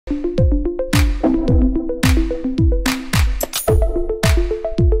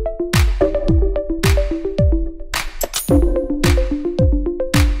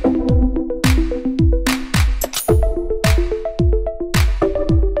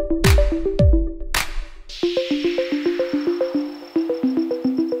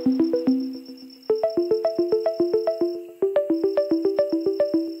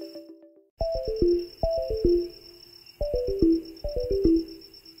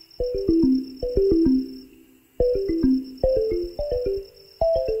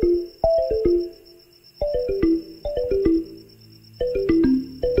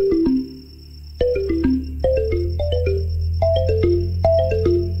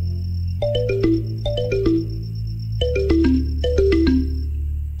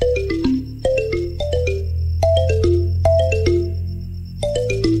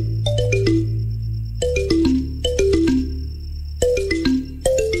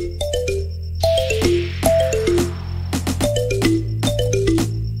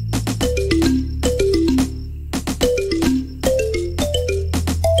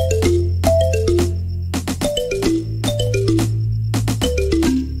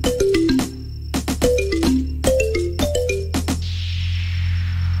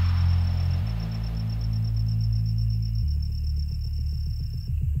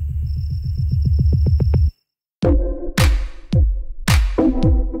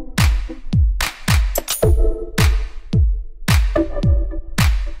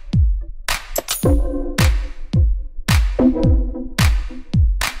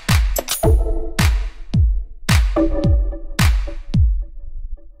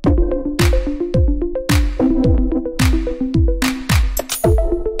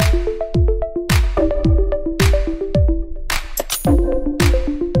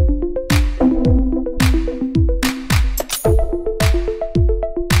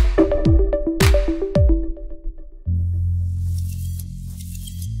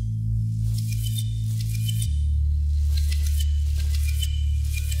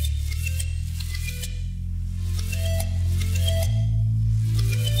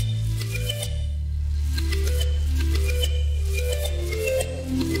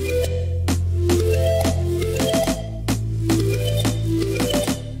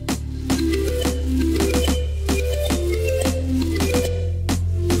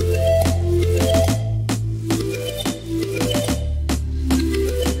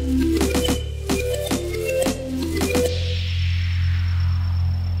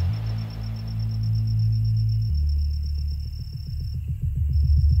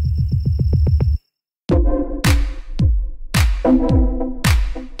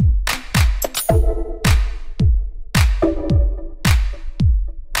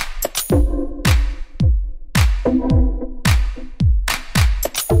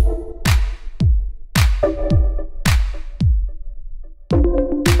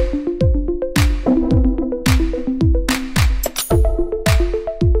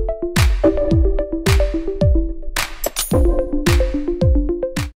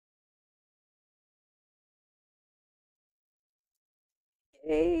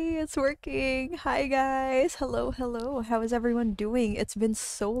Hey, it's working. Hi guys. Hello, hello. How is everyone doing? It's been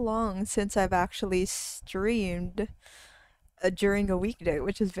so long since I've actually streamed during a weekday,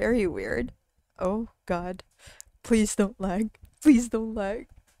 which is very weird. Oh God. Please don't lag. Please don't lag.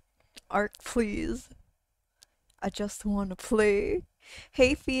 Ark, please. I just want to play.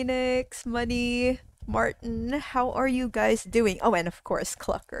 Hey Phoenix, Money, Martin, how are you guys doing? Oh, and of course,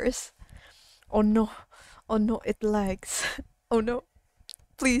 Cluckers. Oh no. Oh no, it lags. Oh no.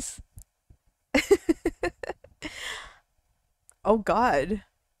 Please. Oh God,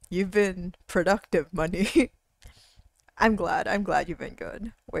 you've been productive, Money. I'm glad you've been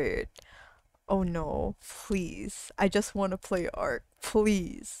good. Wait. Oh no, please. I just want to play Ark,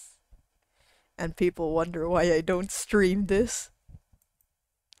 please. And people wonder why I don't stream this.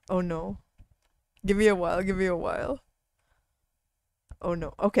 Oh no. Give me a while, give me a while. Oh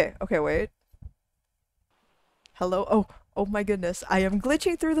no. Okay, okay, wait. Hello? Oh my goodness. I am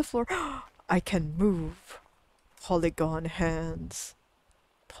glitching through the floor. I can move. Polygon hands.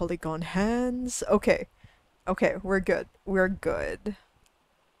 Polygon hands. Okay. Okay, we're good. We're good.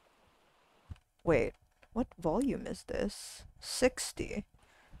 Wait, what volume is this? 60.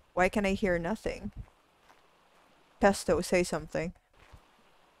 Why can I hear nothing? Pesto, say something.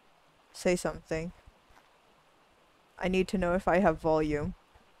 Say something. I need to know if I have volume.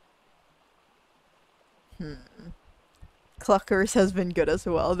 Cluckers has been good as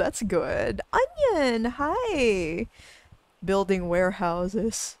well. That's good. Onion, hi! Building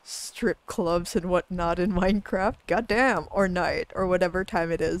warehouses, strip clubs, and whatnot in Minecraft. Goddamn. Or night, or whatever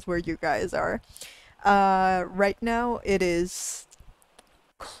time it is where you guys are. Right now it is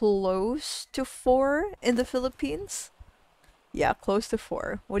close to 4 in the Philippines. Yeah, close to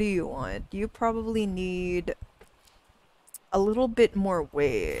 4. What do you want? You probably need a little bit more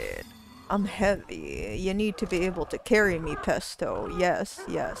weight. I'm heavy. You need to be able to carry me, Pesto. Yes,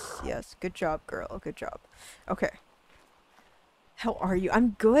 yes, yes. Good job, girl. Good job. Okay. How are you?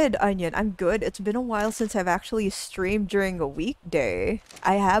 I'm good, Onion. I'm good. It's been a while since I've actually streamed during a weekday.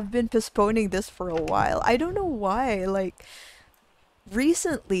 I have been postponing this for a while. I don't know why. Like,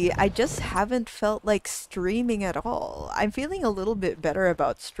 recently, I just haven't felt like streaming at all. I'm feeling a little bit better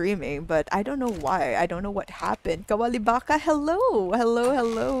about streaming, but I don't know why. I don't know what happened. Kawalibaka, hello! Hello,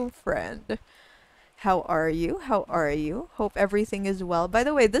 hello, friend. How are you? How are you? Hope everything is well. By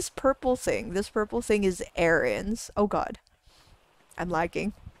the way, this purple thing is Erin's. Oh god, I'm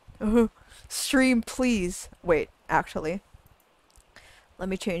lagging. Stream, please. Wait, actually, let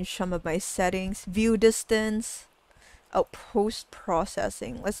me change some of my settings. View distance. Oh,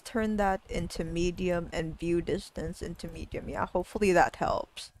 post-processing. Let's turn that into medium and view distance into medium. Yeah, hopefully that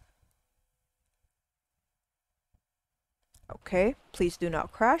helps. Okay, please do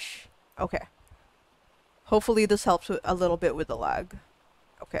not crash. Okay. Hopefully this helps a little bit with the lag.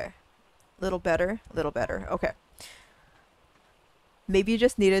 Okay. Little better, little better. Okay. Maybe you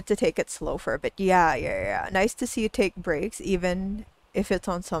just needed to take it slow for a bit. Yeah, yeah, yeah. Nice to see you take breaks, even if it's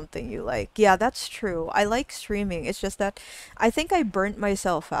on something you like. Yeah, that's true. I like streaming. It's just that I think I burnt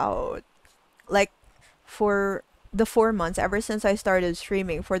myself out. Like, for the 4 months, ever since I started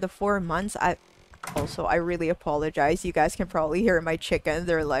streaming, for the 4 months, I really apologize. You guys can probably hear my chicken.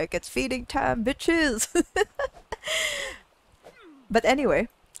 They're like, it's feeding time, bitches. But anyway,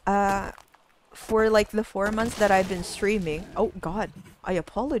 uh, for like the 4 months that I've been streaming, oh God, I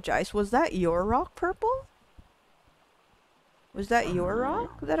apologize. Was that your rock, Purple? Was that your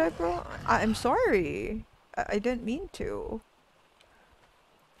rock that I brought? I'm sorry. I didn't mean to.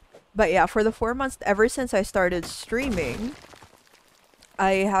 But yeah, for the 4 months, ever since I started streaming,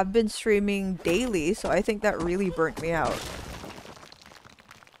 I have been streaming daily, so I think that really burnt me out.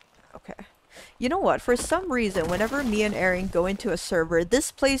 Okay. You know what? For some reason, whenever me and Erin go into a server,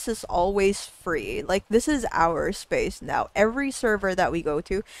 this place is always free. Like, this is our space now. Every server that we go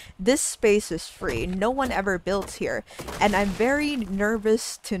to, this space is free. No one ever builds here. And I'm very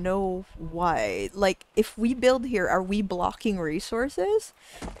nervous to know why. Like, if we build here, are we blocking resources?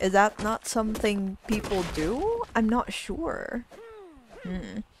 Is that not something people do? I'm not sure.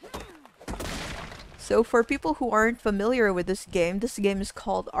 So for people who aren't familiar with this game is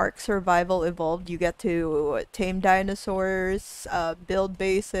called Ark Survival Evolved. You get to tame dinosaurs, build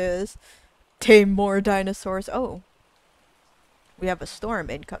bases, tame more dinosaurs. Oh, we have a storm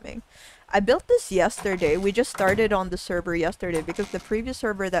incoming. I built this yesterday. We just started on the server yesterday because the previous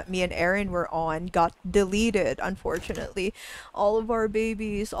server that me and Erin were on got deleted, unfortunately. All of our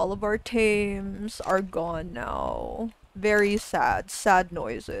babies, all of our tames are gone now. Very sad. Sad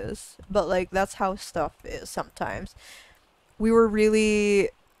noises. But like, that's how stuff is sometimes. We were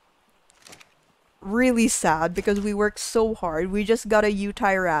really really sad because we worked so hard. We just got a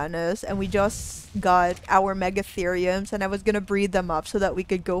Eutyrannus and we just got our Megatheriums, and I was gonna breed them up so that we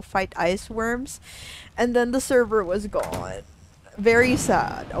could go fight ice worms, and then the server was gone. Very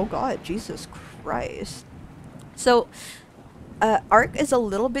sad. Oh god, Jesus Christ. So, Ark is a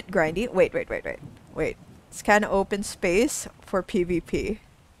little bit grindy. Wait. Scan open space for PvP.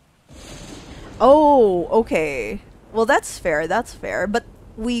 Oh, okay. Well, that's fair, but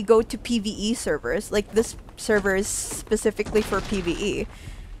we go to PvE servers. Like, this server is specifically for PvE.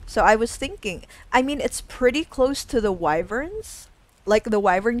 So I was thinking, I mean, it's pretty close to the wyverns. Like, the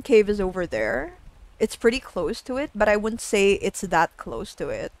wyvern cave is over there. It's pretty close to it, but I wouldn't say it's that close to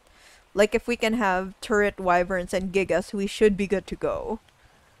it. Like, if we can have turret wyverns and gigas, we should be good to go.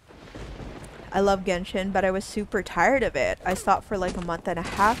 I love Genshin, but I was super tired of it. I stopped for like a month and a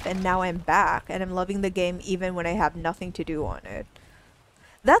half, and now I'm back, and I'm loving the game even when I have nothing to do on it.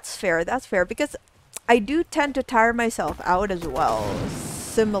 That's fair, because I do tend to tire myself out as well.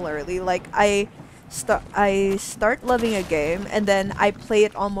 Similarly, like, I start loving a game, and then I play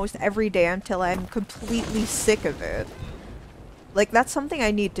it almost every day until I'm completely sick of it. Like, that's something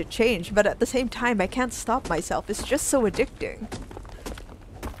I need to change, but at the same time, I can't stop myself. It's just so addicting.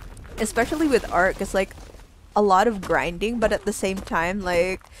 Especially with Ark, it's like a lot of grinding, but at the same time,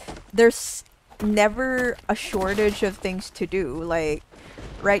 like, there's never a shortage of things to do. Like,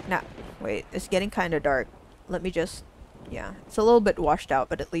 right now, wait, it's getting kind of dark. Let me just, yeah, it's a little bit washed out,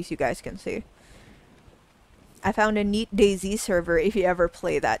 but at least you guys can see. I found a neat DayZ server if you ever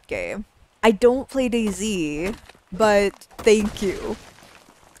play that game. I don't play DayZ, but thank you.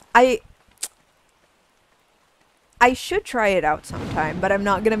 I should try it out sometime, but I'm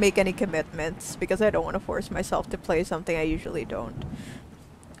not gonna make any commitments because I don't want to force myself to play something I usually don't.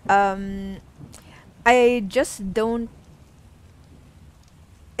 I just don't...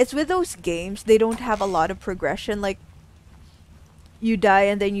 It's with those games, they don't have a lot of progression, like, you die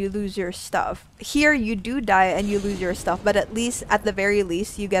and then you lose your stuff. Here, you do die and you lose your stuff, but at least, at the very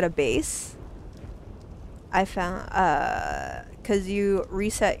least, you get a base. I found, cause you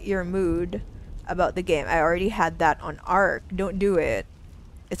reset your mood about the game. I already had that on Ark. Don't do it.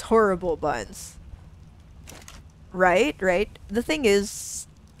 It's horrible, buns. Right? The thing is,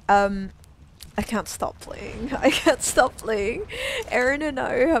 I can't stop playing. I can't stop playing. Erin and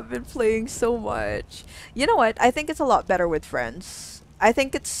I have been playing so much. You know what? I think it's a lot better with friends. I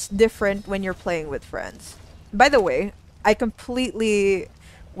think it's different when you're playing with friends. By the way, I completely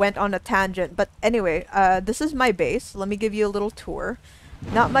went on a tangent, but anyway, this is my base. Let me give you a little tour.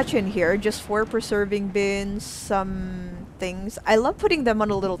 Not much in here, just 4 preserving bins, some things. I love putting them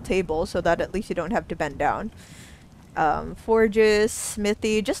on a little table so that at least you don't have to bend down. Forges,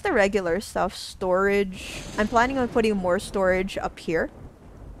 smithy, just the regular stuff, storage. I'm planning on putting more storage up here.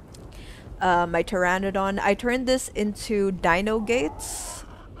 My pteranodon. I turned this into dino gates.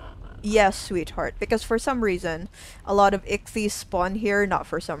 Yes, sweetheart, because for some reason, a lot of ichthyes spawn here. Not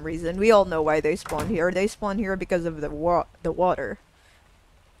for some reason. We all know why they spawn here. They spawn here because of the water.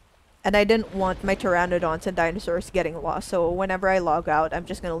 And I didn't want my pteranodons and dinosaurs getting lost, so whenever I log out, I'm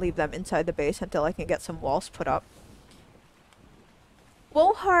just gonna leave them inside the base until I can get some walls put up.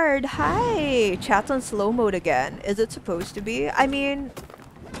 Wohard, hi! Chat's on slow mode again. Is it supposed to be? I mean...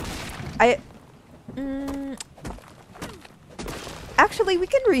 Actually, we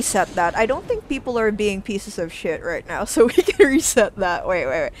can reset that. I don't think people are being pieces of shit right now, so we can reset that.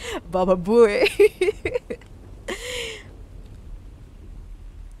 Wait. Baba booey.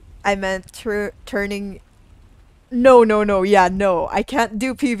 I meant turning... No. Yeah, no. I can't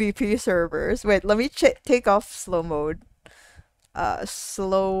do PvP servers. Wait, let me take off slow mode.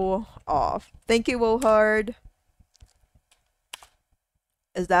 Slow off. Thank you, Wohard.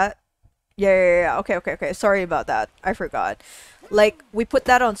 Is that... Yeah. Okay. Sorry about that. I forgot. Like, we put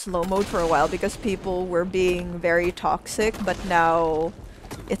that on slow mode for a while because people were being very toxic, but now...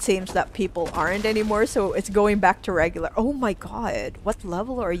 it seems that people aren't anymore, so it's going back to regular. Oh my god, what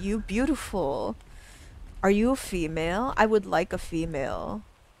level are you? Beautiful. Are you a female? I would like a female.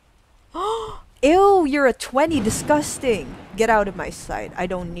 Ew, you're a 20. Disgusting. Get out of my sight. I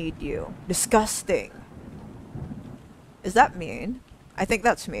don't need you. Disgusting. Is that mean? I think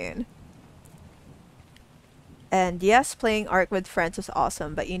that's mean. And yes, playing Ark with friends is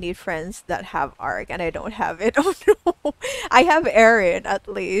awesome, but you need friends that have Ark, and I don't have it. Oh no! I have Erin, at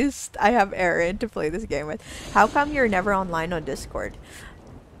least. I have Erin to play this game with. How come you're never online on Discord?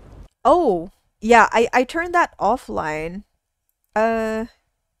 Oh! Yeah, I turned that offline. Yeah,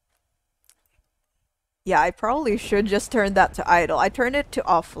 I probably should just turn that to idle. I turned it to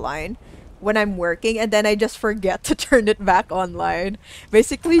offline, when I'm working, and then I just forget to turn it back online.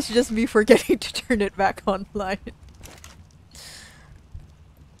 Basically, it's just me forgetting to turn it back online.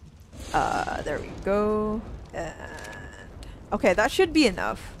 There we go. And okay, that should be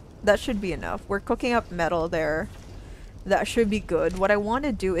enough. That should be enough. We're cooking up metal there. That should be good. What I want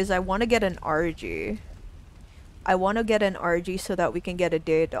to do is I want to get an RG. I want to get an RG so that we can get a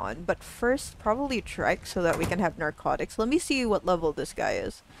day done. But first, probably trike so that we can have narcotics. Let me see what level this guy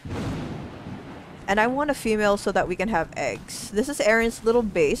is. And I want a female so that we can have eggs. This is Erin's little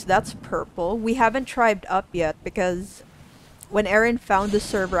base. That's purple. We haven't tribed up yet because when Erin found the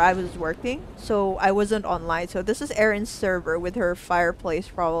server, I was working. So I wasn't online. So this is Erin's server with her fireplace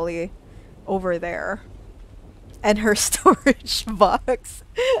probably over there. And her storage box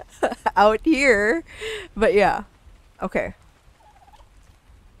out here. But yeah. Okay.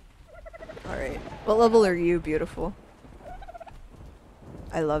 Alright. What level are you, beautiful?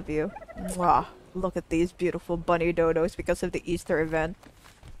 I love you. Mwah. Look at these beautiful bunny dodos because of the Easter event.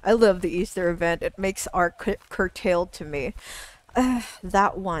 I love the Easter event. It makes Ark curtailed to me.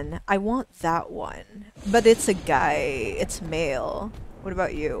 That one. I want that one. But it's a guy. It's male. What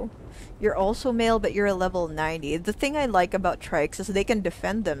about you? You're also male, but you're a level 90. The thing I like about trikes is they can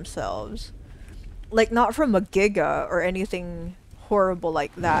defend themselves. Like, not from a giga or anything horrible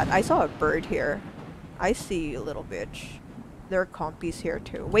like that. I saw a bird here. I see you, little bitch. There are compies here,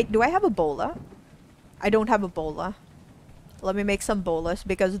 too. Wait, do I have a bola? I don't have a bola. Let me make some bolas,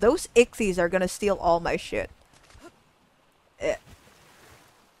 because those ichthyes are gonna steal all my shit.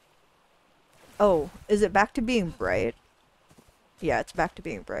 Oh, is it back to being bright? Yeah, it's back to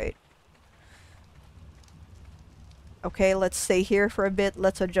being bright. Okay, let's stay here for a bit.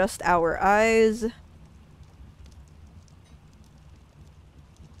 Let's adjust our eyes.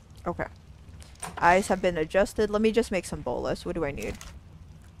 Okay. Eyes have been adjusted. Let me just make some bolas. What do I need?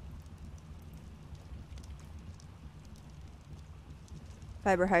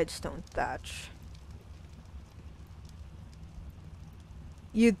 Fiber hide, stone thatch.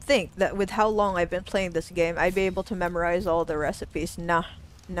 You'd think that with how long I've been playing this game, I'd be able to memorize all the recipes. Nah.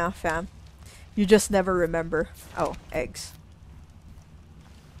 Nah, fam. You just never remember. Oh, eggs.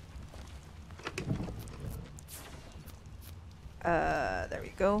 There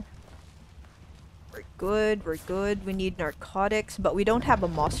we go. We're good, we're good. We need narcotics, but we don't have a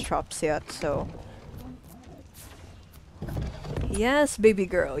moss chops yet, so... Yes, baby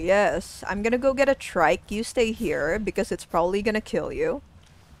girl, yes. I'm gonna go get a trike. You stay here, because it's probably gonna kill you.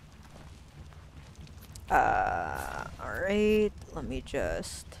 Alright. Let me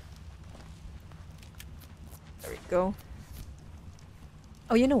just... There we go.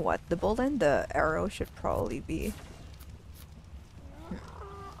 Oh, you know what? The bolt and the arrow should probably be...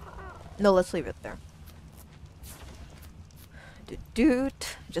 No, let's leave it there.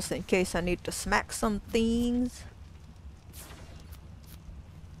 Doot, just in case I need to smack some things.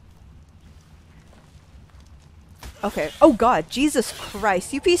 Okay. Oh god, Jesus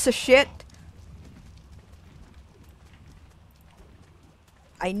Christ, you piece of shit!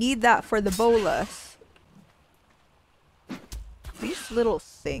 I need that for the bolas. These little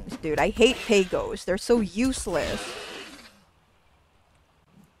things, dude. I hate pagos. They're so useless.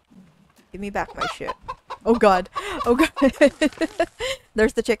 Give me back my shit. Oh god. Oh god.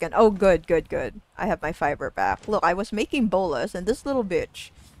 There's the chicken. Oh good, good, good. I have my fiber back. Look, I was making bolas and this little bitch.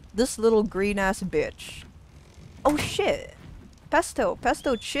 This little green ass bitch. Oh shit. Pesto,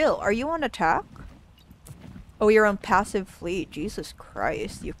 Pesto, chill. Are you on attack? Oh, you're on passive fleet. Jesus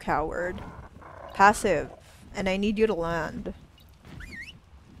Christ, you coward. Passive. And I need you to land.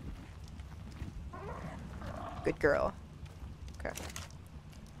 Good girl. Okay.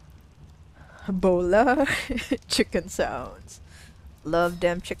 Bola. Chicken sounds. Love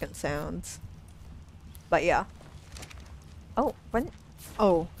them chicken sounds. But yeah. Oh, when?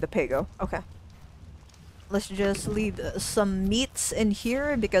 Oh, the pago. Okay. Let's just leave some meats in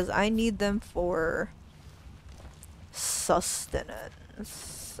here because I need them for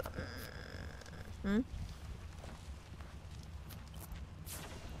sustenance. Hmm?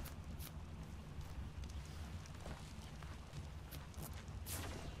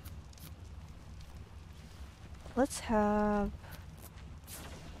 Let's have...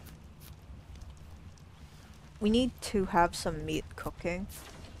 We need to have some meat cooking.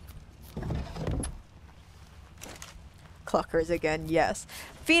 Cluckers again, yes.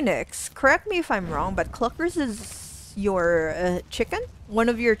 Phoenix, correct me if I'm wrong, but Cluckers is your chicken? One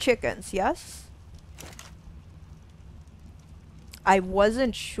of your chickens, yes? I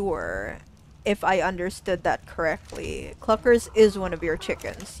wasn't sure if I understood that correctly. Cluckers is one of your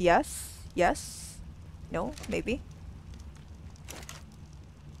chickens, yes? Yes? No? Maybe?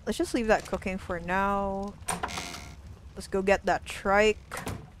 Let's just leave that cooking for now. Let's go get that trike.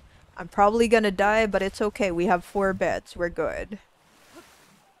 I'm probably gonna die, but it's okay. We have 4 beds. We're good.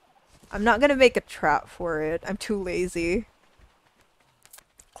 I'm not gonna make a trap for it. I'm too lazy.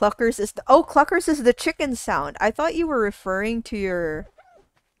 Cluckers is the— oh, Cluckers is the chicken sound. I thought you were referring to your—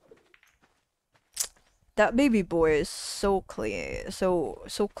 that baby boy is so clean. So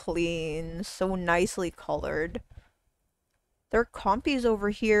clean. So nicely colored. There are compies over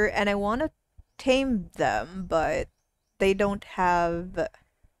here, and I want to tame them, but they don't have—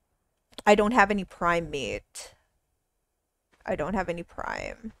 I don't have any prime meat. I don't have any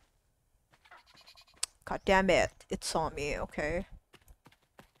prime. God damn it. It saw me, okay.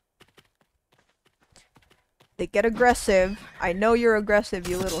 They get aggressive. I know you're aggressive,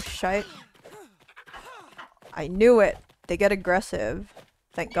 you little shite. I knew it. They get aggressive.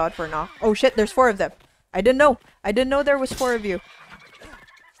 Thank God for not— oh shit, there's 4 of them. I didn't know. I didn't know there was 4 of you.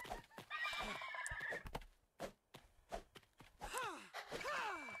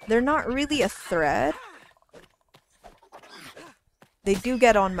 They're not really a threat. They do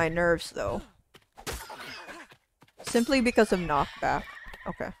get on my nerves though. Simply because of knockback.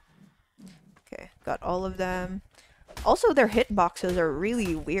 Okay. Okay, got all of them. Also, their hitboxes are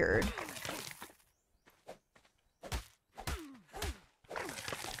really weird.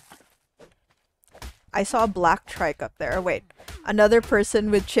 I saw a black trike up there. Wait, another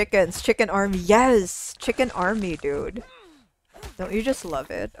person with chickens. Chicken army. Yes! Chicken army, dude. Don't you just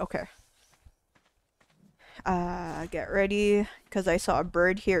love it? Okay. Get ready, because I saw a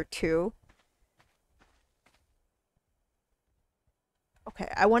bird here too. Okay,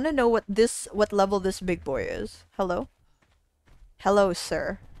 I want to know what level this big boy is. Hello? Hello,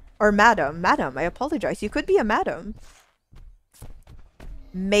 sir. Or madam. Madam, I apologize. You could be a madam.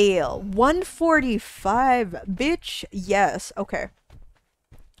 Male. 145. Bitch. Yes. Okay.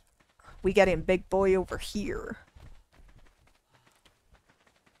 We getting big boy over here.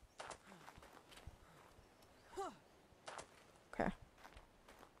 Okay.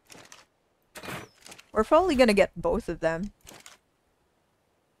 We're probably gonna get both of them.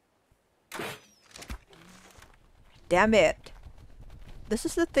 Damn it. This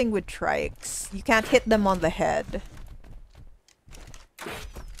is the thing with trikes. You can't hit them on the head.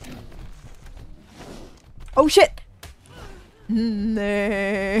 Oh shit!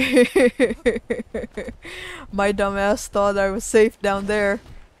 Nay. My dumbass thought I was safe down there.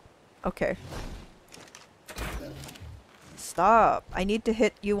 Okay. Stop. I need to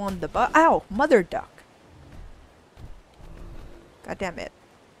hit you on the butt. Ow! Mother duck. God damn it.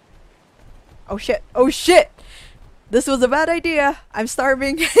 Oh shit. Oh shit! This was a bad idea. I'm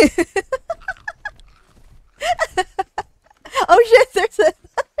starving. Oh shit, there's a—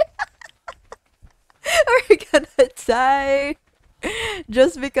 we're gonna die.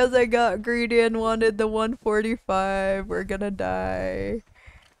 Just because I got greedy and wanted the 145, we're gonna die.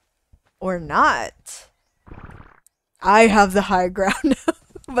 Or not. I have the high ground.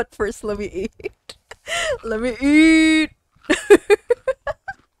 But first, let me eat. Let me eat.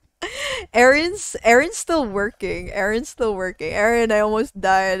 Erin's still working. Erin's still working. Erin, I almost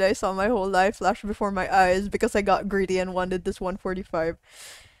died. I saw my whole life flash before my eyes because I got greedy and wanted this 145.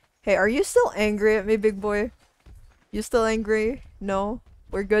 Hey, are you still angry at me, big boy? You still angry? No?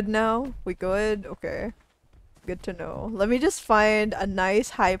 We're good now? We good? Okay. Good to know. Let me just find a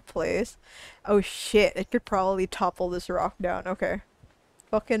nice high place. Oh shit, it could probably topple this rock down. Okay.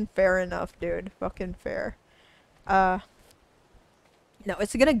 Fucking fair enough, dude. Fucking fair. No,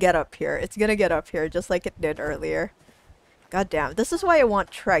 it's gonna get up here. It's gonna get up here just like it did earlier. God damn. This is why I want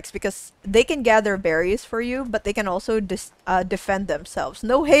trikes, because they can gather berries for you, but they can also defend themselves.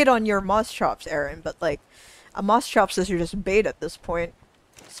 No hate on your moss chops, Erin, but like, a moss chops is just bait at this point.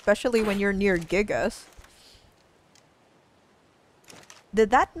 Especially when you're near gigas. Did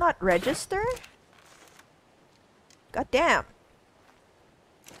that not register? God damn.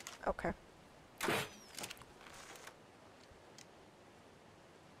 Okay.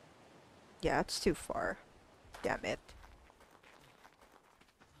 Yeah, it's too far. Damn it.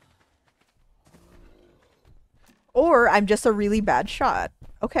 Or I'm just a really bad shot.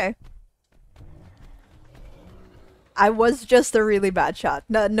 Okay. I was just a really bad shot.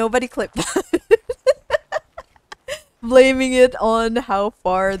 No, nobody clipped that. Blaming it on how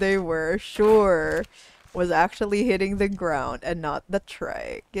far they were. Sure. Was actually hitting the ground and not the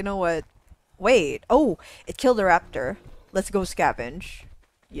trike. You know what? Wait. Oh, it killed a raptor. Let's go scavenge.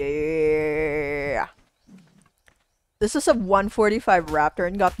 Yeah. This is a 145 raptor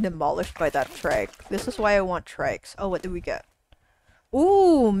and got demolished by that trike. This is why I want trikes. Oh, what do we get?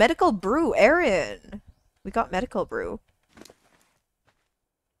 Ooh, medical brew, Erin. We got medical brew.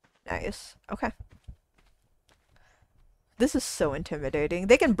 Nice. Okay. This is so intimidating.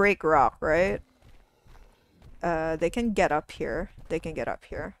 They can break rock, right? They can get up here. They can get up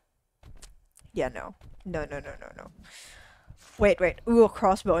here. Yeah, no. No, no, no, no, no. Wait, wait. Ooh, a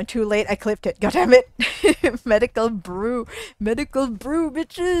crossbow. And too late, I clipped it. God damn it. Medical brew. Medical brew,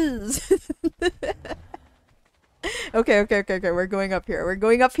 bitches. Okay, okay, okay, okay. We're going up here. We're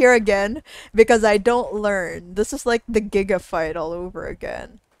going up here again because I don't learn. This is like the Giga fight all over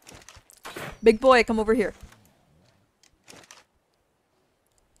again. Big boy, come over here.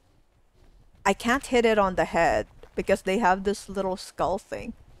 I can't hit it on the head because they have this little skull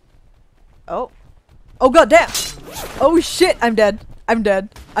thing. Oh. Oh god damn! Oh shit! I'm dead. I'm dead.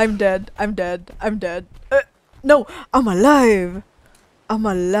 I'm dead. I'm dead. I'm dead. No! I'm alive! I'm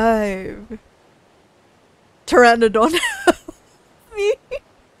alive! Pteranodon. Me.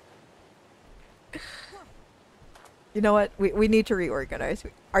 You know what? We need to reorganize.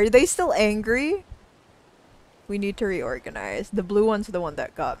 Are they still angry? We need to reorganize. The blue one's the one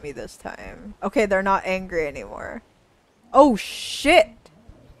that got me this time. Okay, they're not angry anymore. Oh shit!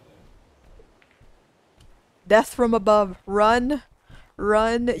 Death from above. Run.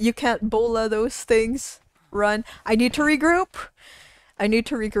 Run. You can't bola those things. Run. I need to regroup. I need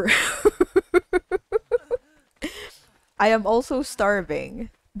to regroup. I am also starving.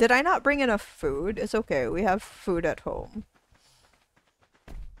 Did I not bring enough food? It's okay. We have food at home.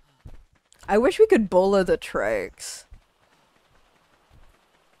 I wish we could bola the trikes.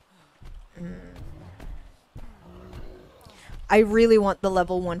 I really want the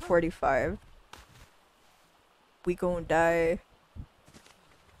level 145. We gon' die.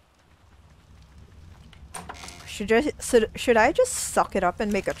 Should I just suck it up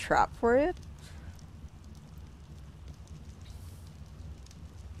and make a trap for it?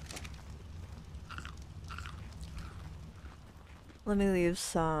 Let me leave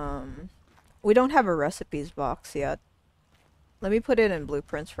some. We don't have a recipes box yet. Let me put it in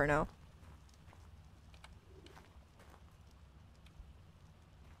blueprints for now.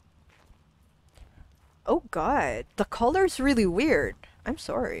 Oh god, the color's really weird. I'm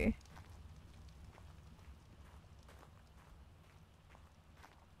sorry.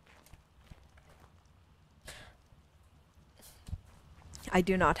 I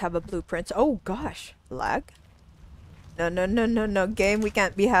do not have a blueprint. Oh gosh, lag? No, no, no, no, no, game, we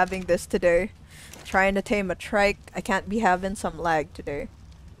can't be having this today. Trying to tame a trike, I can't be having some lag today.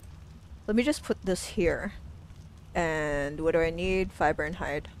 Let me just put this here. And what do I need? Fiber and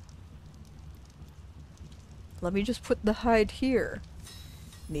hide. Let me just put the hide here.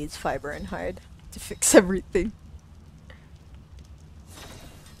 Needs fiber and hide to fix everything.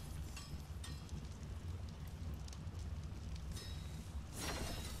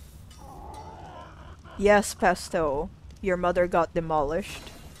 Yes, Pesto. Your mother got demolished.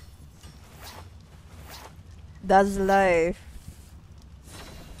 That's life.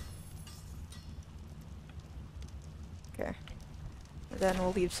 Okay. Then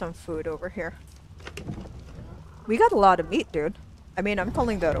we'll leave some food over here. We got a lot of meat, dude. I mean, I'm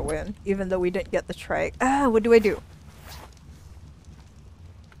calling that a win, even though we didn't get the trike. Ah, what do I do?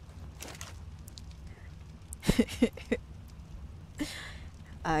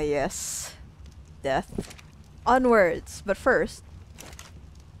 Ah, yes. Death. Onwards, but first.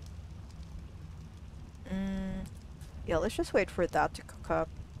 Yeah, let's just wait for that to cook up.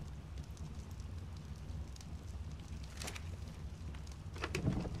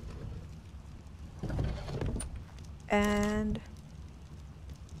 And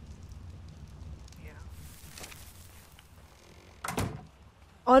yeah.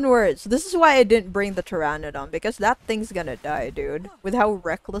 Onwards. This is why I didn't bring the Pteranodon, because that thing's gonna die, dude. With how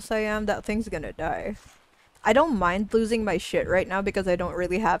reckless I am, that thing's gonna die. I don't mind losing my shit right now because I don't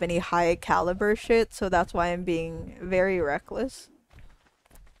really have any high caliber shit, so that's why I'm being very reckless.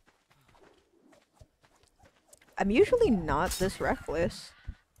 I'm usually not this reckless.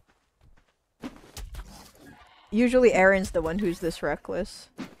 Usually Erin's the one who's this reckless.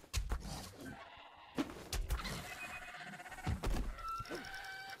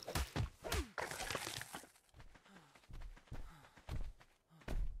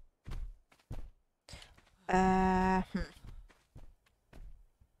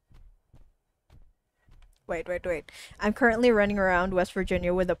 Wait. I'm currently running around West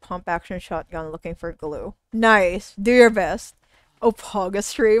Virginia with a pump action shotgun looking for glue. Nice. Do your best. Oh, Poga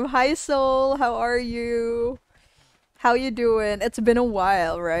stream. Hi, Soul. How are you? How you doing? It's been a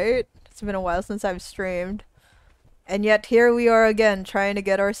while, right? It's been a while since I've streamed. And yet here we are again, trying to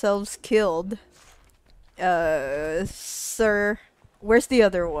get ourselves killed. Sir. Where's the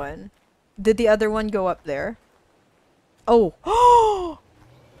other one? Did the other one go up there? Oh.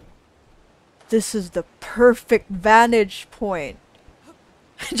 This is the perfect vantage point.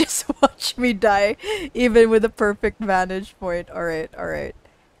 Just watch me die, even with a perfect vantage point. Alright, alright.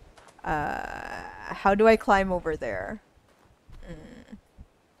 How do I climb over there?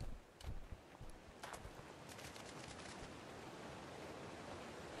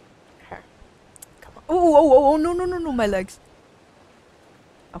 Okay. Come on. Oh, oh, oh, oh, no, no, no, no, my legs.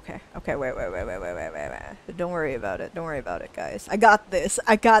 Okay, okay, wait. Don't worry about it. Don't worry about it, guys. I got this.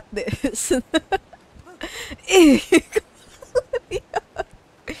 I got this.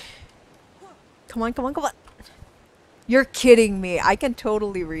 Come on, come on, come on. You're kidding me. I can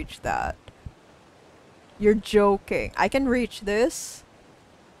totally reach that. You're joking. I can reach this.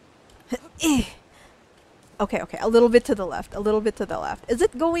 Okay, okay. A little bit to the left. A little bit to the left. Is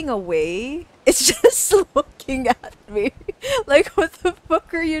it going away? It's just looking at me. Like, what the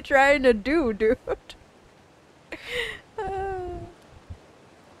fuck are you trying to do, dude?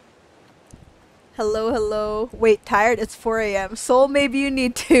 Hello, hello. Wait, tired? It's 4 a.m. Soul, maybe you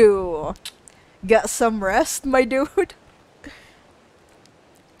need to get some rest, my dude.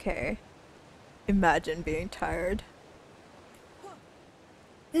 Okay. Imagine being tired.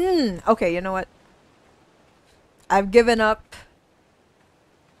 Okay, you know what? I've given up.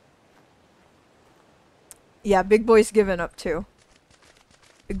 Yeah, big boy's given up too.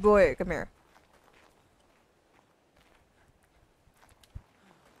 Big boy, come here.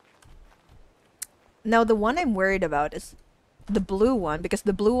 Now the one I'm worried about is the blue one, because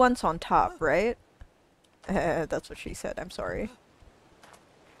the blue one's on top, right? That's what she said. I'm sorry.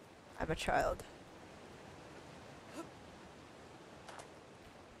 I'm a child.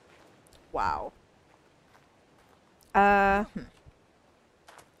 Wow.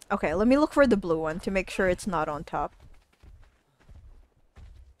 Okay, let me look for the blue one to make sure it's not on top.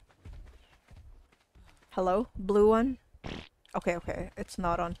 Hello? Blue one? Okay, okay. It's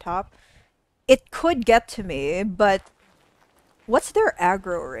not on top. It could get to me, but what's their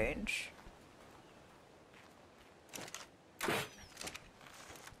aggro range?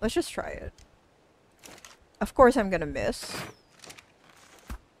 Let's just try it. Of course I'm gonna miss.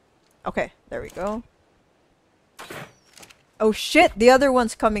 Okay, there we go. Oh shit, the other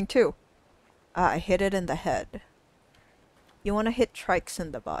one's coming too. I hit it in the head. You wanna hit trikes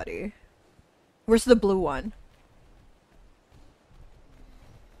in the body. Where's the blue one?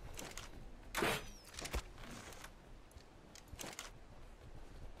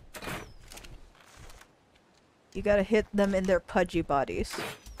 You gotta hit them in their pudgy bodies.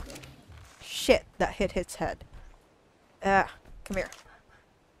 Shit, that hit his head. Come here.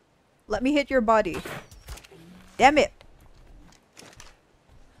 Let me hit your body. Damn it!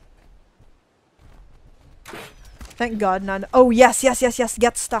 Thank God none. Oh, yes, yes, yes, yes.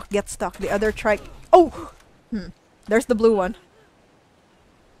 Get stuck, get stuck. The other trike. Oh! There's the blue one.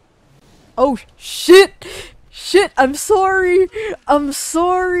 Oh, shit! Shit, I'm sorry! I'm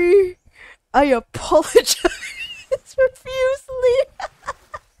sorry! I apologize profusely!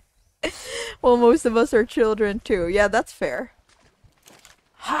 Well, most of us are children too. Yeah, that's fair.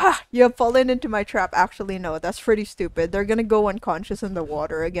 Ha! You have fallen into my trap. Actually, no, that's pretty stupid. They're gonna go unconscious in the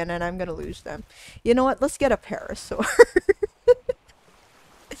water again and I'm gonna lose them. You know what? Let's get a parasaur.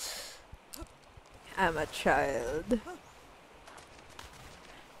 I'm a child.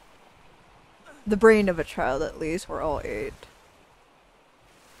 The brain of a child, at least. We're all 8.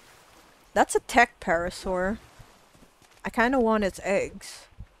 That's a tech parasaur. I kinda want its eggs.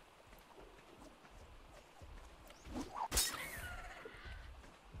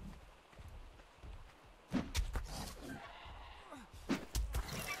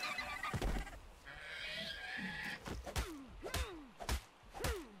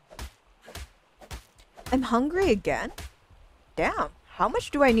 I'm hungry again? Damn, how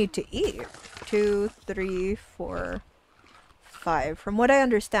much do I need to eat? 2, 3, 4, 5. From what I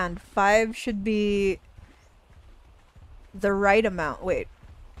understand, 5 should be the right amount. Wait,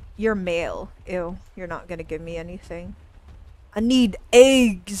 you're male. Ew, you're not gonna give me anything. I need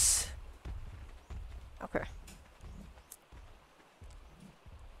eggs! Okay.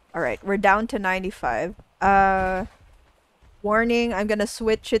 Alright, we're down to 95. Warning, I'm gonna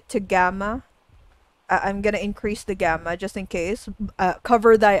switch it to gamma. I'm gonna increase the gamma just in case.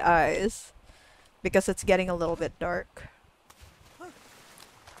 Cover thy eyes. Because it's getting a little bit dark.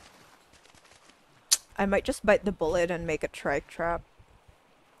 I might just bite the bullet and make a trike trap.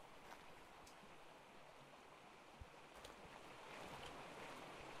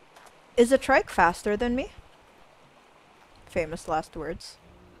 Is a trike faster than me? Famous last words.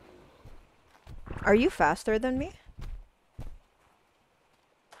 Are you faster than me?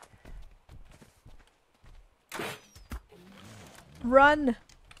 Run!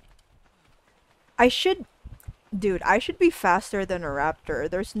 I should... Dude, I should be faster than a raptor.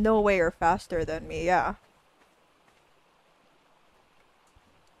 There's no way you're faster than me, yeah.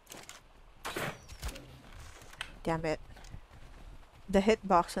 Damn it. The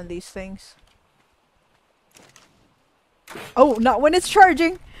hitbox on these things. Oh, not when it's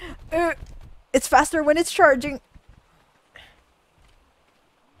charging! It's faster when it's charging!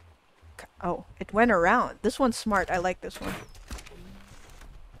 Oh, it went around. This one's smart. I like this one.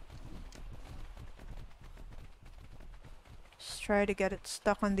 Just try to get it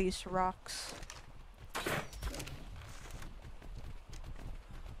stuck on these rocks.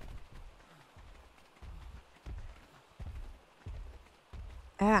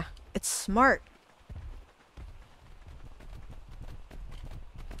 Ah, it's smart.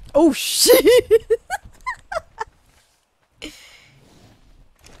 Oh shit!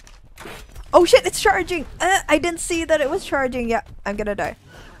 Oh shit, it's charging! I didn't see that it was charging. Yeah, I'm gonna die.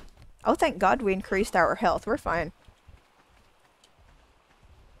 Oh, thank God we increased our health. We're fine.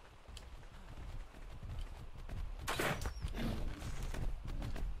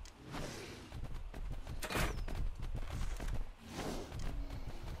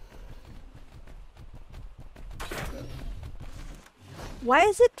 Why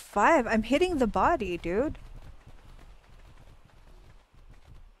is it 5? I'm hitting the body, dude.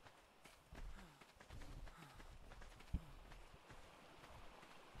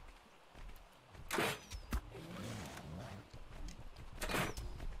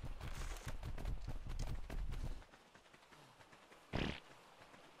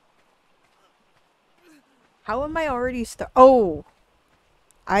 How am I already Oh!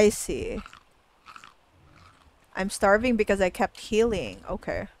 I see. I'm starving because I kept healing.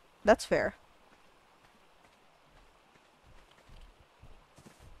 Okay. That's fair.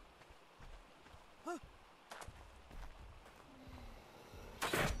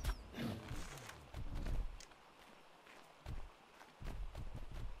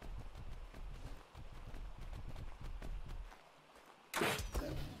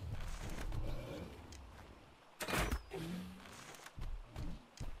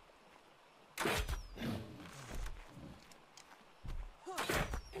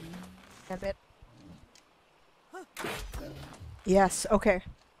 A bit. Yes, okay.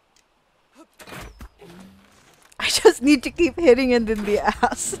 I just need to keep hitting it in the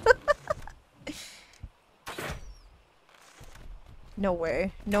ass. No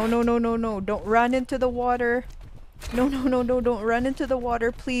way. No, no, no, no, no. Don't run into the water. No, no, no, no. Don't run into the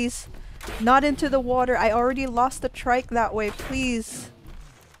water, please. Not into the water. I already lost the trike that way, please.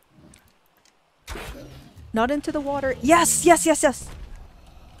 Not into the water. Yes, yes, yes, yes.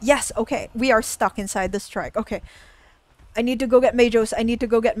 Yes, okay. We are stuck inside this trike. Okay. I need to go get Majos. I need to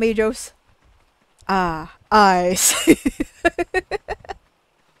go get Majos. Ah, I see.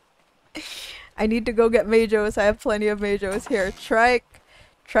 I need to go get Majos. I have plenty of Majos here. Trike.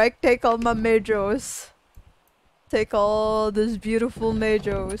 Trike, take all my Majos. Take all this beautiful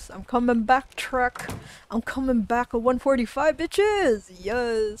Majos. I'm coming back, truck. I'm coming back at 145, bitches.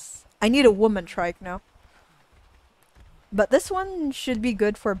 Yes. I need a woman trike now. But this one should be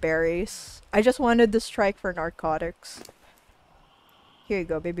good for berries. I just wanted this trike for narcotics. Here you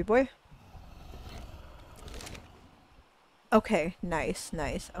go, baby boy. Okay, nice,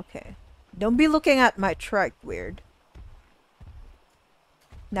 nice, okay. Don't be looking at my trike weird.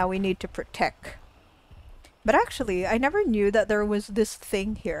 Now we need to protect. But actually, I never knew that there was this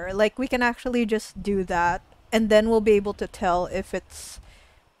thing here. Like, we can actually just do that, and then we'll be able to tell if it's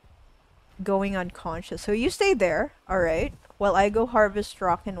going unconscious. So you stay there, alright, while I go harvest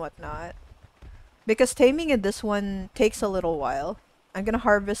rock and whatnot. Because taming in this one takes a little while. I'm gonna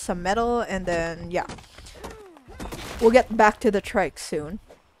harvest some metal, and then, yeah. We'll get back to the trike soon.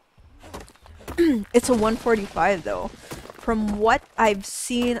 It's a 145 though. From what I've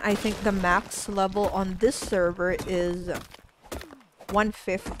seen, I think the max level on this server is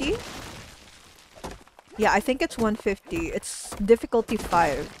 150. Yeah, I think it's 150. It's difficulty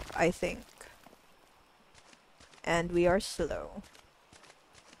 5, I think. And we are slow.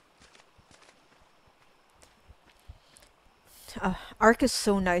 Ark is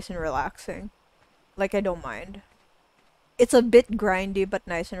so nice and relaxing. Like, I don't mind. It's a bit grindy, but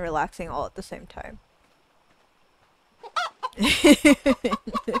nice and relaxing all at the same time.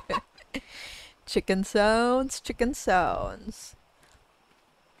 Chicken sounds, chicken sounds.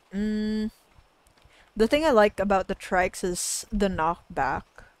 The thing I like about the trikes is the knockback.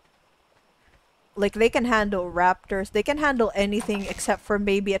 Like, they can handle raptors, they can handle anything except for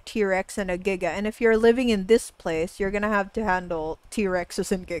maybe a T-Rex and a Giga. And if you're living in this place, you're gonna have to handle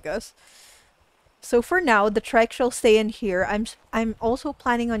T-Rexes and Gigas. So for now, the trike shall stay in here. I'm also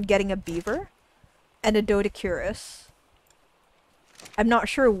planning on getting a beaver. and a Dodecurus. I'm not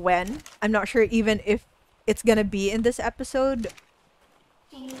sure when. I'm not sure even if it's gonna be in this episode.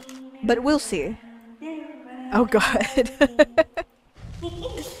 But we'll see. Oh god.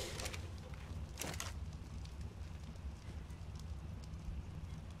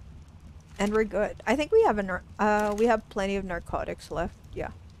 And we're good. I think we have plenty of narcotics left.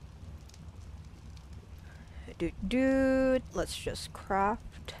 Yeah. Dude, let's just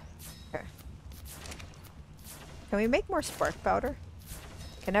craft. Okay. Can we make more spark powder?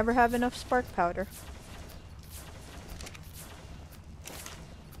 Can never have enough spark powder.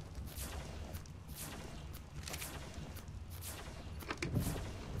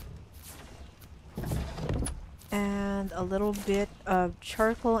 And a little bit of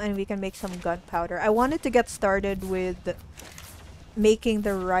charcoal and we can make some gunpowder. I wanted to get started with making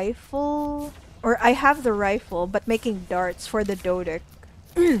the rifle, or I have the rifle, but making darts for the Dodec.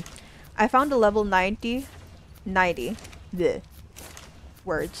 I found a level 90 bleh,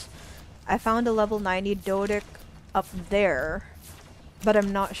 words. I found a level 90 Dodec up there, but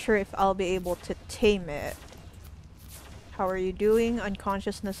I'm not sure if I'll be able to tame it. How are you doing?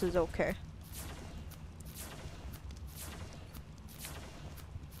 Unconsciousness is okay.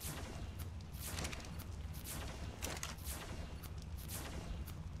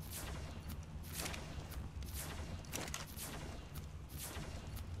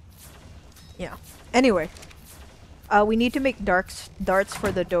 Yeah. Anyway, we need to make darts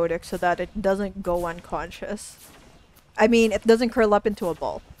for the Dodec so that it doesn't go unconscious. I mean, it doesn't curl up into a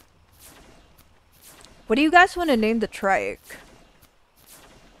ball. What do you guys want to name the trike?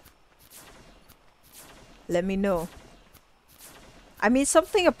 Let me know. I mean,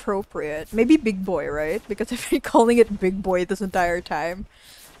 something appropriate. Maybe Big Boy, right? Because I've been calling it Big Boy this entire time.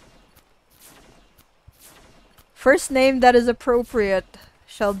 First name that is appropriate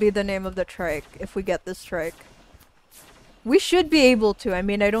shall be the name of the trike, if we get this trike. We should be able to. I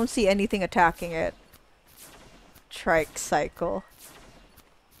mean, I don't see anything attacking it. Trike cycle.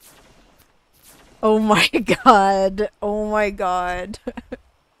 Oh my god. Oh my god.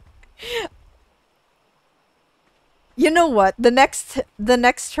 You know what? The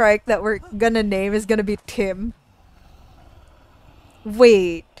next trike that we're gonna name is gonna be Tim.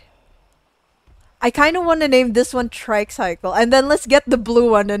 Wait. I kind of want to name this one Trike Cycle, and then let's get the blue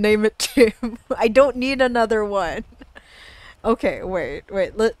one and name it Tim. I don't need another one. Okay, wait,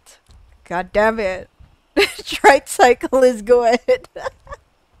 let's... God damn it. Trike Cycle is good.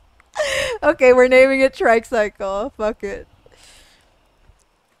 Okay, we're naming it Trike Cycle. Fuck it.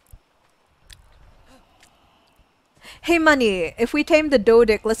 Hey, Money, if we tame the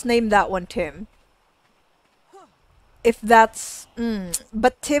Dodec, let's name that one Tim. If that's...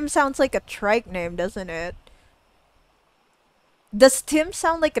 but Tim sounds like a trike name, doesn't it? Does Tim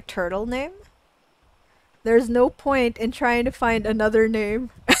sound like a turtle name? There's no point in trying to find another name.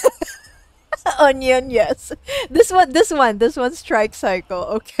 Onion, yes. This one's Trike Cycle,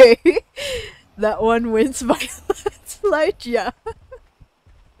 okay? That one wins by landslide, yeah.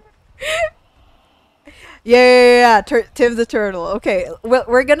 Yeah. Tim the turtle. Okay, well,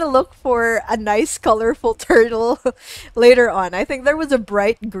 we're gonna look for a nice, colorful turtle later on. I think there was a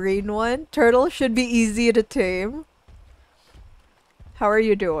bright green one. Turtle should be easy to tame. How are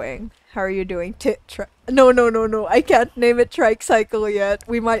you doing? How are you doing? No. I can't name it Trike Cycle yet.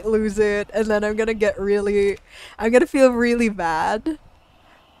 We might lose it, and then I'm gonna feel really bad.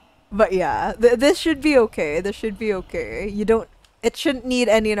 But yeah, this should be okay. This should be okay. It shouldn't need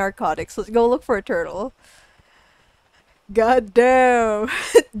any narcotics. Let's go look for a turtle. God damn.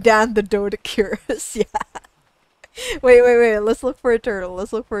 Dan the Dodecurus, yeah. Wait. Let's look for a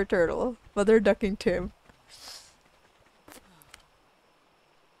turtle. Mother ducking Tim.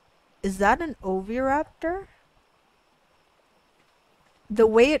 Is that an oviraptor? The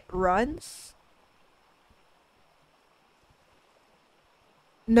way it runs?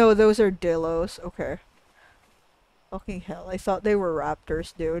 No, those are dillos. Okay. Fucking hell, I thought they were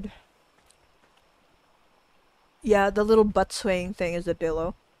raptors, dude. Yeah, the little butt swaying thing is a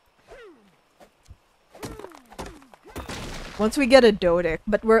dillo. Once we get a Dodec,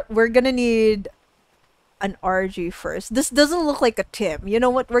 but we're gonna need an RG first. This doesn't look like a Tim. You know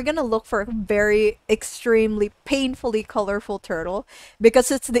what? We're gonna look for a very extremely painfully colorful turtle because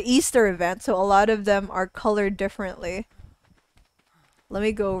it's the Easter event, so a lot of them are colored differently. Let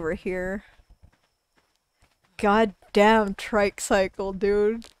me go over here. God damn Trike Cycle,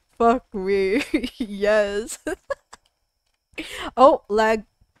 dude. Fuck me. Yes. Oh, lag.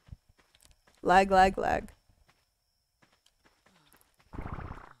 Lag.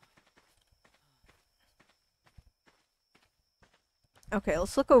 Okay,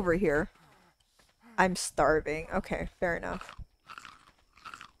 let's look over here. I'm starving. Okay, fair enough.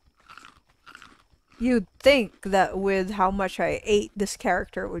 You'd think that with how much I ate, this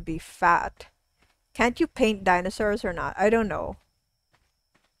character would be fat. Can't you paint dinosaurs or not? I don't know.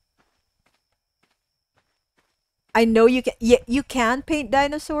 I know you can. Yeah, you can paint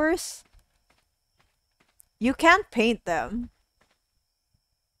dinosaurs. You can't paint them.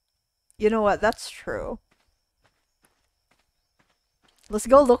 You know what? That's true. Let's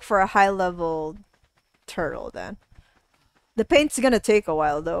go look for a high-level turtle then. The paint's gonna take a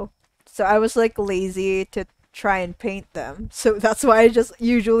while though. So I was like lazy to try and paint them. So that's why I just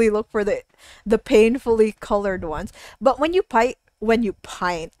usually look for the painfully colored ones. But when you paint,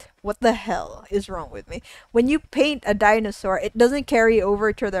 what the hell is wrong with me? When you paint a dinosaur, it doesn't carry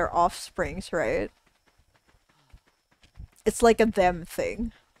over to their offsprings, right? It's like a them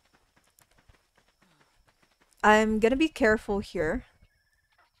thing. I'm gonna be careful here.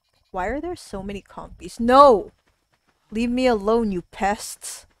 Why are there so many compies? No! Leave me alone, you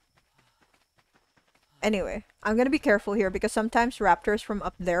pests. Anyway, I'm gonna be careful here because sometimes raptors from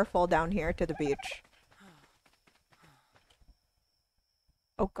up there fall down here to the beach.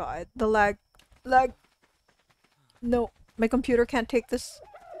 Oh god, the lag. Lag. No, my computer can't take this.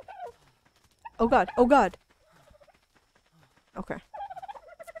 Oh god, oh god. Okay.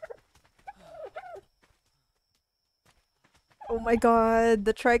 Oh my god,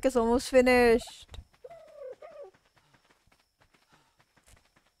 the trike is almost finished.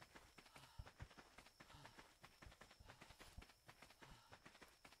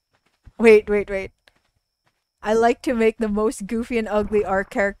 Wait. I like to make the most goofy and ugly Ark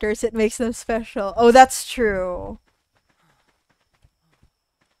characters. It makes them special. Oh, that's true.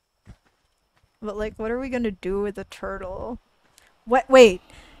 But like, what are we gonna do with the turtle? What? Wait.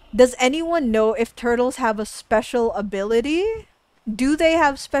 Does anyone know if turtles have a special ability? Do they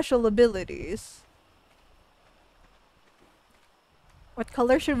have special abilities? What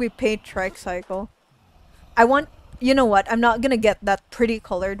color should we paint Trike Cycle? You know what? I'm not gonna get that pretty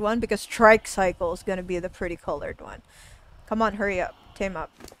colored one because Trike Cycle is gonna be the pretty colored one. Come on, hurry up. Tame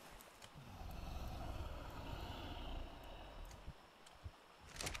up.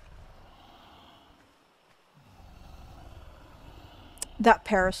 That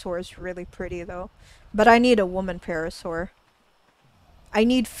parasaur is really pretty though. But I need a woman parasaur. I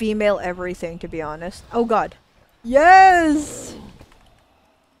need female everything, to be honest. Oh god. Yes!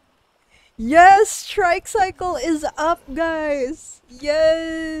 Yes! Trike Cycle is up, guys!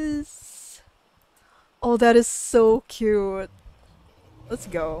 Yes! Oh, that is so cute. Let's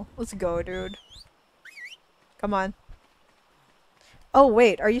go. Let's go, dude. Come on. Oh,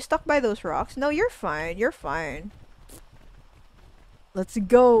 wait. Are you stuck by those rocks? No, you're fine. You're fine. Let's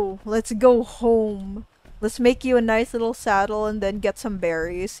go. Let's go home. Let's make you a nice little saddle and then get some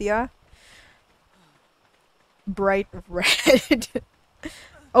berries, yeah? Bright red.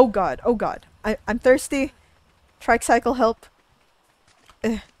 Oh god, oh god. I'm thirsty. Trike Cycle, help.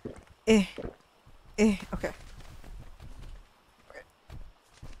 Okay.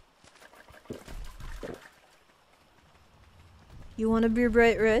 You wanna be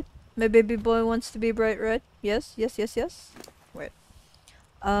bright red? My baby boy wants to be bright red. Yes. Wait.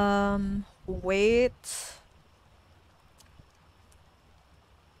 Wait.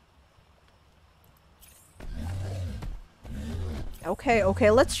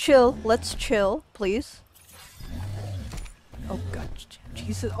 Okay, let's chill, please. Oh god,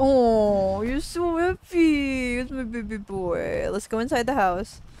 Jesus. Oh, you're so happy. It's my baby boy. Let's go inside the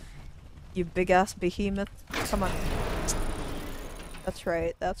house. You big ass behemoth. Come on. That's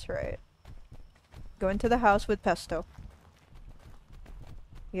right. Go into the house with Pesto.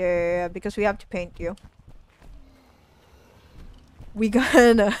 Yeah, because we have to paint you. We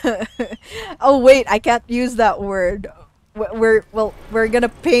gonna... Oh wait, I can't use that word. We're gonna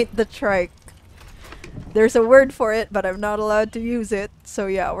paint the trike. There's a word for it, but I'm not allowed to use it. So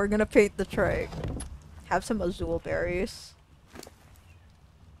yeah, we're gonna paint the trike. Have some azul berries.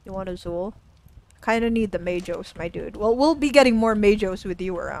 You want azul? Kinda need the majos, my dude. Well, we'll be getting more majos with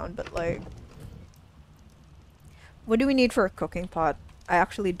you around, but like... What do we need for a cooking pot? I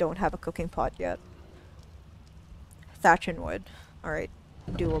actually don't have a cooking pot yet. Thatch and wood. Alright.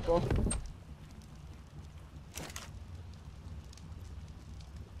 Doable.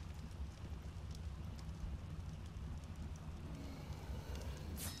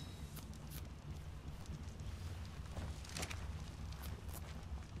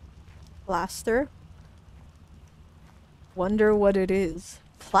 Plaster? Wonder what it is.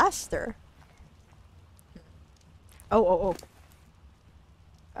 Plaster? Oh.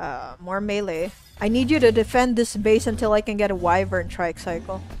 More melee. I need you to defend this base until I can get a wyvern Trike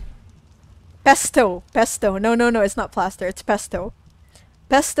Cycle. Pesto. Pesto. No, no, no, it's not plaster. It's pesto.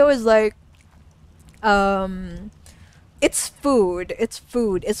 Pesto is like, um, it's food. It's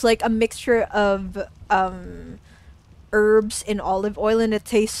food. It's like a mixture of, herbs in olive oil, and it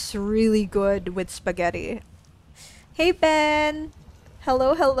tastes really good with spaghetti. Hey, Ben!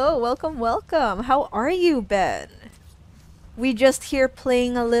 Hello, hello. Welcome, welcome. How are you, Ben? We just here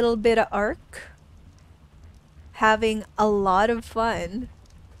playing a little bit of Ark. Having a lot of fun.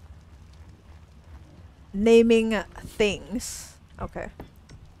 Naming things. Okay.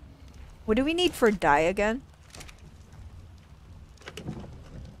 What do we need for dye again?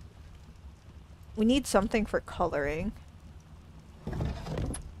 We need something for coloring.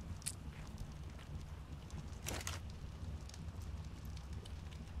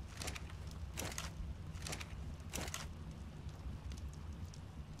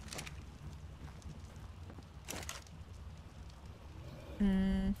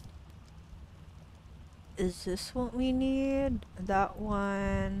 Is this what we need? That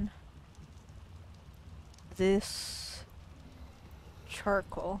one. This.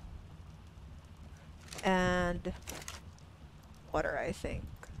 Charcoal. And water, I think.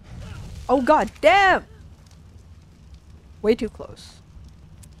 Oh god damn! Way too close.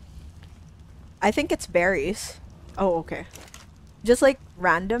 I think it's berries. Oh, okay. Just like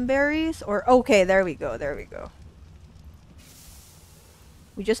random berries? Or okay, there we go, there we go.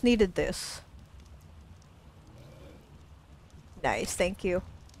 We just needed this. Nice, thank you.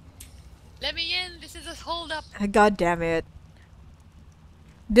 Let me in, this is a hold up. God damn it.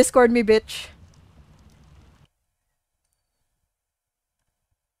 Discord me, bitch.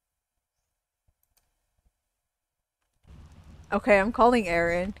 Okay, I'm calling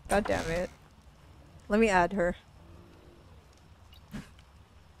Erin. God damn it. Let me add her.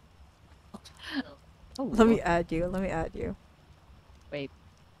 Oh, Let me add you. Let me add you. wait.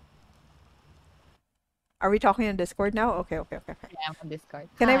 Are we talking on Discord now? Okay, okay, okay. Okay. Yeah, I'm on Discord.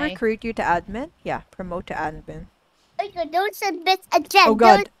 Can I Hi. recruit you to admin? Yeah, promote to admin. Okay, don't send this again. Oh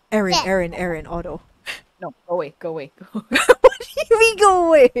god, Don't- Erin, yeah. Erin, auto. No, go away, go away. What do you mean go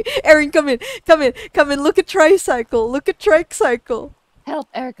away? Erin, come in, come in, come in. Look at tricycle. Look at tricycle. Help,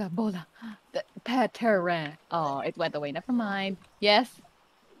 Erica, Bola. The Terran. Oh, it went away. Never mind. Yes.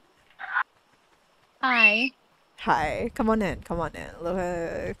 Hi. Hi, come on in, come on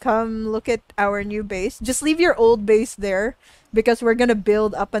in. Come look at our new base. Just leave your old base there because we're gonna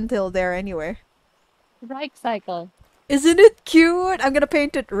build up until there anyway. Right cycle. Isn't it cute? I'm gonna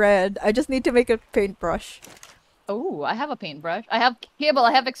paint it red. I just need to make a paintbrush. Oh, I have a paintbrush. I have kibble.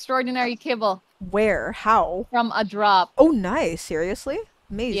 I have extraordinary kibble Where? How? from a drop. Oh, nice. Seriously?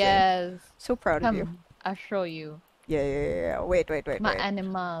 Amazing. Yes. So proud of you. Come, I'll show you. Yeah. Wait. My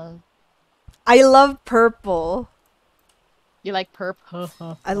animal. I love purple. You like perp?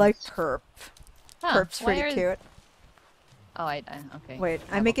 I like perp. Huh, Perp's pretty where's- cute. Oh, okay. Wait,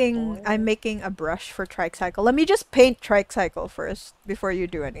 I I'm have a making a brush for tricycle. Let me just paint tricycle first before you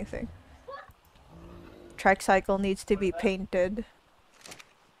do anything. Tricycle needs to be painted.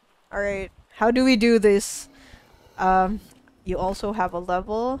 Alright, how do we do this? You also have a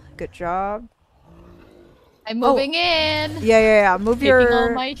level. Good job. I'm moving in. Yeah. Move Taking all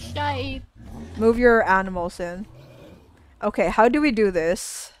your my shite. move your animals in. Okay, how do we do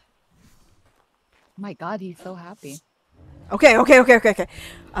this? My God, he's so happy. Okay.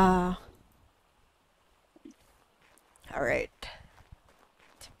 Alright.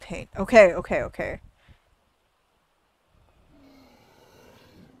 To paint. Okay.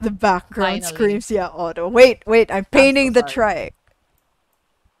 The background Finally. screams, yeah, auto. Wait, I'm painting the sorry. trike.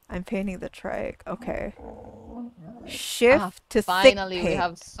 I'm painting the trike. Okay. Shift to Finally, thick we paint.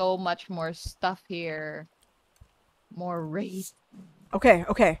 have so much more stuff here. More race.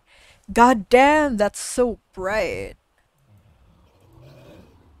 Okay. God damn, that's so bright.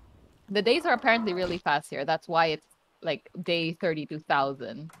 The days are apparently really fast here. That's why it's like day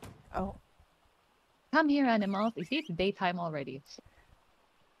 32,000. Oh. Come here, animals. You see, it's daytime already.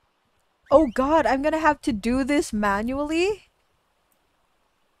 Oh god, I'm gonna have to do this manually?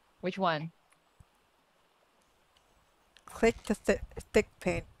 Which one? Click to thick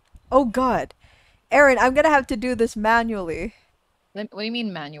paint. Oh god. Erin, I'm gonna have to do this manually. What do you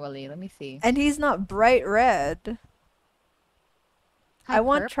mean manually? Let me see. And he's not bright red. Hi, I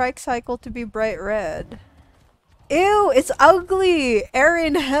want Perp. tricycle to be bright red. Ew, it's ugly!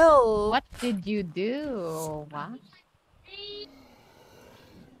 Erin, help! What did you do? What?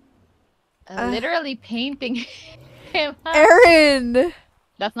 Literally painting him. Erin!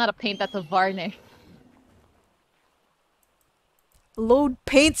 That's not a paint, that's a varnish. Load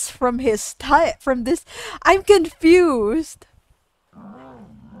paints from his from this. I'm confused.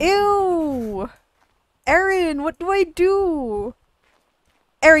 Ew! Erin, what do I do?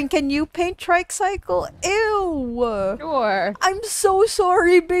 Erin, can you paint tricycle? Ew! Sure. I'm so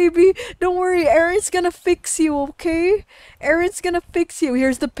sorry, baby. Don't worry, Erin's gonna fix you, okay? Erin's gonna fix you.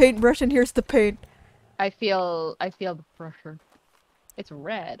 Here's the paintbrush and here's the paint. I feel the pressure. It's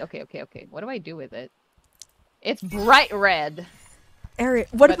red. Okay. What do I do with it? It's bright red. Erin,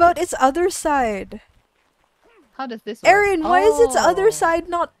 what But about its other side? How does this work? Erin, why is its other Oh. side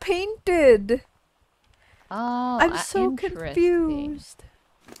not painted? Oh, I'm so interesting. confused.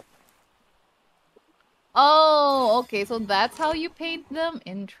 Oh, okay. So that's how you paint them?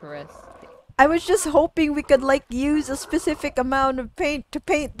 Interesting. I was just hoping we could like use a specific amount of paint to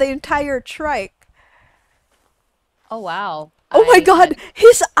paint the entire trike. Oh, wow. Oh my I god, had-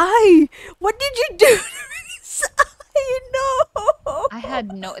 his eye! What did you do to his eye? No! I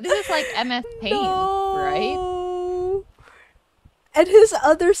had no. This is like MS Paint, right? No. And his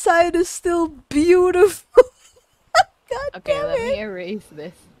other side is still beautiful. God Okay, damn let it. me erase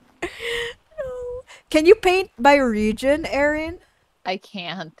this. No. Can you paint by region, Erin? I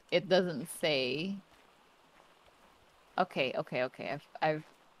can't. It doesn't say. Okay. I've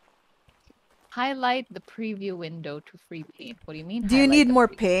highlight the preview window to free paint. What do you mean? Do you highlight need the more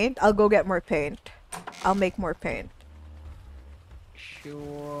preview? paint? I'll go get more paint. I'll make more paint.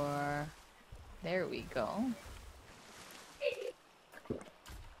 Sure. There we go.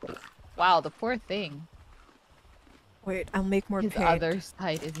 Wow, the poor thing. Wait, I'll make more His paint. other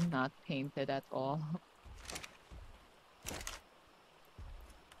side is not painted at all.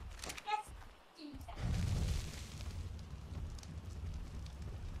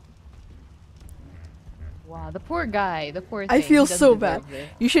 Wow, the poor guy, the poor thing. I feel He doesn't so bad. deserve this.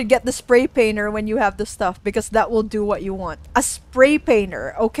 You should get the spray painter when you have the stuff because that will do what you want. A spray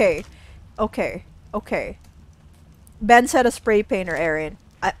painter. Okay. Okay. Okay. Ben said a spray painter, Erin.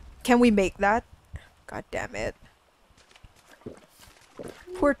 Can we make that? God damn it.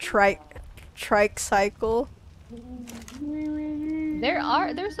 Poor trike cycle.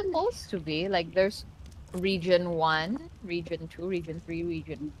 There's supposed to be like there's region 1, region 2, region 3,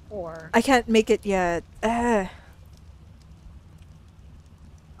 region 4. I can't make it yet. Oh,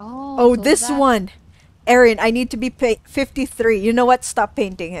 so this that- one. Erin, I need to be 53. You know what? Stop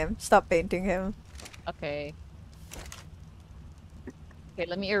painting him. Stop painting him. Okay. Okay,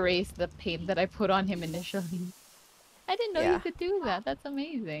 let me erase the paint that I put on him initially. I didn't know Yeah. you could do that. That's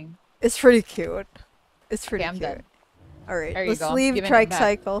amazing. It's pretty cute. It's pretty Okay, I'm cute. done. Alright, There you let's go. leave Giving it trike back.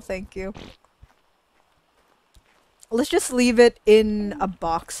 cycle. Thank you. Let's just leave it in a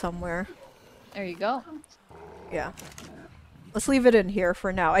box somewhere. There you go. Yeah. Let's leave it in here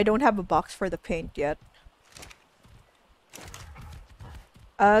for now. I don't have a box for the paint yet.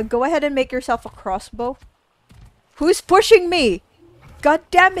 Go ahead and make yourself a crossbow. Who's pushing me? God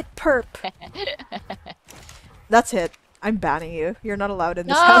damn it, perp. That's it. I'm banning you. You're not allowed in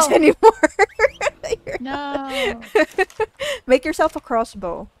this house No. anymore. You're No. Make yourself a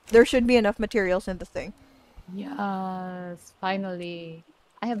crossbow. There should be enough materials in the thing. Yes, finally.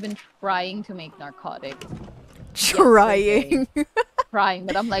 I have been trying to make narcotics. Trying. Trying,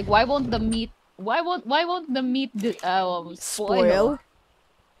 but I'm like, why won't the meat spoil? Spoil.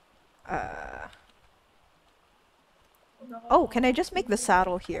 Oh, can I just make the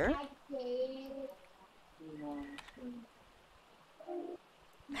saddle here?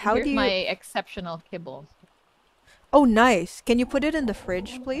 How Here's do you... my exceptional kibble. Oh, nice. Can you put it in the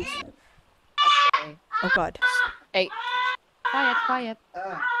fridge, please? Okay. Oh god. Hey, quiet.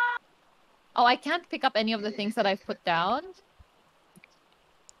 Oh, I can't pick up any of the things that I've put down.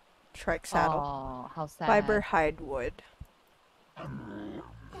 Trike saddle. Oh, how sad. Fiber, hide, wood.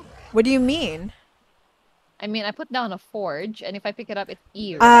 What do you mean? I mean, I put down a forge, and if I pick it up, it's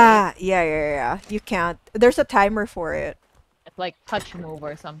E, right? Ah, yeah. You can't. There's a timer for it. It's like touch move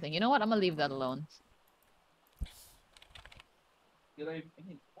or something. You know what? I'm gonna leave that alone.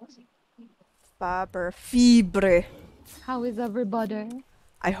 Fiber, fibre. How is everybody?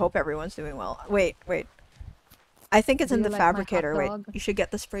 I hope everyone's doing well. Wait. I think it's Do in you the like my hot fabricator. Wait, dog? you should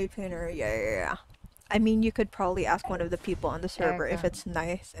get the spray painter. Yeah. I mean, you could probably ask one of the people on the server if Okay. it's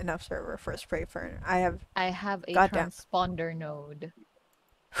nice enough server for a spray painter. I have... I have a Goddamn. transponder node.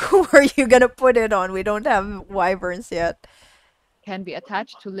 Who are you gonna put it on? We don't have wyverns yet. Can be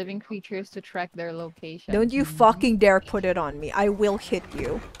attached to living creatures to track their location. Don't you fucking dare put it on me. I will hit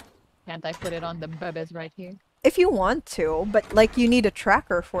you. Can't I put it on the bebes right here? If you want to, but like you need a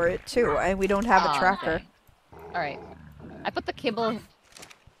tracker for it too, and we don't have a Aw, tracker. dang. Alright. I put the kibble...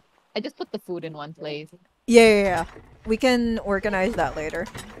 I just put the food in one place. Yeah. We can organize that later.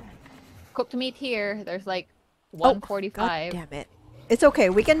 Cooked meat here. There's like Oh, 145. God damn it. It's okay.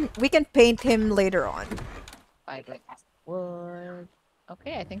 We can paint him later on. Fiber. Wood.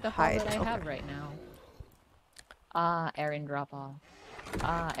 Okay, I think that's all Hide, that I okay. have right now. Ah, Erin drop off.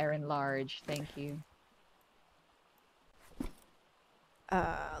 Ah, Erin large. Thank you.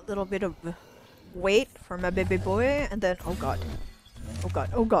 A little bit of weight for my baby boy, and then oh god, oh god,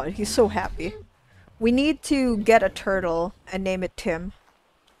 oh god, he's so happy. We need to get a turtle and name it Tim.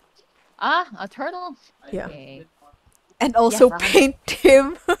 Ah, a turtle. Yeah. Okay. And also Yes, paint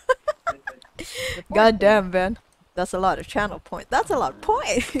Tim. The poor God thing. damn, Ben. That's a lot of channel points. That's a lot of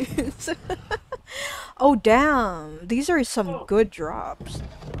points. Oh damn, these are some good drops.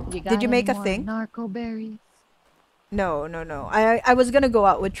 You Did you got make any a more thing? Narco berries. No, no, no. I was gonna go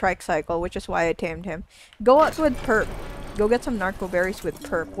out with Tricycle, which is why I tamed him. Go out with Perp. Go get some narco berries with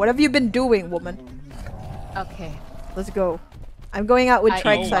Perp. What have you been doing, woman? Okay. Let's go. I'm going out with I-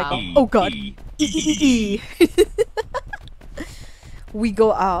 Tricycle. wow. Oh god. We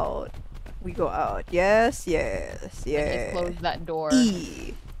go out. We go out. Yes, yes, I just yes. closed that door.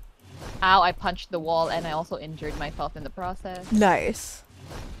 E. Ow, I punched the wall and I also injured myself in the process. Nice.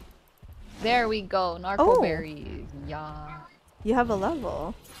 There we go. Narco Oh. berries. Yeah. You have a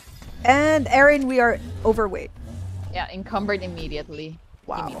level. And Erin, we are overweight. Yeah, encumbered immediately.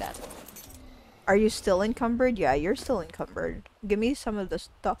 Wow. Give me that. Are you still encumbered? Yeah, you're still encumbered. Give me some of the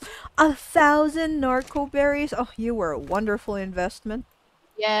stuff. 1,000 narco berries. Oh, you were a wonderful investment.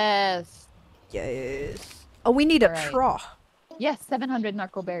 Yes. Yes. Oh, we need a Alright. straw. Yes, 700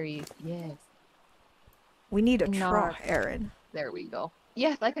 narco berries. Yes. We need a straw, Narc. Erin. There we go.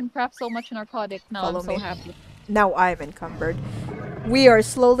 Yes, I can craft so much narcotics now. Follow I'm so me. happy. Now I'm encumbered. We are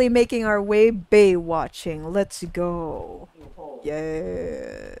slowly making our way bay watching. Let's go.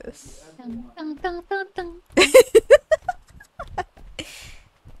 Yes. Dun, dun, dun, dun, dun.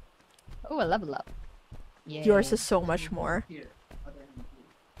 Oh, a level up. Yeah. Yours is so much more.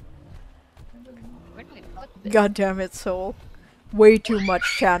 Where do I put this? God damn it, Soul. Way too much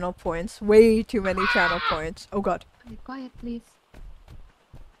channel points. Way too many channel points. Oh god. Quiet, please.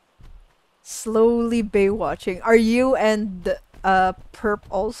 Slowly bay watching. Are you and Perp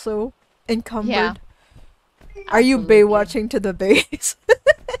also encumbered? Yeah. Are you Absolutely. bay watching to the base?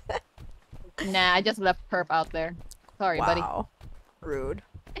 Nah, I just left Perp out there. Sorry, buddy. Wow. Rude.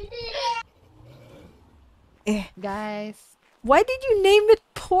 Eh. Guys. Why did you name it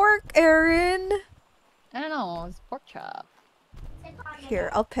pork, Erin? I don't know. It's pork chop. Here,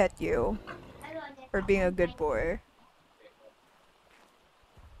 I'll pet you for being a good boy.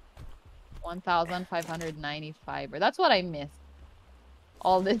 1,590 fiber. That's what I missed.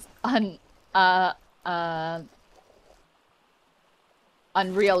 All this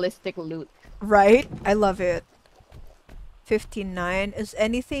unrealistic loot. Right? I love it. 59. Is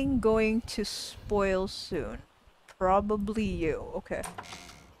anything going to spoil soon? Probably you. Okay.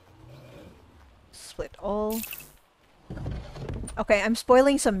 Split all. Okay, I'm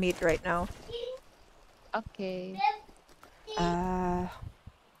spoiling some meat right now. Okay.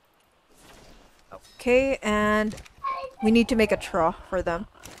 Okay, and we need to make a straw for them.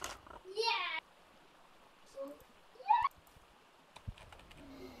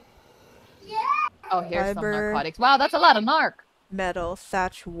 Oh, here's some Fiber. narcotics. Wow, that's a lot of narc. Metal,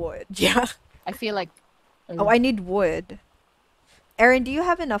 thatch, wood. Yeah. I feel like. Oh, I need wood. Erin, do you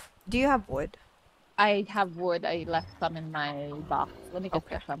have enough? Do you have wood? I have wood. I left some in my box. Let me just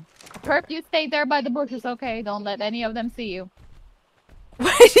Okay. get some. Perp, you stay there by the bushes, okay? Don't let any of them see you.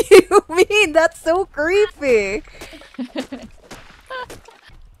 What do you mean? That's so creepy.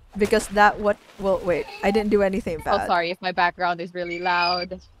 Because that what? Well, wait. I didn't do anything Oh, bad. sorry if my background is really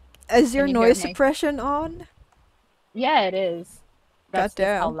loud. Is your Can you hear noise me? suppression on? Yeah, it is. That's just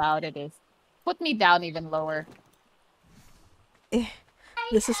how Goddamn. loud it is. Put me down even lower.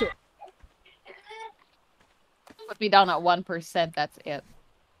 This is Put me down at 1%. That's it.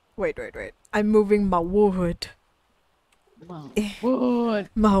 wait. I'm moving my wood. Wood.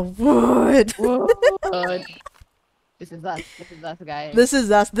 My wood. Wood. This is us. This is us, guys. This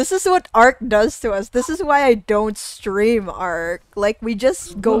is us. This is what Ark does to us. This is why I don't stream Ark. Like we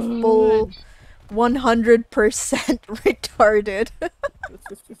just go full 100% retarded.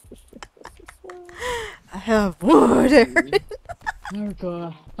 I have wood, Erin.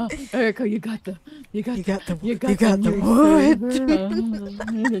 Erica. Erica, you got the You got the new wood.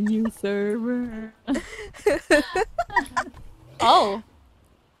 server. The new server. Oh.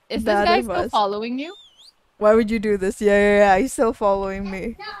 Is this That guy it still was. following you? Why would you do this? Yeah. He's still following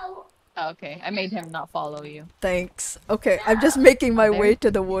me. Oh, okay. I made him not follow you. Thanks. Okay, I'm just making my There. way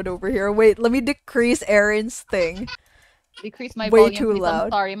to the wood over here. Wait, let me decrease Erin's thing. Decrease my Way volume, too please. loud.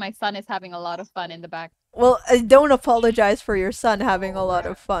 I'm sorry. My son is having a lot of fun in the back. Well, don't apologize for your son having a lot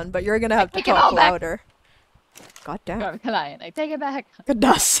of fun, but you're gonna have to take it all talk back. louder. God damn. I take it back.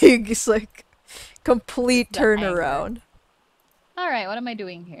 Kadasig is like complete The anger. turnaround. All right, what am I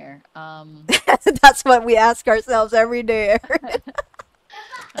doing here? That's what we ask ourselves every day,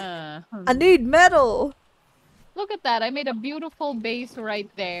 Erin. I need metal. Look at that! I made a beautiful base right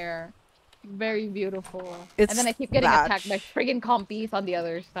there. Very beautiful. It's and then I keep getting thatch. attacked by friggin' compies on the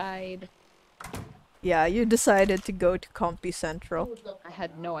other side. Yeah, you decided to go to Compy Central. I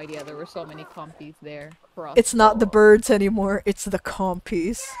had no idea there were so many compies there. It's not the birds anymore, it's the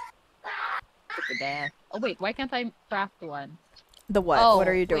compies. Oh wait, why can't I craft one? The what? Oh, What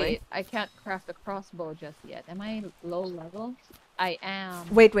are you doing? Wait, I can't craft a crossbow just yet. Am I low level? I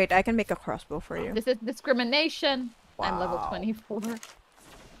am. Wait, I can make a crossbow for you. This is discrimination. Wow. I'm level 24.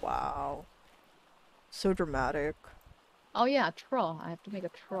 Wow. So dramatic. Oh yeah, a troll. I have to make a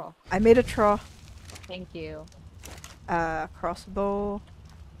troll. I made a troll. Thank you. Crossbow.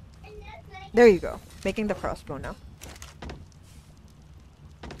 There you go. Making the crossbow now.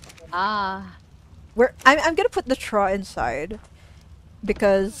 Ah. I'm gonna put the straw inside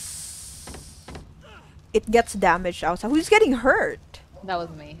because it gets damaged outside. Who's getting hurt? That was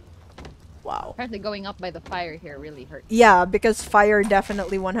me. Wow. Apparently going up by the fire here really hurt. Yeah, because fire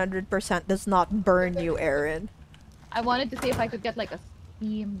definitely 100% does not burn you, Erin. I wanted to see if I could get like a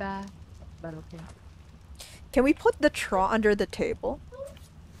steam bath, but okay. Can we put the straw under the table?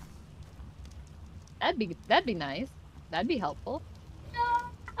 That'd be nice. That'd be helpful.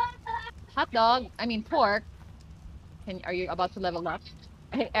 Hot dog. I mean pork. Are you about to level up?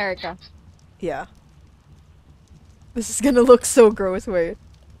 Hey, Erica. Yeah. This is gonna look so gross. Wait.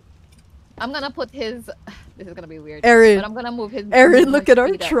 I'm gonna put his. This is gonna be weird. Erin. But I'm gonna move his. Erin, look at our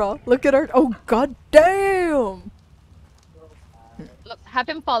speed up. straw. Look at our. Oh god damn! Look, have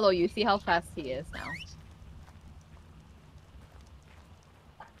him follow you. See how fast he is now.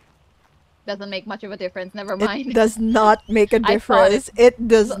 Doesn't make much of a difference. Never mind. It does not make a I difference. It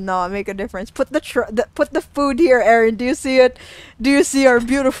does not make a difference. Put put the food here, Erin. Do you see it? Do you see our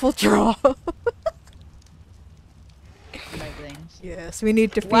beautiful straw? Amazing. Yes, we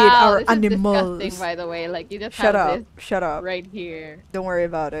need to feed Wow, our this animals. is disgusting, by the way. Like you just Shut have up. this Shut up. right here. Don't worry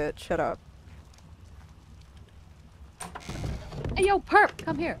about it. Shut up. Hey, yo, Perp,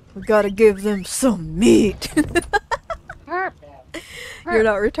 come here. We gotta give them some meat. Perp. You're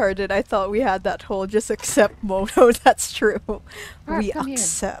not retarded. I thought we had that whole just accept mode. Oh, that's true. Perp, We come here.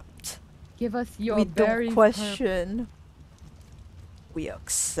 accept. Give us your We berries, don't Perp. question. We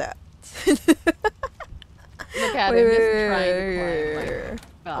accept. Look at Wait, him just wait, trying wait, to climb. wait, Like, wait.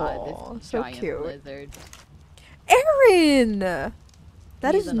 God, Aw, this so giant cute. lizard. Erin!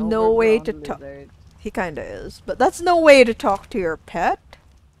 That He's is an no way to overgrown talk. lizard. He kinda is. But that's no way to talk to your pet.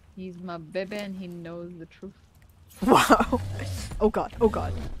 He's my baby and he knows the truth. Wow. Oh god, oh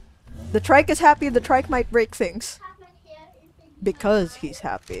god. The trike is happy, the trike might break things. Because he's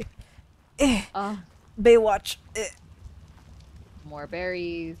happy. Eh. Baywatch. Eh. More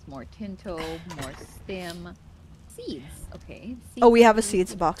berries, more tinto, more stem. Seeds. Okay. Oh, we Seeds have a are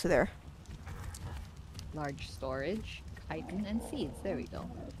seeds good. box there. Large storage, chitin, and seeds. There we go.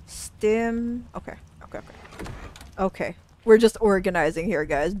 Stim. Okay. Okay. We're just organizing here,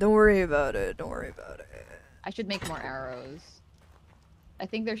 guys. Don't worry about it. Don't worry about it. I should make more arrows. I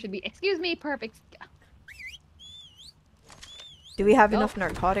think there should be. Excuse me, perfect. Do we have Nope. enough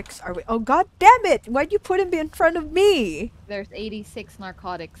narcotics? Are we? Oh god damn it! Why'd you put him in front of me? There's 86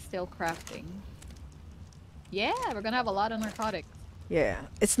 narcotics still crafting. Yeah, we're gonna have a lot of narcotics. Yeah,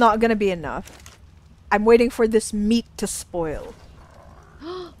 it's not gonna be enough. I'm waiting for this meat to spoil.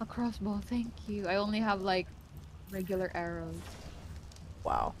 A crossbow, thank you. I only have like regular arrows.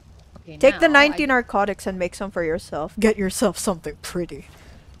 Wow. Okay, Take the now 90 narcotics and make some for yourself. Get yourself something pretty.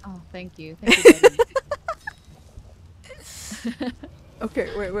 Oh, thank you. Thank you, buddy. Okay,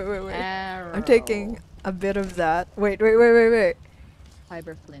 wait. Arrow. I'm taking a bit of that. Wait.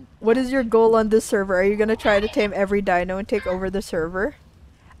 Fiber flint. What is your goal on this server? Are you gonna try to tame every dino and take over the server?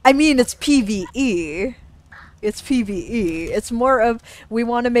 I mean, it's PvE. It's PvE. It's more of we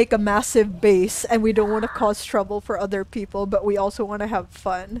want to make a massive base and we don't want to cause trouble for other people, but we also want to have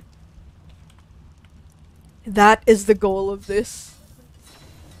fun. That is the goal of this.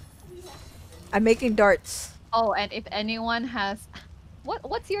 I'm making darts. Oh, and if anyone has,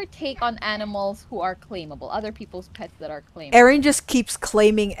 what's your take on animals who are claimable? Other people's pets that are claimable. Erin just keeps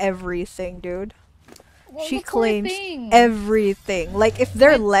claiming everything, dude. Well, She the poor claims thing. everything. Like if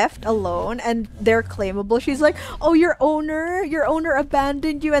they're left alone and they're claimable, she's like, "Oh, your owner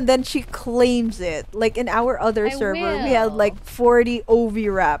abandoned you," and then she claims it. Like in our other I server, we had will. like 40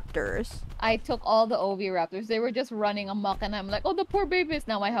 oviraptors. I took all the oviraptors. They were just running amok, and I'm like, oh, the poor babies.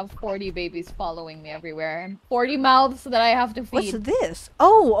 Now I have 40 babies following me everywhere, and 40 mouths that I have to What's feed. this?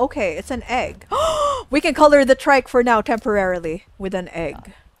 Oh, okay, it's an egg. We can color the trike for now temporarily with an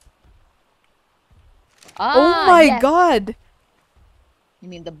egg. Oh my Yes. god! You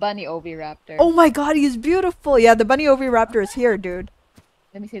mean the bunny oviraptor? Oh my god, he's beautiful! Yeah, the bunny oviraptor is here, dude.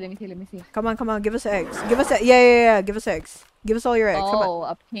 Let me see. Come on, give us eggs. Give us yeah, give us eggs. Give us all your eggs, come on. Oh,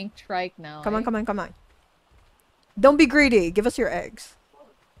 a pink trike now. Come eh? on. Don't be greedy, give us your eggs.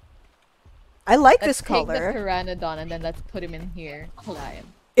 I like Let's this take the color. pteranodon and then let's put him in here. Lion.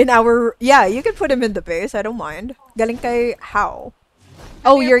 In our, yeah, you can put him in the base, I don't mind. Galing kay how?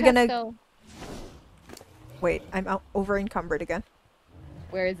 Come Oh, here, you're gonna, Pesto. wait, I'm over encumbered again.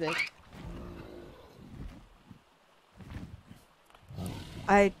 Where is it?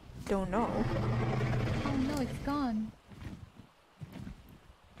 I don't know. Oh no, it's gone.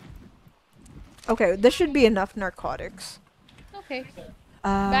 Okay, this should be enough narcotics. Okay.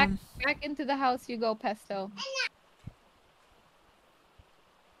 Um, Back into the house you go, Pesto.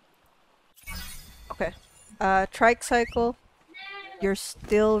 okay. Trike cycle. You're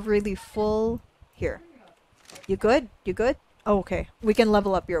still really full. Here. You good? You good? Oh, okay. We can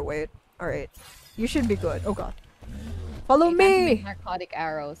level up your weight. Alright. You should be good. Oh god. Follow You can't make me! narcotic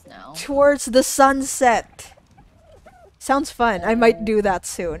arrows now. Towards the sunset. Sounds fun. I might do that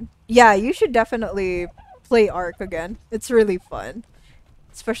soon. Yeah, you should definitely play Ark again. It's really fun.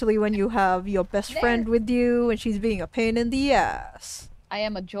 Especially when you have your best friend with you and she's being a pain in the ass. I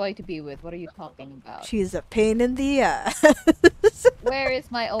am a joy to be with. What are you talking about? She's a pain in the ass. Where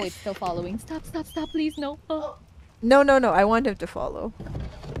is my... Oh, it's still following. Stop, please, no. Oh. No, I want him to follow.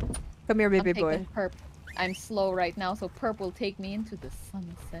 Come here, baby I'm boy. taking Perp. I'm slow right now, so Perp will take me into the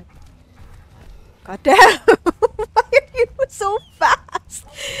sunset. God damn! Why are you so fast?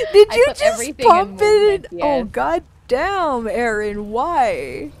 Did I you put just everything pump in it? movement, Oh yes. god damn, Erin,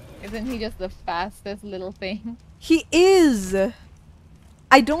 why? Isn't he just the fastest little thing? He is!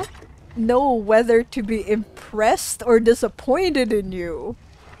 I don't know whether to be impressed or disappointed in you.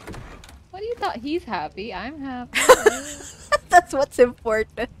 What do you thought? He's happy. I'm happy. That's what's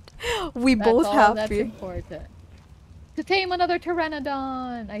important. We That's both all happy. that's important. To tame another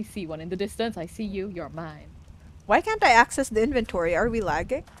pteranodon. I see one in the distance. I see you. You're mine. Why can't I access the inventory? Are we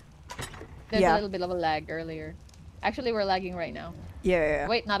lagging? There's Yeah. a little bit of a lag earlier. Actually, we're lagging right now. Yeah.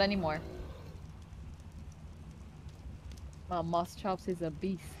 Wait, not anymore. Moss Chops is a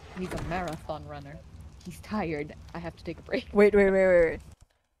beast. He's a marathon runner. He's tired. I have to take a break. Wait.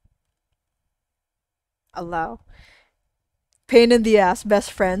 Allow. Pain in the ass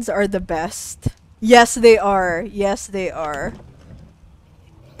best friends are the best. Yes, they are. Yes, they are.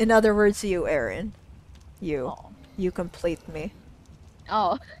 In other words, you, Erin. You. Oh. You complete me.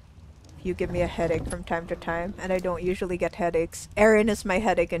 Oh. You give me a headache from time to time, and I don't usually get headaches. Erin is my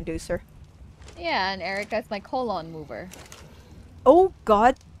headache inducer. Yeah, and Erica's my colon mover. Oh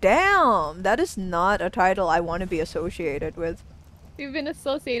god damn! That is not a title I want to be associated with. You've been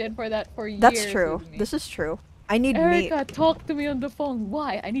associated for that for years. That's true. with me. This is true. I need Erica, meat. talk to me on the phone.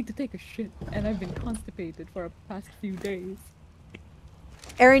 Why? I need to take a shit, and I've been constipated for the past few days.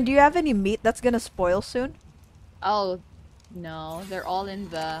 Erin, do you have any meat that's gonna spoil soon? Oh, no. They're all in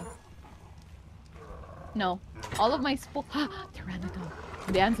the... No. All of my Pteranodon.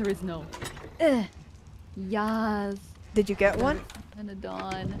 The answer is no. Ugh. Yes. Did you get one?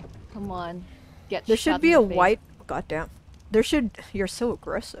 Pteranodon. Come on. Get There shot should in be the a face. white... Goddamn. There should... You're so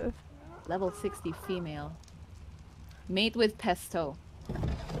aggressive. Level 60 female. Mate with Pesto.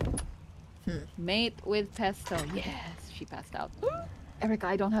 Mate with Pesto. Yes, she passed out. Erica,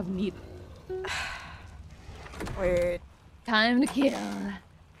 I don't have meat. Wait. Time to kill.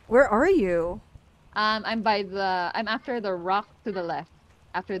 Where are you? I'm after the rock to the left.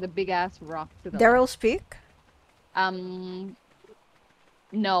 After the big ass rock to the left. Daryl's Peak?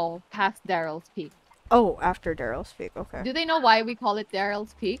 No, past Daryl's Peak. Oh, after Daryl's Peak. Okay. Do they know why we call it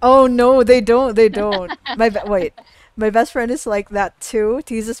Daryl's Peak? Oh no, they don't. They don't. Wait. My best friend is like that too.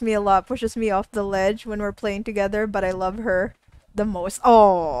 Teases me a lot, pushes me off the ledge when we're playing together, but I love her the most.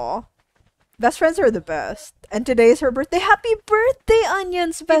 Oh, best friends are the best. And today is her birthday. Happy birthday,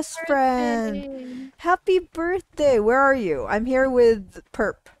 Onion's best friend. Happy birthday. Where are you? I'm here with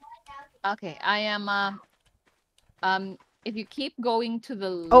Perp. Okay, I am if you keep going to the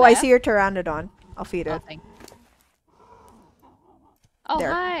left. Oh, I see your pteranodon. I'll feed Oh, it. thank- Oh,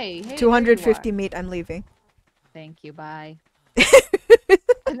 There. hi. Hey, there you 250 are. meat. I'm leaving. Thank you, bye.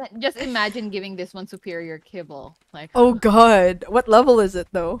 And then just imagine giving this one superior kibble. Like, Oh god. What level is it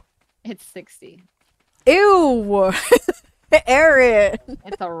though? it's 60. Ew. Erin!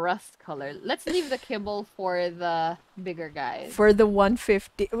 It's a rust color. Let's leave the kibble for the bigger guys. For the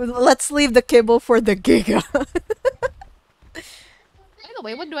 150. Let's leave the kibble for the giga. By the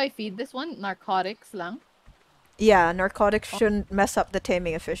way, what do I feed this one? Narcotics lang? Yeah, narcotics shouldn't mess up the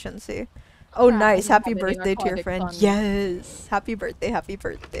taming efficiency. Oh, Yeah, I nice. didn't Happy have any birthday to your narcotics friend. on me. Yes. Happy birthday, happy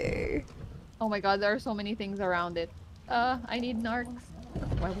birthday. Oh my god, there are so many things around it. I need narcs.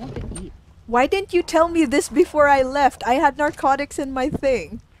 Why won't it eat? Why didn't you tell me this before I left? I had narcotics in my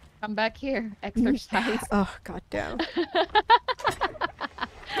thing. Come back here. Exercise. Oh, goddamn.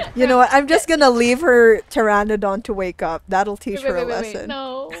 You know what? I'm just gonna leave her pteranodon to wake up. That'll teach her a lesson.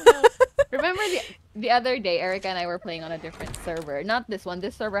 No, no. Remember the other day, Erica and I were playing on a different server. Not this one.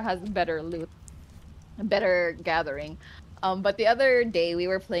 This server has better loot, better gathering. But the other day we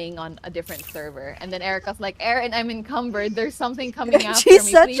were playing on a different server, and then Erica's like, "Erin, I'm encumbered. There's something coming after She's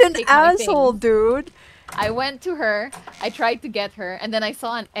me. such Please an take my asshole, things." dude. I went to her. I tried to get her, and then I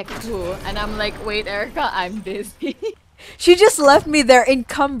saw an Ekwu, and I'm like, "Wait, Erica, I'm busy." She just left me there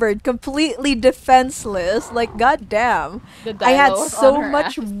encumbered, completely defenseless. Like, goddamn. The I had dino was so on her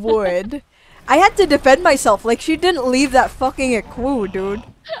much ass. wood. I had to defend myself. Like, she didn't leave that fucking Ekwu, dude.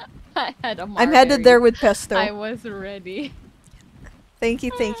 I had a I'm headed there with Pesto. I was ready. Thank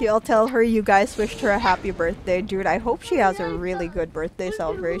you, thank you. I'll tell her you guys wished her a happy birthday, dude. I hope she has a really good birthday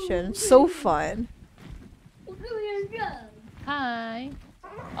celebration. So fun. Hi.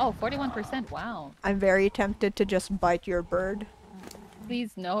 Oh, 41%. Wow. I'm very tempted to just bite your bird.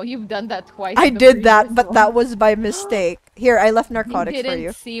 Please no, you've done that twice. I in the did that, previous but one. that was by mistake. Here, I left narcotics You for didn't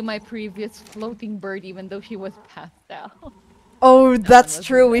you. see my previous floating bird, even though she was passed out. Oh, that's was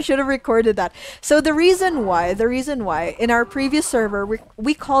true. in We there. should have recorded that. So the reason why, in our previous server,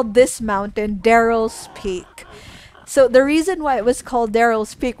 we called this mountain Daryl's Peak. So the reason why it was called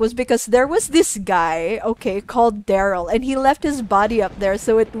Daryl's Peak was because there was this guy, okay, called Daryl, and he left his body up there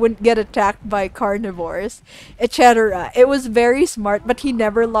so it wouldn't get attacked by carnivores, etc. It was very smart, but he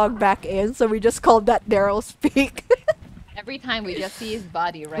never logged back in, so we just called that Daryl's Peak. Every time we just see his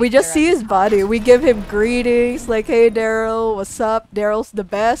body right We just there see at his the top. body. We give him greetings like, "Hey, Daryl, what's up? Daryl's the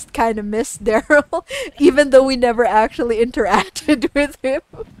best." Kind of miss Daryl, even though we never actually interacted with him.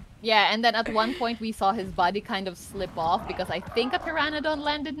 Yeah, and then at one point we saw his body kind of slip off because I think a pteranodon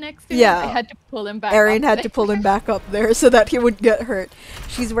landed next to him. Yeah. I had to pull him back Erin up had there. to pull him back up there so that he would get hurt.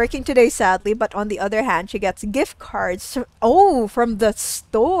 She's working today, sadly, but on the other hand, she gets gift cards. Oh, from the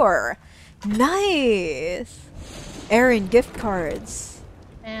store. Nice. Erin, gift cards.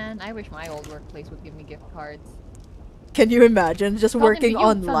 And I wish my old workplace would give me gift cards. Can you imagine just Talking to working you,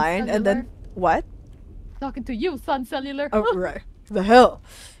 online and then Cellular. what? Talking to you, Sun Cellular. Oh, right. The hell?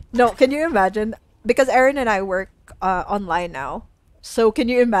 No, can you imagine? Because Erin and I work online now. So can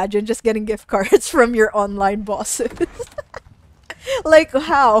you imagine just getting gift cards from your online bosses? Like,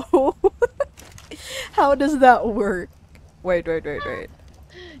 how? How does that work? Wait.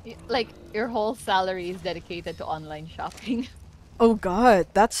 Like, your whole salary is dedicated to online shopping. Oh god,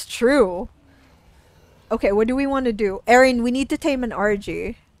 that's true. Okay, what do we want to do? Erin, we need to tame an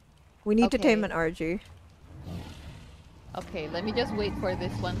RG. We need to tame an Okay. RG. Okay, let me just wait for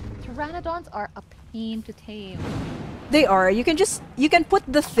this one. Pteranodons are a pain to tame. They are. You can put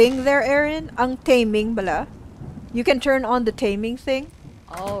the thing there, Erin. Ang taming bala. You can turn on the taming thing.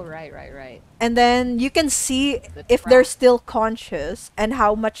 Oh, right. And then you can see The if they're track. still conscious and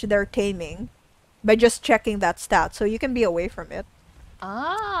how much they're taming by just checking that stat. So you can be away from it.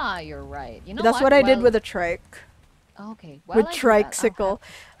 Ah, you're right. You know That's what I did with a trike. Okay, With I do that, I'll tricycle. have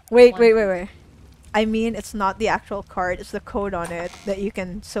Wait. one. I mean, it's not the actual card. It's the code on it that you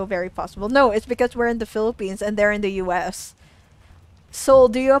can. So very possible. No, it's because we're in the Philippines and they're in the U.S. Soul,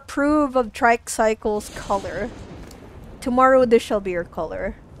 do you approve of tricycle's color? Tomorrow this shall be your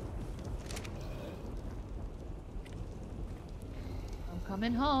color. I'm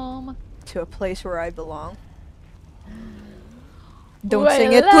coming home. To a place where I belong. Don't Well,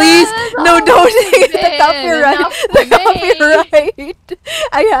 sing it, please! that's No, don't sing it! The been copyright! enough The for me. copyright!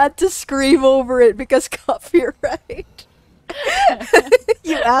 I had to scream over it because copyright.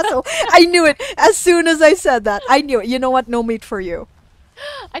 You asshole. I knew it. As soon as I said that, I knew it. You know what? No meat for you.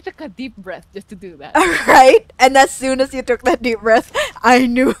 I took a deep breath just to do that. Alright? And as soon as you took that deep breath, I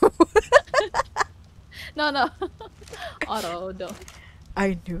knew. No. Auto, no.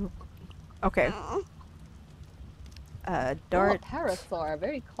 I knew. Okay. Dart. Oh, parasaur.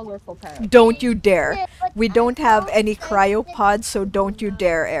 Very colorful parasaur. Don't you dare. We don't have any cryopods, so don't you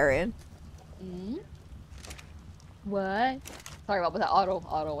dare, Erin. Hmm? What? Sorry, what was that? Auto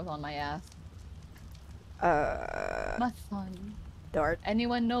was on my ass. My son. Dart.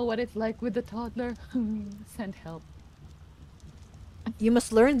 Anyone know what it's like with the toddler? Send help. You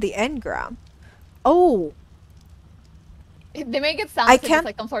must learn the engram. Oh, They make it sound I as if it's can't-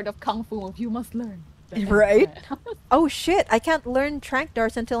 like some sort of kung fu move. You must learn. right? Oh shit, I can't learn trank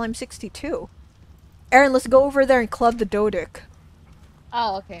darts until I'm 62. Erin, let's go over there and club the Dodic.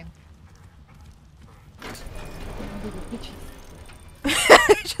 Oh, okay.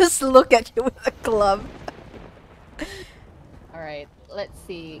 Just look at you with a club. Alright, let's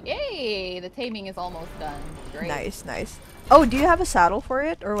see. Yay! The taming is almost done. Great. Nice, nice. Oh, do you have a saddle for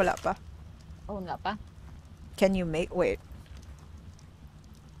it or wala pa? Oh, nga pa. Can you make wait?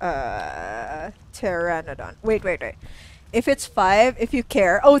 Pteranodon. Wait. If it's 5, if you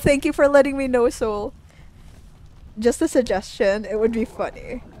care. Oh, thank you for letting me know, Soul. Just a suggestion. It would be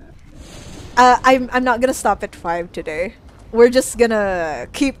funny. I'm not gonna stop at 5 today. We're just gonna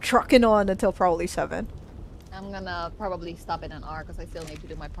keep trucking on until probably 7. I'm gonna probably stop in an hour because I still need to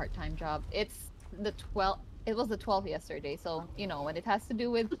do my part-time job. It's the 12th. It was the 12th yesterday, so you know when it has to do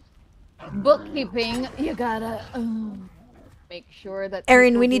with bookkeeping, you gotta make sure that.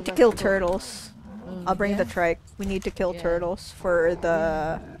 Erin, people we need give to us kill the book. turtles. I'll bring the trike. We need to kill Yeah. turtles for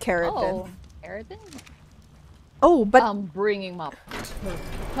the keratin. Oh, keratin? Oh, but I'm bringing up.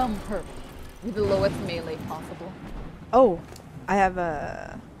 Come her with the lowest melee possible. oh, I have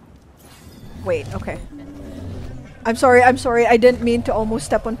a. Wait, okay. I'm sorry. I didn't mean to almost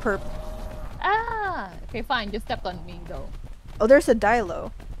step on perp. Ah, okay, fine. Just stepped on me though. Oh, there's a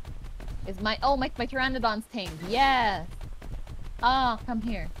Dilo. Is my my pteranodon's tamed? Yes. Ah, come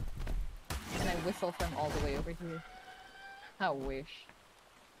here. And I whistle from all the way over here. I wish.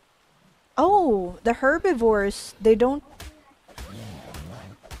 Oh, the herbivores, they don't...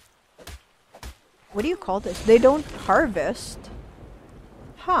 What do you call this? They don't harvest.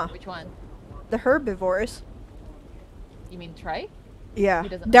 Huh. Which one? The herbivores. You mean trike? Yeah. He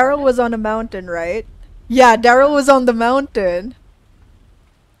doesn't Daryl harvest? was on a mountain, right? Yeah, Daryl was on the mountain.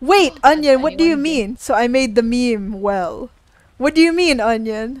 Wait, Onion, what do you anyone did. mean? So I made the meme well. What do you mean,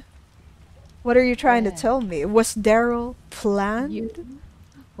 Onion? What are you trying to Yeah. tell me? Was Daryl planned? You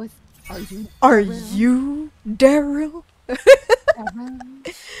was are you Are Daryl? you Daryl?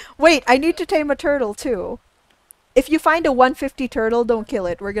 Daryl? Wait, I need to tame a turtle too. If you find a 150 turtle, don't kill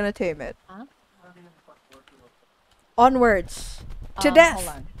it. We're gonna tame it. Huh? Onwards. To Hold death.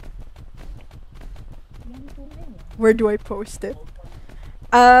 on. Where do I post it?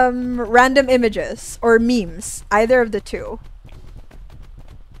 Random images or memes. Either of the two.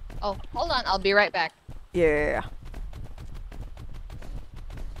 Oh, hold on. I'll be right back. Yeah.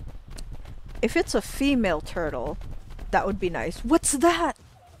 If it's a female turtle, that would be nice. What's that?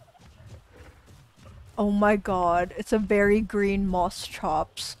 Oh my god, it's a very green moss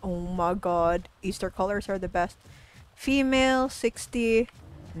chops. Oh my god. Easter colors are the best. Female, 60.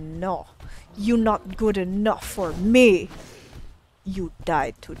 No. You not good enough for me. You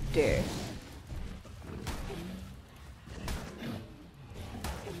died today.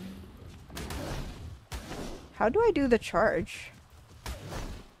 How do I do the charge?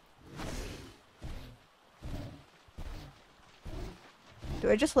 Do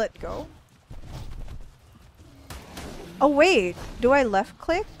I just let go? Oh wait, do I left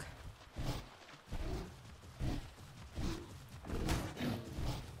click?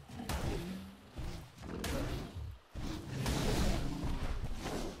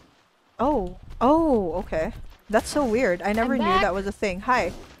 Oh, okay. That's so weird. I never knew back. that was a thing.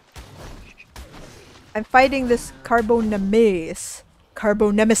 Hi. I'm fighting this Carbonemesis.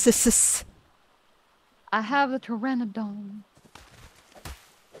 Carbonemesis. I have a pteranodon.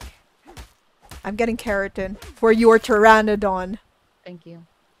 I'm getting keratin for your pteranodon. Thank you.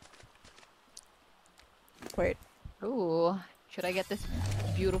 Wait. Ooh, should I get this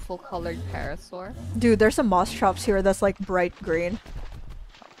beautiful colored parasaur? Dude, there's some moss chops here that's like bright green.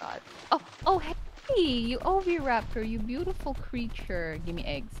 Oh god. Oh, hey, you oviraptor, you beautiful creature. Give me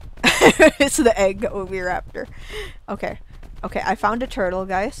eggs. It's the egg oviraptor. Okay. Okay, I found a turtle,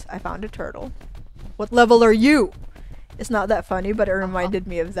 guys. I found a turtle. What level are you? It's not that funny, but it reminded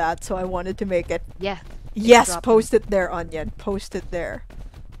me of that, so I wanted to make it. Yes. Yes, dropping. post it there, Onion. Post it there.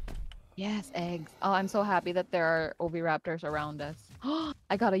 Yes, eggs. Oh, I'm so happy that there are oviraptors around us.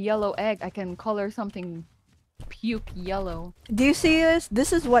 I got a yellow egg. I can color something puke yellow. Do you see this?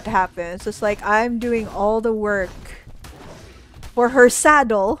 This is what happens. It's like I'm doing all the work for her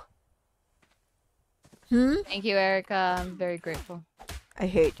saddle. Thank you, Erica. I'm very grateful. I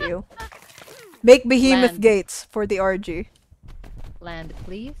hate you. Make behemoth Land. gates for the RG. Land,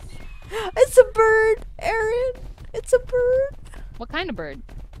 please. It's a bird, Erin. It's a bird. What kind of bird?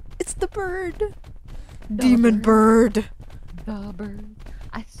 It's the bird. Demon bird. The bird.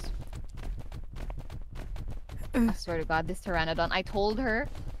 I swear to God, this pteranodon. I told her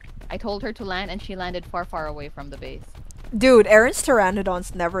to land, and she landed far, far away from the base. Dude, Erin's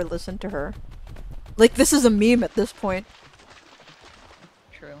pteranodons never listen to her. Like, this is a meme at this point.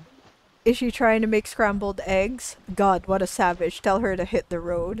 True. Is she trying to make scrambled eggs? God, what a savage. Tell her to hit the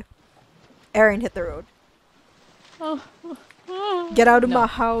road. Erin, hit the road. Get out of my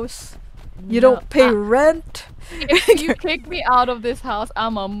house. You don't pay rent. If you kick me out of this house,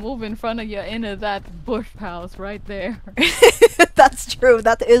 I'ma move in front of you into that bush house right there. That's true.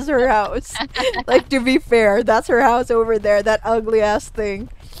 That is her house. Like, to be fair, that's her house over there. That ugly ass thing.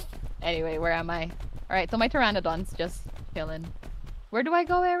 Anyway, where am I? Alright, so my pteranodon's just chilling. Where do I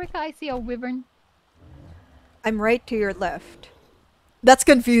go, Erica? I see a wyvern. I'm right to your left. That's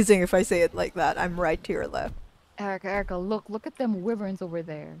confusing if I say it like that. I'm right to your left. Erica, look at them wyverns over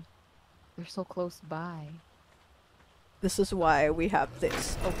there. They're so close by. This is why we have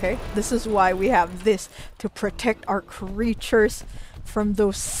this, okay? This is why we have this. To protect our creatures from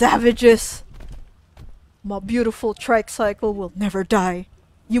those savages. My beautiful tricycle will never die.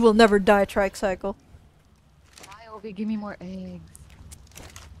 You will never die, tricycle. Why, Obi? Give me more eggs.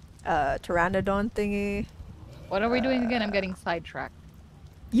 Pteranodon thingy. What are we doing again? I'm getting sidetracked.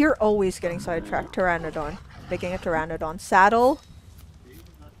 You're always getting sidetracked. Pteranodon. Making a pteranodon. Saddle.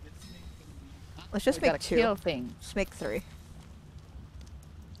 Let's just We make gotta 2. kill things. Just make 3.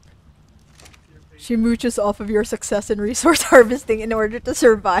 She mooches off of your success in resource harvesting in order to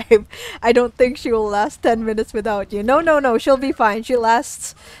survive. I don't think she will last 10 minutes without you. No, she'll be fine. She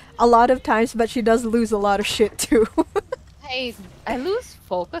lasts a lot of times, but she does lose a lot of shit too. I lose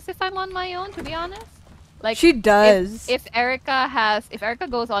focus if I'm on my own, to be honest. Like, she does. If Erica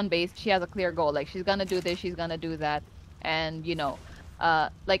goes on base, she has a clear goal. Like, she's gonna do this, she's gonna do that, and you know,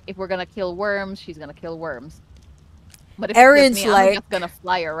 like if we're gonna kill worms, she's gonna kill worms. But if Erin's it's just me, like, I'm just gonna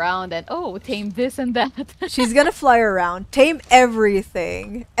fly around and tame this and that. she's gonna fly around, tame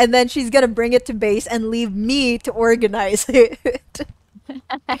everything, and then she's gonna bring it to base and leave me to organize it.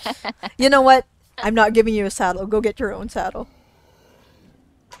 You know what? I'm not giving you a saddle. Go get your own saddle.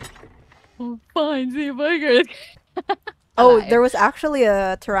 Fine, see if I can. Oh, there was actually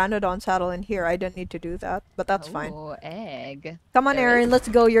a pteranodon saddle in here. I didn't need to do that, but that's fine. Oh, egg. Come on, There Erin, is. let's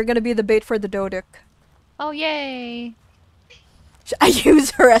go. You're gonna be the bait for the Dodic. Oh, yay. I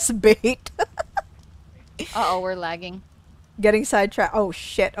use her as bait. Uh-oh, we're lagging. Getting sidetracked. Oh,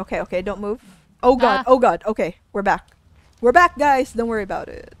 shit. Okay, don't move. Oh, God. Okay, we're back. We're back, guys. Don't worry about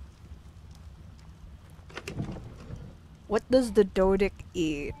it. What does the Dodic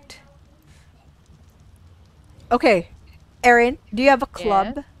eat? Okay, Erin, do you have a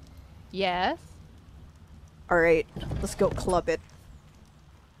club? Yes. Alright, let's go club it.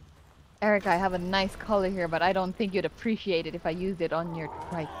 Erica, I have a nice color here, but I don't think you'd appreciate it if I used it on your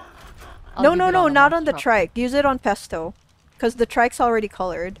trike. No, not on the trike. Use it on Pesto. Because the trike's already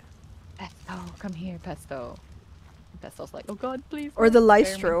colored. Pesto, come here, Pesto. Pesto's like, oh god, please. Or the don't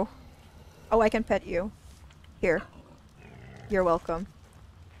spare me." Lystro. Oh, I can pet you. Here. You're welcome.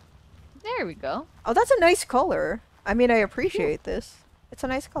 There we go. Oh, that's a nice color. I mean, I appreciate this. It's a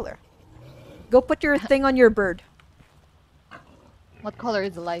nice color. Go put your thing on your bird. What color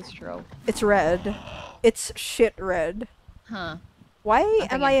is the Lystro? It's red. It's shit red. Huh. Why Nothing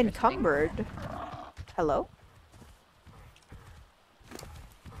am I interesting. encumbered? Hello?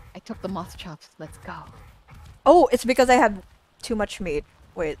 I took the moth chops. Let's go. Oh, it's because I have too much meat.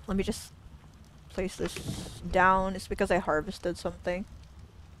 Wait, let me just place this down. It's because I harvested something.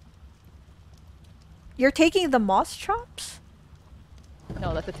 You're taking the moss chops?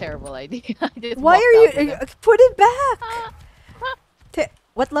 No, that's a terrible idea. I just Why walked are out you... with them. Put it back!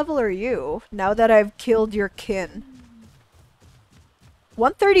 What level are you, now that I've killed your kin?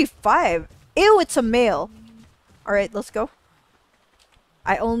 135! Ew, it's a male! Alright, let's go.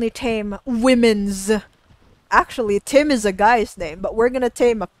 I only tame women's. Actually, Tim is a guy's name, but we're gonna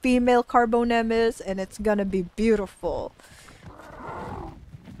tame a female Carbonemis, and it's gonna be beautiful.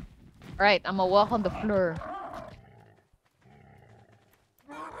 Alright, I'm gonna walk on the floor.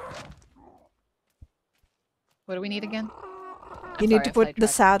 What do we need again? You need to put the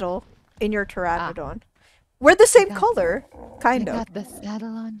saddle in your Ah. Pteranodon. We're the same got- color, kind You of. got the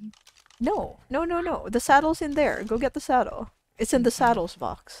saddle on you. No. The saddle's in there. Go get the saddle. It's in the saddles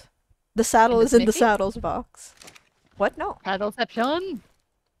box. The saddle the is in the smithy? saddles box. What? No. Saddleception.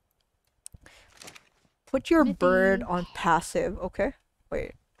 Put your Smithy. bird on passive, okay?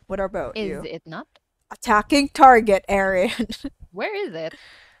 Wait. What about Is you? it not? Attacking target, Erin. Where is it?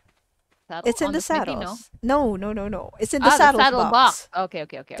 Saddle? It's in On the smithy, saddles. No. No. It's in the The saddles saddle box. Okay.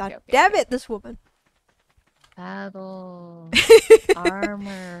 God damn it, this woman. Saddle.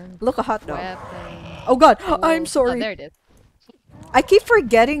 Armor. Look, a hot dog. Weapons. Oh god, I'm Oh, sorry. there it is. I keep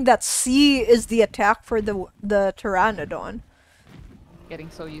forgetting that C is the attack for the pteranodon. Getting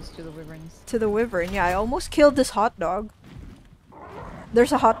so used to the wyverns. To the wyvern, yeah, I almost killed this hot dog.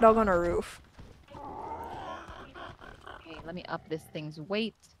 There's a hot dog on our roof. Okay, let me up this thing's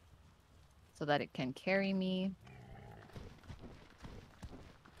weight so that it can carry me.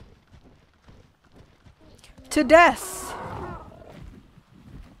 To death!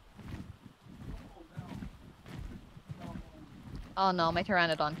 Oh no, my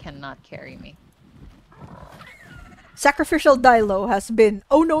pteranodon cannot carry me. Sacrificial Dilo has been...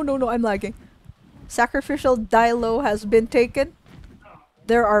 Oh no, no, no, I'm lagging. Sacrificial Dilo has been taken.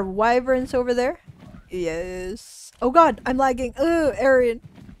 There are wyverns over there. Yes. Oh god, I'm lagging. Ugh, Erin.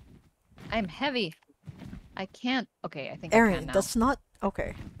 I'm heavy. I can't. Okay, I think I Erin, can now. that's not...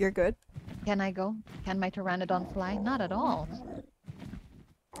 Okay, you're good. Can I go? Can my pteranodon fly? Not at all.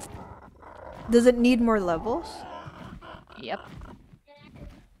 Does it need more levels? Yep.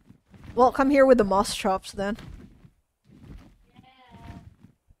 Well, come here with the moss chops then.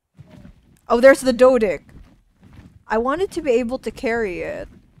 Oh, there's the Dodic. I wanted to be able to carry it.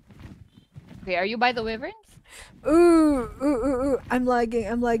 Okay, are you by the wyverns? Ooh, ooh, ooh, ooh. I'm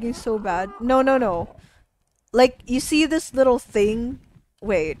lagging so bad. No, no, no. Like, you see this little thing?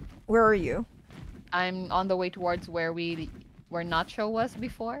 Wait, where are you? I'm on the way towards where Nacho was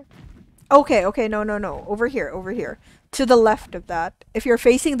before. Okay, okay, no, no, no. Over here, over here. To the left of that. If you're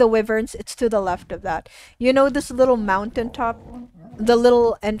facing the wyverns, it's to the left of that. You know this little mountain top? The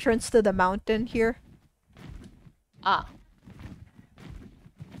little entrance to the mountain here? Ah.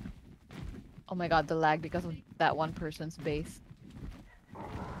 Oh my god, the lag because of that one person's base.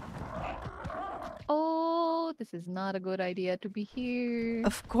 Oh, this is not a good idea to be here.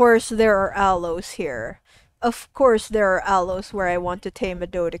 Of course there are aloes here. Of course there are aloes where I want to tame a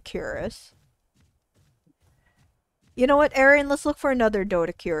Dodecurus. You know what, Erin? Let's look for another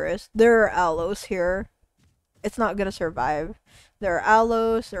Dodecurus. There are aloes here. It's not gonna survive. There are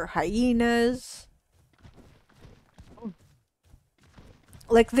aloes, there are hyenas.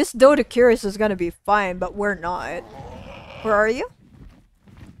 Like, this Dodecurus is gonna be fine, but we're not. Where are you?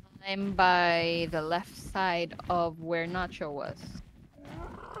 I'm by the left side of where Nacho was.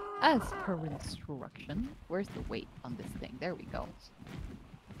 As per instruction. Where's the weight on this thing? There we go.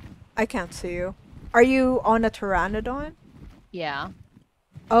 I can't see you. Are you on a Pteranodon? Yeah.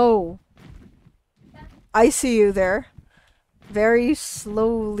 Oh. I see you there. Very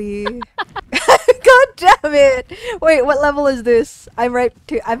slowly. God damn it! Wait, what level is this? I'm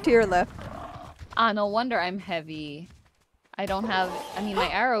to your left. Ah, no wonder I'm heavy. I don't have, I mean, my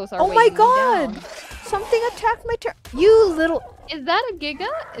arrows are Oh my weighing me god! down. Something attacked my You little... Is that a giga?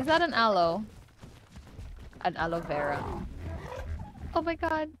 Is that an aloe? An aloe vera. Oh my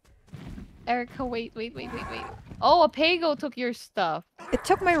god. Erica, wait. Oh, a pago took your stuff. It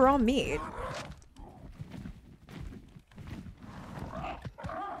took my raw meat.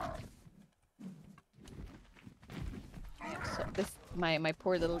 So this, my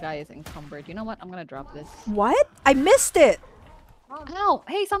poor little guy is encumbered. You know what? I'm gonna drop this. What? I missed it! Ow!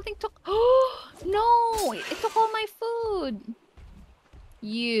 Hey, something took. Oh no! It took all my food.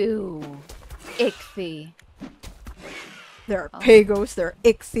 You, Ixie. There are pagos, there are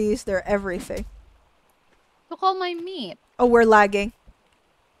ichthyes, there are everything. Took all my meat. Oh, we're lagging.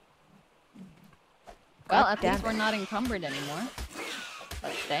 Well, God at damn least it. we're not encumbered anymore.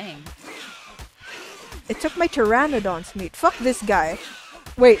 But dang. It took my Pteranodon's meat. Fuck this guy.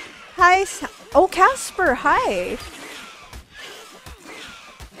 Wait. Hi. Oh, Casper. Hi.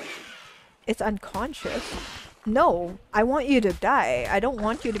 It's unconscious. No. I want you to die. I don't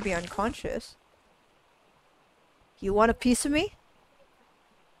want you to be unconscious. You want a piece of me?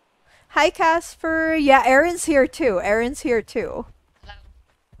 Hi, Casper. Yeah, Erin's here too. Erin's here too.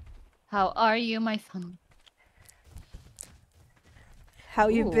 How are you, my son? How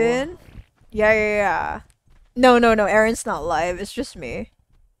you Ooh. been? Yeah. No. Erin's not live. It's just me.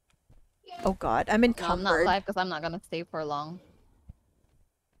 Oh god, I'm No, I'm encumbered. not live because I'm not gonna stay for long.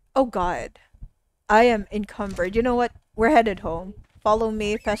 Oh god. I am encumbered. You know what? We're headed home. Follow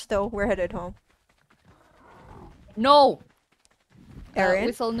me, Pesto. We're headed home. No! Erin?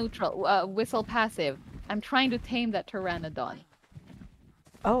 Whistle neutral. Whistle passive. I'm trying to tame that pteranodon.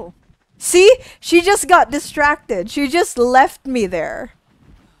 Oh. See? She just got distracted. She just left me there.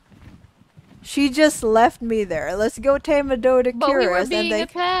 She just left me there. Let's go tame a Dodecurus But we were and being they...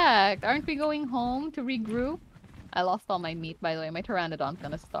 attacked. Aren't we going home to regroup? I lost all my meat, by the way. My pteranodon's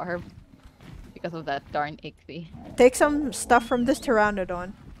gonna starve because of that darn Ixie. Take some stuff from this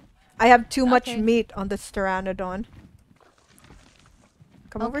Pteranodon. I have too much Okay. meat on this Pteranodon.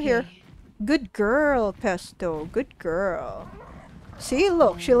 Come over here. Good girl, Pesto. Good girl. See,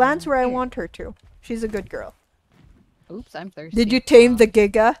 look, she lands where I want her to. She's a good girl. Oops, I'm thirsty. Did you tame the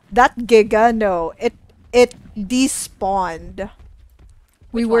Giga? That Giga, no. It despawned.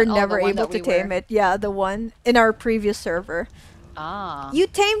 We Which were one? Oh, the never one able that to we tame were- it. Yeah, the one in our previous server. Ah. You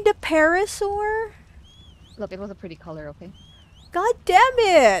tamed a parasaur? Look, it was a pretty color, okay? God damn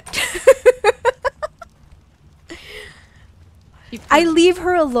it! She I pooped. leave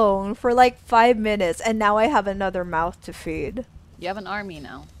her alone for like 5 minutes and now I have another mouth to feed. You have an army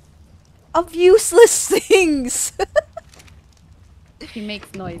now. Of useless things! She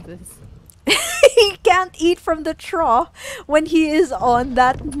makes noises. He can't eat from the trough when he is on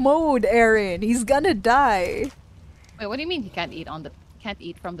that mode, Erin. He's gonna die. Wait, what do you mean he can't eat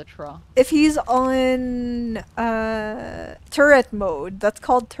from the trough? If he's on turret mode, that's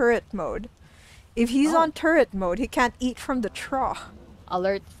called turret mode. If he's Oh. on turret mode, he can't eat from the trough.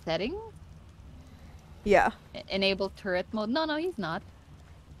 Alert setting? Yeah. Enable turret mode? No, he's not.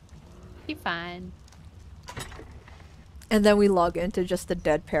 He's fine. And then we log into just a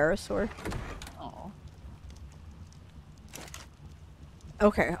dead parasaur. Oh.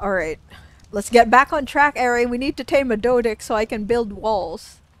 Okay, alright. Let's get back on track, Erin. We need to tame a Dodic so I can build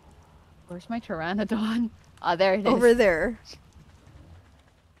walls. Where's my pteranodon? Ah, there it is. Over there.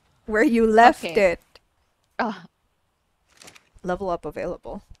 Where you left Okay. it. Ah, Level up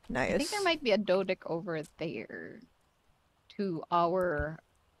available. I Nice. think there might be a Dodic over there. To our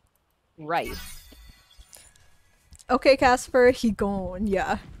right. Okay, Casper, he gone.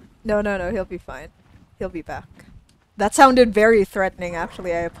 Yeah. No, he'll be fine. He'll be back. That sounded very threatening,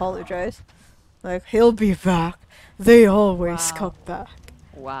 actually. I apologize. Like, he'll be back. They always Wow. come back.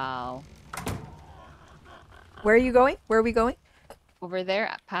 Wow. Where are you going? Where are we going? Over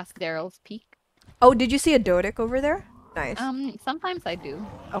there, past Daryl's Peak. Oh, did you see a Dodic over there? Nice. Sometimes I do.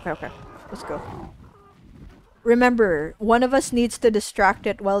 Okay. Let's go. Remember, one of us needs to distract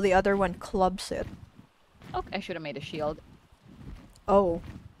it while the other one clubs it. Okay, I should have made a shield. Oh.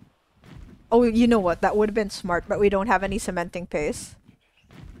 Oh, you know what? That would have been smart, but we don't have any cementing paste.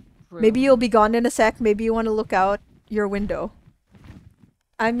 Maybe you'll be gone in a sec. Maybe you want to look out your window.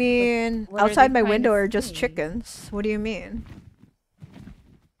 I mean, what are outside they my trying to window are just say? chickens. What do you mean?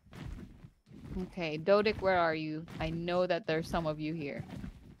 Okay, Dodic, where are you? I know that there's some of you here.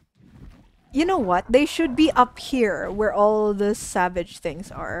 You know what? They should be up here where all the savage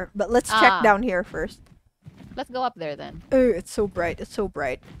things are. But let's check Ah. down here first. Let's go up there then. Oh, it's so bright. It's so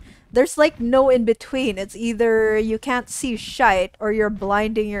bright. There's like no in between. It's either you can't see shite or you're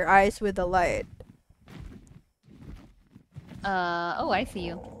blinding your eyes with the light. Oh, I see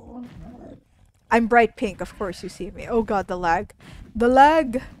you. I'm bright pink. Of course you see me. Oh god, the lag. The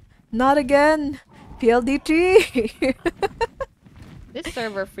lag! Not again! PLDT! This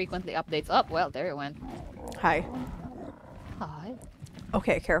server frequently updates. Oh, well, there it went. Hi. Hi.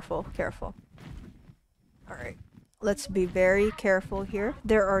 Okay, careful. Alright. Let's be very careful here.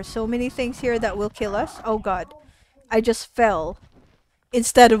 There are so many things here that will kill us. Oh god. I just fell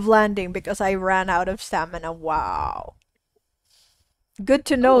instead of landing because I ran out of stamina. Wow. Good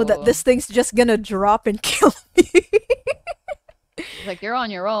to know that Ooh. this thing's just gonna drop and kill me. It's like, you're on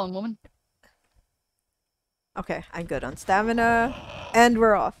your own, woman. Okay, I'm good on stamina. And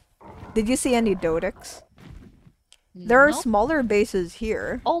we're off. Did you see any Dodics? There are Nope. smaller bases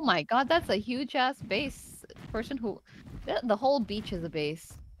here. Oh my god, that's a huge ass base. Person who. The whole beach is a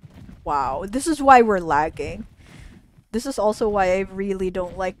base. Wow, this is why we're lagging. This is also why I really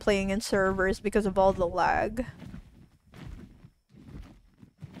don't like playing in servers because of all the lag.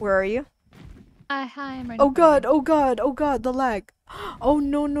 Where are you? Hi, I'm ready. Oh for god, you. oh god, the lag. Oh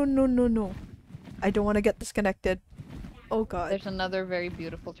no. I don't want to get disconnected. Oh god. There's another very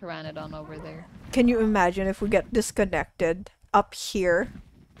beautiful pteranodon over there. Can you imagine if we get disconnected up here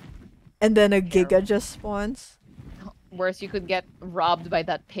and then a Giga just spawns? Worse, you could get robbed by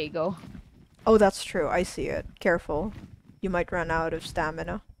that Pago. Oh, that's true. I see it. Careful. You might run out of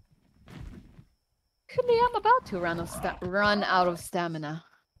stamina. Could be I'm about to run out of stamina.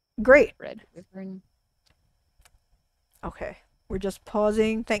 Great. Red Wyvern. Okay. We're just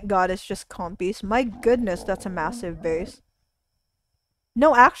pausing. Thank god it's just compies. My goodness, that's a massive base.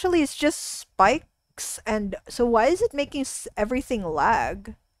 No, actually it's just spikes and... So why is it making everything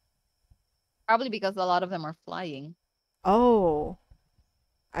lag? Probably because a lot of them are flying. Oh.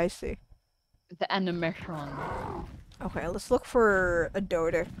 I see. The animation. Okay, let's look for a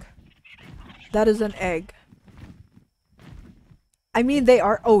Dodic. That is an egg. I mean, they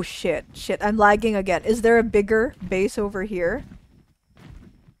are... Oh, shit. Shit, I'm lagging again. Is there a bigger base over here?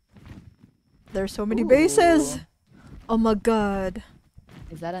 There's so many bases! Ooh. Oh my god.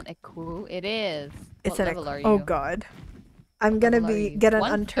 Is that an eku? It is. It's What an level are you? Oh god. I'm What gonna level are you? get an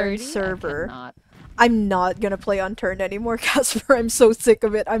 130? unturned server. I cannot. I'm not gonna play unturned anymore, Casper. I'm so sick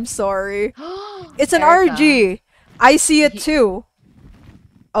of it. I'm sorry. It's an Erica, RG. I see it he- too.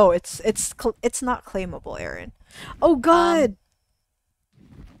 Oh, it's not claimable, Erin. Oh god.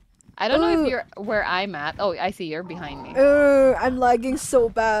 I don't know Ooh. if you're where I'm at. Oh, I see you're behind me. I'm lagging so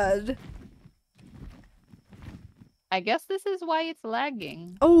bad. I guess this is why it's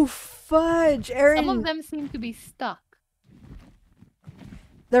lagging. Oh fudge, Erin. Some of them seem to be stuck.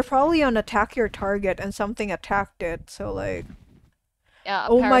 They're probably on attack your target and something attacked it, so like Yeah, a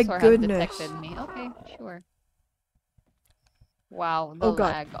Oh my parasaur goodness. has detected me. Okay, sure. Wow, the Oh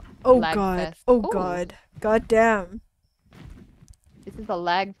god. lag. Oh lag god. fest. Oh Ooh, god. God damn. This is a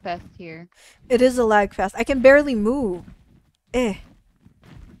lag fest here. It is a lag fest. I can barely move. Eh.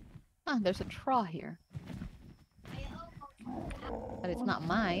 Huh, there's a traw here. But it's not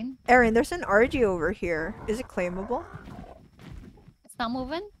mine. Erin, there's an RG over here. Is it claimable? It's not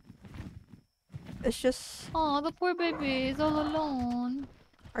moving? It's just... Oh, the poor baby is all alone.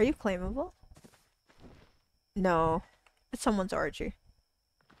 Are you claimable? No. It's someone's RG.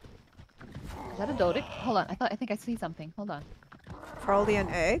 Is that a Dodic? Hold on, I think I see something. Hold on. Probably an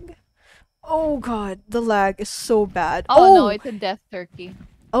egg? Oh god, the lag is so bad. Oh, no, it's a death turkey.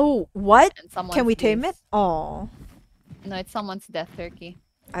 Oh, what? And someone's Can we tame it? goose. Oh, No, it's someone's death turkey.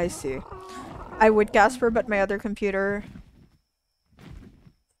 I see. I would Casper, but my other computer...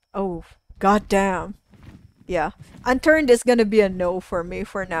 Oh, god damn. Yeah. Unturned is gonna be a no for me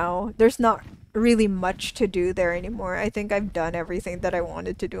for now. There's not really much to do there anymore. I think I've done everything that I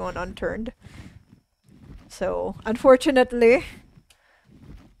wanted to do on Unturned. So, unfortunately...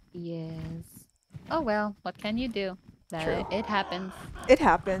 Yes. Oh well, what can you do? True. It happens. It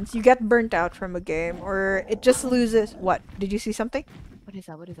happens. You get burnt out from a game, or it just loses... What? Did you see something? What is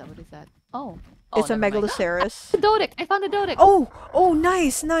that? What is that? What is that? Oh. It's a never mind. Megaloceros. The Dodic! I found the Dodic! Oh! Oh,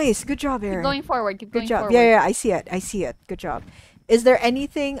 nice, nice. Good job, Keep Erin. going forward, keep going Good job. forward. Yeah, yeah, I see it. I see it. Good job. Is there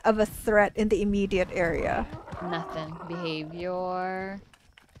anything of a threat in the immediate area? Nothing. Behavior.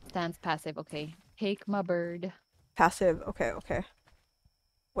 Stands passive. Okay. Take my bird. Passive. Okay, okay.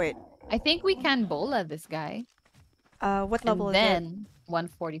 Wait. I think we can bola this guy. What level And is it? then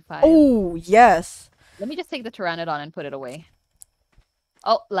 145. Oh, yes. Let me just take the Pteranodon and put it away.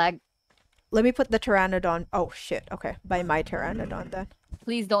 Oh, lag. Let me put the Pteranodon. Oh, shit. Okay. By my Pteranodon then.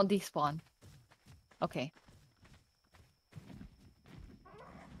 Please don't despawn. Okay.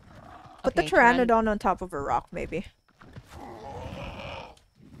 Put Okay, the Pteranodon on top of a rock, maybe.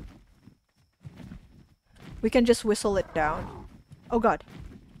 We can just whistle it down. Oh, God.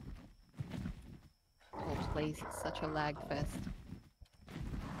 Oh, place is such a lag fest.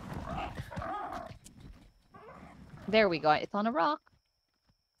 There we go. It's on a rock.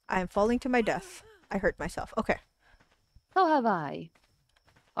 I am falling to my death. I hurt myself. Okay. So have I.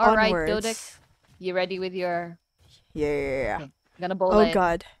 Alright, Onwards. Dodic. You ready with your... Yeah, yeah, yeah. Okay. Gonna bola Oh, it.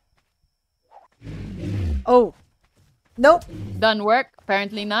 God. Oh. Nope. Done work?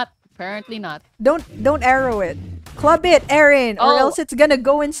 Apparently not. Apparently not. Don't arrow it. Club it, Erin, or Oh. else it's gonna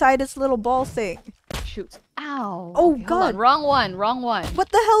go inside its little ball thing. Shoot. Ow. Oh, Okay, hold God. on. Wrong one. Wrong one. What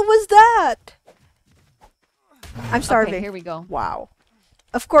the hell was that? I'm starving. Okay, here we go. Wow.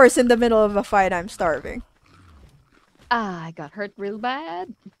 Of course, in the middle of a fight, I'm starving. Ah, I got hurt real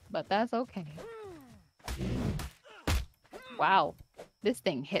bad, but that's okay. Wow. This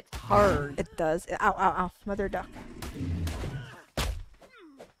thing hits hard. It does. Ow, ow, ow. Mother duck.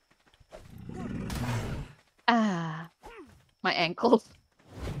 Ah. My ankles.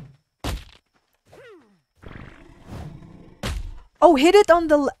 Oh, hit it on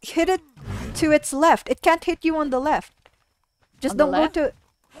the hit it to its left. It can't hit you on the left. Just On the don't left? go to.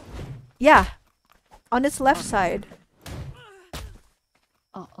 Yeah, on its left side.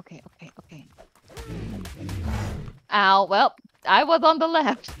 Oh, okay, okay, okay. Ow, well, I was on the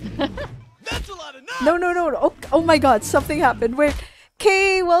left. That's a lot of nuts. No, no, no. Oh, oh my God! Something happened. Wait,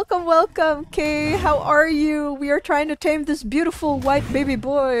 Kaye, welcome, welcome, Kaye. How are you? We are trying to tame this beautiful white baby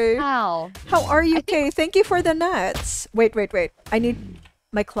boy. Ow. How are you, Kaye? Thank you for the nuts. Wait, wait, wait. I need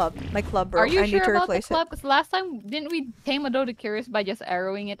my club. My club broke. Are you I need sure to about the replace club? Because last time, didn't we tame a Dodicurus by just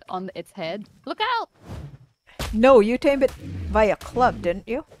arrowing it on its head? Look out! it. No, you tamed it via club, didn't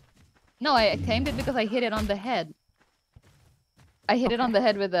you? No, I tamed it because I hit it on the head. I hit it on the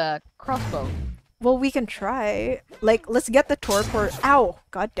head with a crossbow. Well, we can try. Like, let's get the torpor. Ow!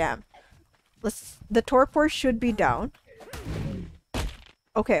 Goddamn. Let's. The torpor should be down.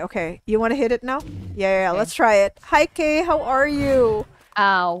 Okay, okay. You want to hit it now? Yeah, yeah. Okay. Let's try it. Hi, Kaye. How are you?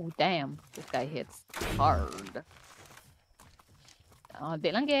 Ow, damn. This guy hits hard. Oh,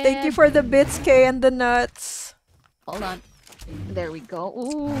 di lang Thank you for the bits, Kaye, and the nuts. Hold on. There we go.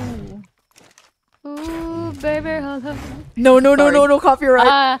 Ooh. Ooh, baby, hello. No, no, no, Sorry. no, no,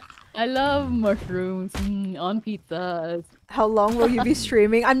 copyright. I love mushrooms on pizzas. How long will you be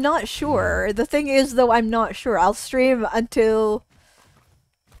streaming? I'm not sure. The thing is, though, I'm not sure. I'll stream until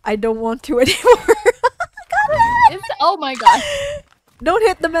I don't want to anymore. Oh my god. Don't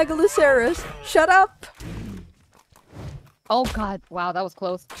hit the Megaloceros. Shut up. Oh god. Wow, that was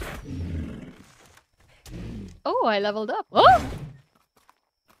close. Oh, I leveled up. Oh!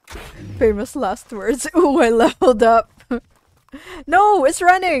 Famous last words. Ooh, I leveled up. No, it's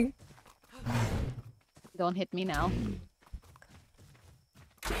running. Don't hit me now.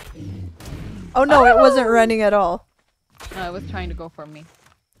 Oh no, it wasn't running at all. No, it was trying to go for me.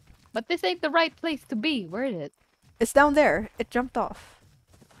 But this ain't the right place to be. Where is it? It's down there. It jumped off.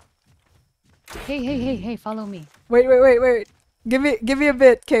 Hey, follow me. Wait. Give me a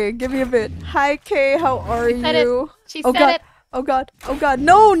bit, Kaye. Give me a bit. Hi, Kaye. How are you? She Oh said god. it. Oh god. Oh god.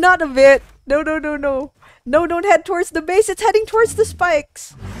 No, not a bit. No. No, don't head towards the base. It's heading towards the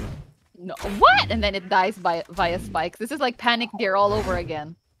spikes. No, what? And then it dies via spikes. This is like Panic Deer all over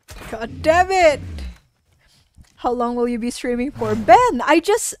again. God damn it. How long will you be streaming for? Ben,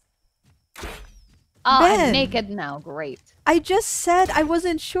 Oh, Ben. I'm naked now. Great. I just said I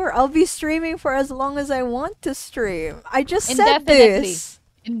wasn't sure. I'll be streaming for as long as I want to stream. I just said this.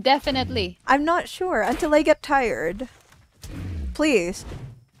 Indefinitely. I'm not sure until I get tired. Please,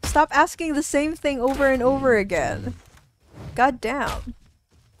 stop asking the same thing over and over again. God damn.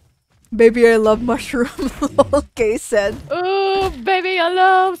 Baby, I love mushrooms, Kaye said. Oh, baby, I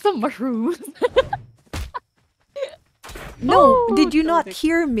love some mushrooms. No, Oh, did you not Dominic.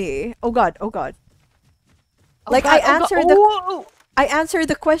 hear me? Oh god. Oh Like, God, I answered oh, I answered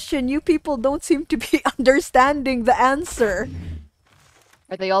the question. You people don't seem to be understanding the answer.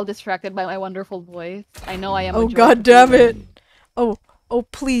 Are they all distracted by my wonderful voice? I know I am. Oh god damn it. Oh,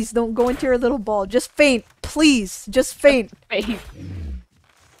 please don't go into your little ball. Just faint, please. Just faint.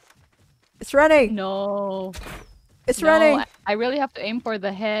 It's running. No. It's No, running. I really have to aim for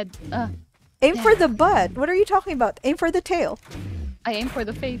the head. Aim for the butt. What are you talking about? Aim for the tail. I aim for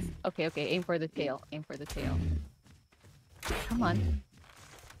the face. Okay, aim for the tail. Aim for the tail. Come on.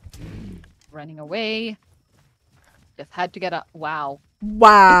 Running away. Just had to get a wow.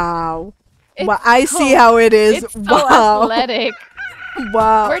 Wow. It's Wow. I so- see how it is. It's so Wow. athletic.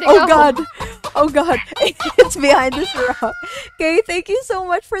 Wow. Where'd it Oh go? god. Oh god. It's behind this rock. Okay, thank you so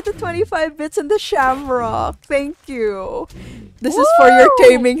much for the 25 bits and the shamrock. Thank you. This is for your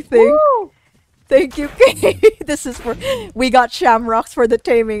taming thing. Woo! Thank you, Kaye. This is for... We got shamrocks for the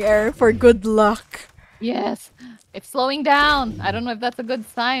taming, Erin, for good luck. Yes. It's slowing down. I don't know if that's a good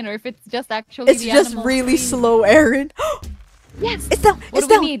sign or if it's just actually It's the just animal really speed. slow, Erin. Yes. It's down. What It's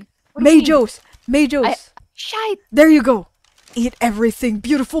do down. we need? What do we need? Majos. Majos. Shite. There you go. Eat everything,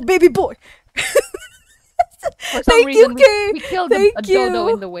 beautiful baby boy. For some Thank reason, you, Kaye. we killed Thank a dodo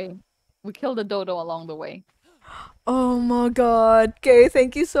you. in the way. We killed a dodo along the way. Oh my god. Kaye,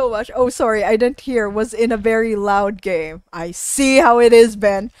 thank you so much. Oh, sorry, I didn't hear. Was in a very loud game. I see how it is,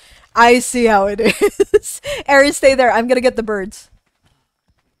 Ben. I see how it is. Erin, stay there. I'm gonna get the birds.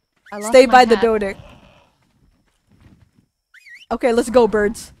 I lost Stay my by the hat. dodic. Okay, let's go,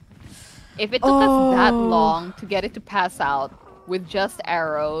 birds. If it took us that Oh. long to get it to pass out with just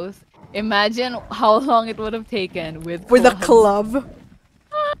arrows, imagine how long it would have taken with With a clubs. club.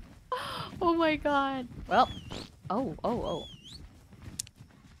 Oh my god. Well, oh.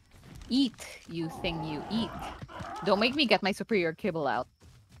 Eat, you thing, you eat. Don't make me get my superior kibble out.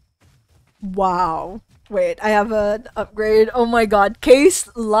 Wow. Wait, I have an upgrade. Oh my god. Case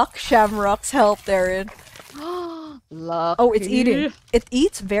luck shamrocks helped, Erin. Lucky. Oh, it's eating. It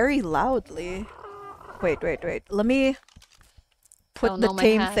eats very loudly. Wait. Let me put Oh, the no, my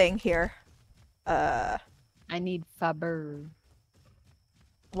tame hat. thing here. I need Faber.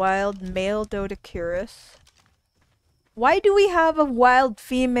 Wild male Dodicurus. Why do we have a wild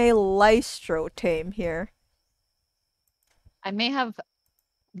female Lystro tame here? I may have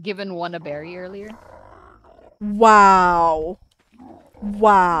given one a berry earlier. Wow.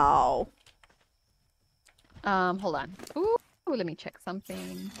 Wow. Hold on. Ooh, let me check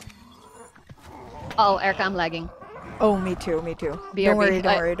something. Oh, Erica, I'm lagging. Oh, me too.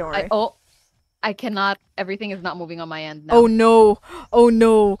 BRB. Don't worry. I cannot. Everything is not moving on my end now. Oh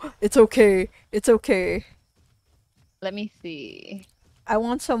no. It's okay. Let me see. I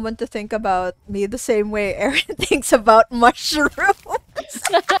want someone to think about me the same way Erin thinks about mushrooms.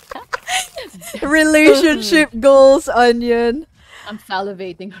 Relationship goals, Onion. I'm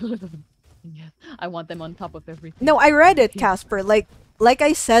salivating a little bit. Yes, I want them on top of everything. No, I read it, Casper. Like like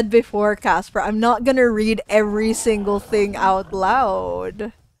I said before, Casper, I'm not gonna read every single thing out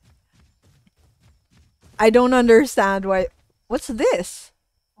loud. I don't understand why. What's this?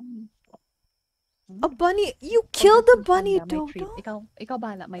 A bunny? You killed the bunny, Dodo? Ikaw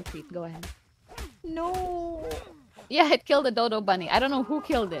bahala, my treat. Go ahead. No. Yeah, it killed the dodo bunny. I don't know who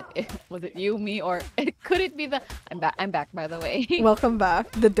killed it. Was it you, me, or could it be the... I'm back, by the way. Welcome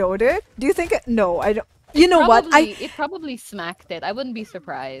back. The Dodic? Do you think it... No, I don't... You know what? It probably smacked it. I wouldn't be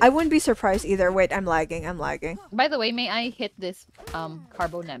surprised. I wouldn't be surprised either. Wait, I'm lagging. By the way, may I hit this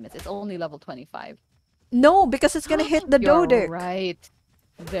Carbo Nemesis? It's only level 25. No, because it's gonna hit the You're Dodic. right.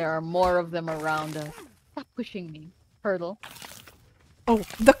 There are more of them around us. Stop pushing me. Hurdle. Oh,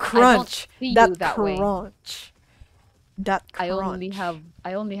 the crunch. see That you that way. crunch. That crunch.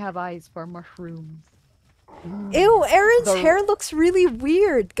 I only have eyes for mushrooms. Ew, Erin's hair looks really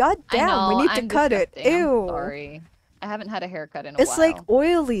weird. God damn, we need to cut it. Disgusting. Ew. I'm sorry. I haven't had a haircut in a It's while. like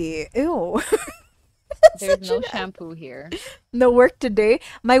oily. Ew. There's no shampoo here. No work today.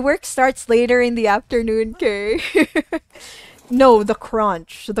 My work starts later in the afternoon, Kaye. No, the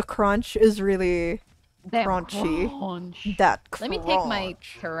crunch. The crunch is really That crunchy. crunch. That crunch. Let me take my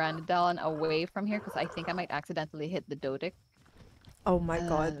pteranodon away from here because I think I might accidentally hit the Dodic. Oh my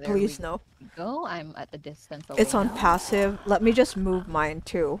god, there please we no. Go. I'm at a distance away It's on now. passive. Let me just move mine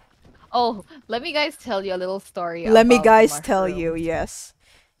too. Oh, let me guys tell you a little story. Let me about guys tell you, mushrooms. yes.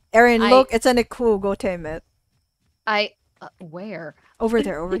 Erin, look, it's an eku. Go tame it. Where? Over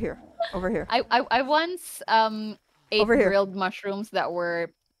there, over here. Over here. I once ate Over here. grilled mushrooms that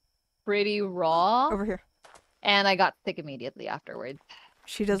were pretty raw, Over here. and I got sick immediately afterwards.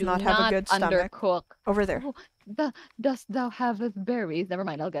 She does Do not have a good stomach. undercook. Over there. Oh, dost thou have berries? Never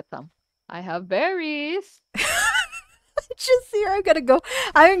mind, I'll get some. I have berries. Just here, I'm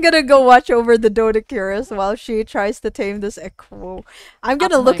gonna go watch over the Dodicurus while she tries to tame this eku. I'm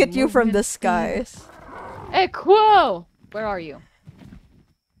gonna Up look my at you from the movement speed. skies. Hey, Quo! Where are you?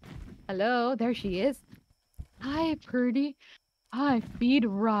 Hello, there she is. Hi, Purdy. Hi, feed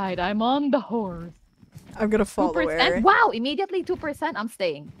right. I'm on the horse. I'm gonna follow 2%. Erin. Wow, immediately 2%. I'm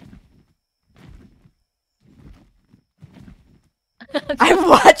staying. I'm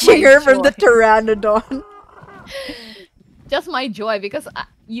watching my her from the joy. Pteranodon. Just my joy, because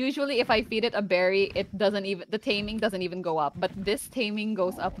usually if I feed it a berry, the taming doesn't even go up. But this taming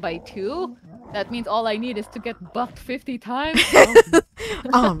goes up by 2. That means all I need is to get bucked 50 times.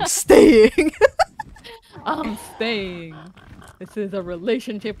 I'm staying. I'm staying. This is a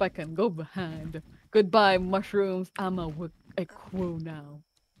relationship I can go behind. Goodbye, mushrooms. I'm a crew now.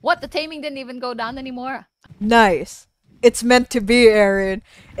 What? The taming didn't even go down anymore? Nice. It's meant to be, Erin.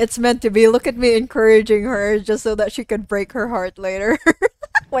 It's meant to be. Look at me encouraging her just so that she could break her heart later.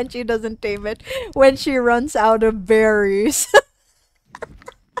 When she doesn't tame it. When she runs out of berries.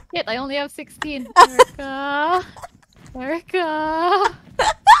 Yet I only have 16. Erica. Erica.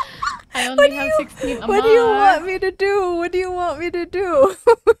 I only have 16. What do you want me to do? What do you want me to do?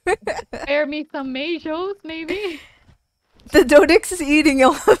 Spare me some majos, maybe? The Dodix is eating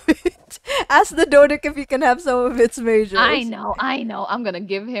all of it. Ask the Dodic if you can have some of its majors. I know. I'm gonna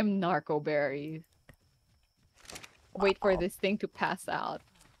give him narco berries. Wait for this thing to pass out.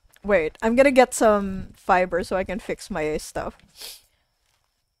 Wait, I'm gonna get some fiber so I can fix my stuff.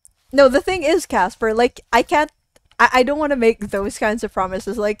 No, the thing is, Casper, like, I don't want to make those kinds of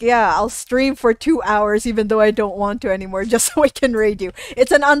promises. Like, yeah, I'll stream for 2 hours even though I don't want to anymore just so I can raid you.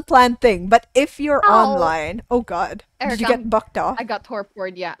 It's an unplanned thing. But if you're online... Oh god. Did you get bucked off? I got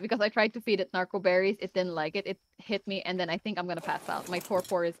torpored, yeah. Because I tried to feed it narco berries. It didn't like it. It hit me and then I think I'm gonna pass out. My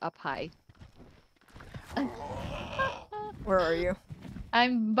torpor is up high. Where are you?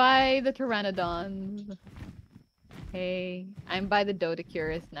 I'm by the pteranodons. Hey, I'm by the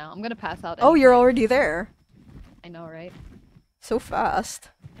Dodicurus now. I'm gonna pass out. Oh, you're anytime. already there. I know, right? So fast.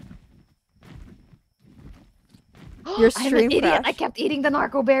 I'm Your an stream idiot. crashed. I kept eating the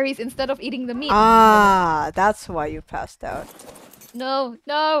narco berries instead of eating the meat. Ah, that's why you passed out. No,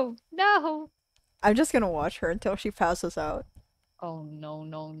 no, no. I'm just gonna watch her until she passes out. Oh no,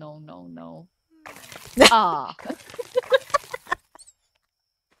 no, no, no, no. Ah.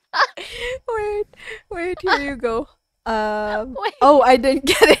 Wait, here you go. Wait. Oh, I didn't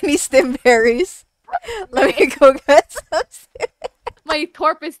get any stim berries. Let me go get some stim. My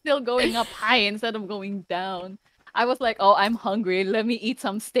torp is still going up high instead of going down. I was like, oh, I'm hungry. Let me eat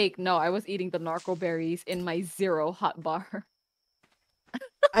some steak. No, I was eating the narco berries in my 0 hot bar.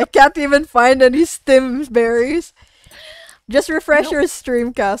 I can't even find any stim berries. Just refresh No. your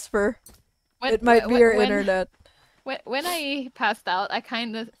stream, Casper. It might be your internet. when I passed out,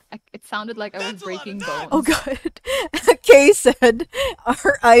 it sounded like I was That's a lot of breaking nuts. Oh bones. god. Kaye said,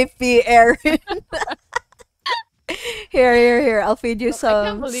 R.I.P. Erin. Here. I'll feed you Well, I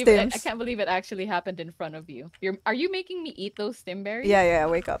can't some believe it. I stims. can't believe it actually happened in front of you. Are you making me eat those stimberries? Yeah,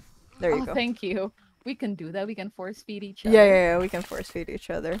 wake up. There you Oh, go. thank you. We can do that. We can force feed each Yeah, other. we can force feed each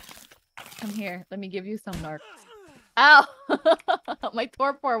other. Come here. Let me give you some narc. Ow! My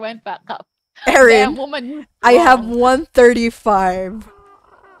torpor went back up. Damn Erin, woman, you I have strong. 135.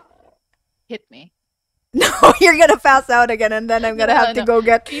 Hit me. No, you're gonna pass out again, and then I'm gonna have to No. go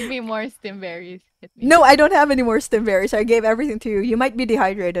get. Feed me more stimberries. Hit me. No, I don't have any more stimberries. I gave everything to you. You might be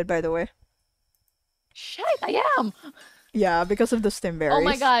dehydrated, by the way. Shit, I am. Yeah, because of the stimberries. Oh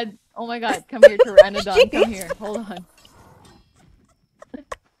my god. Oh my god. Come here, Pteranodon. Come here. Hold on.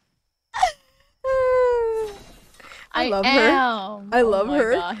 I love her. am. I Oh love my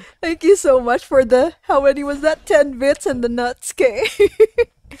her. God. Thank you so much for the how many was that? 10 bits and the nuts, Kay.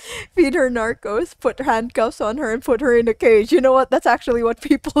 Feed her narcos, put handcuffs on her, and put her in a cage. You know what? That's actually what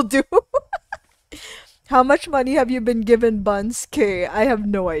people do. How much money have you been given, Buns, Kay? I have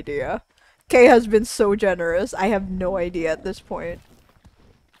no idea. Kay has been so generous. I have no idea at this point.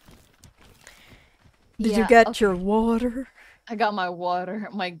 Did you Yeah, get okay. your water? I got my water.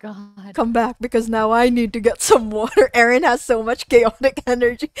 My god. Come back because now I need to get some water. Erin has so much chaotic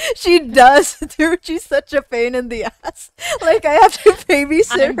energy. She does, dude. She's such a pain in the ass. Like I have to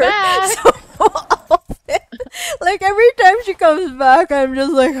babysit I'm her back. so often. Like every time she comes back, I'm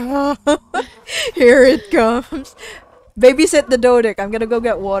just like, oh, here it comes. Babysit the Dodic. I'm gonna go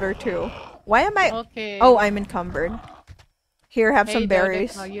get water too. Why am I? Okay. Oh, I'm encumbered. Here, have Hey, some Dodek,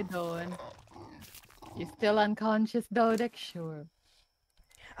 berries. how you doing? You still unconscious, Dodek? Sure.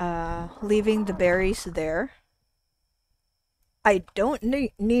 Leaving the berries there. I don't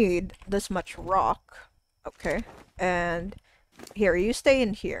need this much rock. Okay. And here, you stay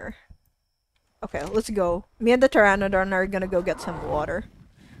in here. Okay, let's go. Me and the Pteranodon are gonna go get some water.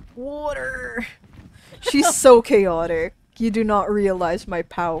 Water! She's so chaotic. You do not realize my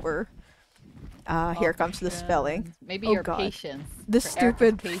power. Here comes the spelling. Maybe Oh your god. patience. This For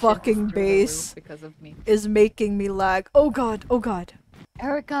Erica's stupid patience is fucking through the base roof because of me. is making me lag. Oh god, oh god.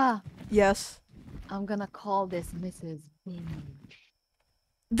 Erica, Yes. I'm gonna call this Mrs. B.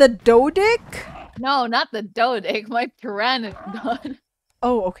 The Dodic? No, not the Dodek, my Pteranodon.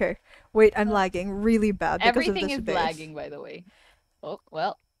 Oh, okay. Wait, I'm lagging really bad because Everything of this is base. lagging, by the way. Oh,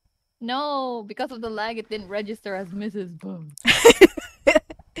 well. No, because of the lag, it didn't register as Mrs. Boom.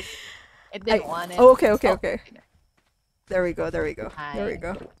 It didn't want it. Oh, okay. Oh, There we go. There we Hi.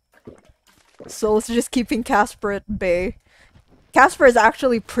 go. So let's just keeping Casper at bay. Casper is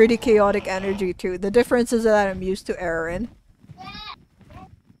actually pretty chaotic energy too. The difference is that I'm used to Erin.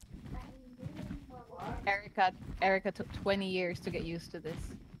 Erica took 20 years to get used to this.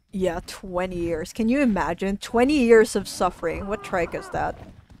 Yeah, 20 years. Can you imagine? 20 years of suffering. What trike is that?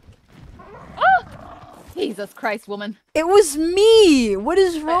 Jesus Christ, woman. It was me! What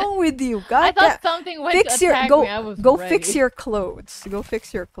is wrong with you? God I thought damn. something went Fix to your attack go me. I was go ready. fix your clothes. Go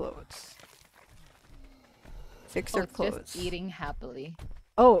fix your clothes. Fix your It's clothes. just eating happily.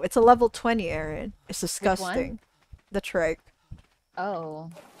 Oh, it's a level 20, Erin. It's disgusting. The trike. Oh.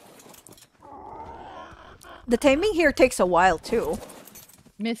 The taming here takes a while too.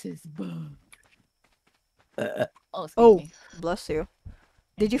 Mrs. Boom. Oh, excuse Oh, me. bless you.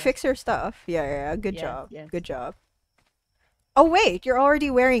 Did you fix your stuff? Yeah. Good Yes, job. yes. Good job. Oh wait, you're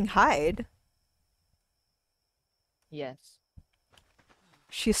already wearing hide. Yes.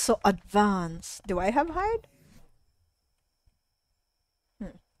 She's so advanced. Do I have hide?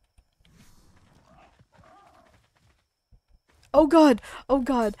 Oh god. Oh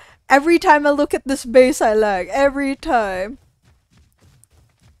god. Every time I look at this base, I lag. Every time.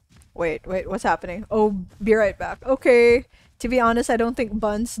 Wait, what's happening? Oh, be right back. Okay. To be honest, I don't think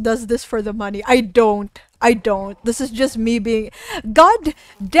Buns does this for the money. I don't. This is just me being... God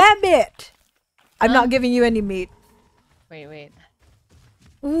damn it! I'm not giving you any meat. Wait.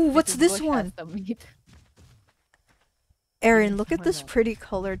 Ooh, what's Mrs. this Bush has one? some meat. Erin, Yes, look at why this not? pretty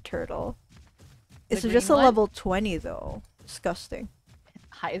colored turtle. The It's just a green one? level 20 though. Disgusting.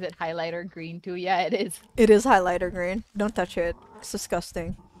 Is it highlighter green too? Yeah, it is. It is highlighter green. Don't touch it. It's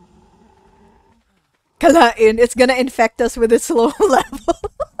disgusting. Kalain, it's gonna infect us with its low level.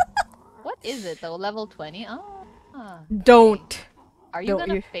 What is it though? Level 20? Oh. Don't. Are you Don't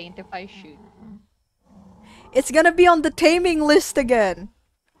gonna you- faint if I shoot? It's gonna be on the taming list again.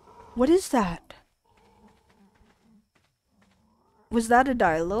 What is that? Was that a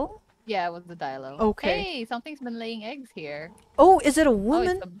dilo? Yeah, it was the Dilo. Okay. Hey, something's been laying eggs here. Oh, is it a Oh,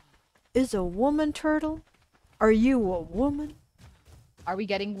 woman? it's a... Is a woman turtle? Are you a woman? Are we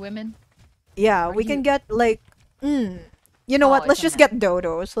getting women? Yeah, Are we can you- get like, you know Oh, what? it's Let's a just man. get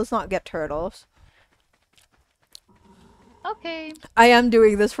dodos. Let's not get turtles. Okay. I am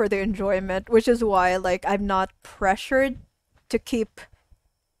doing this for the enjoyment, which is why like I'm not pressured to keep.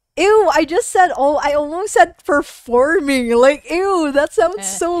 Ew, I just said, oh, I almost said performing. Like, ew, that sounds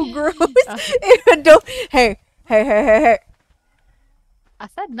so gross. Ew, don't. Hey, hey, hey, hey, I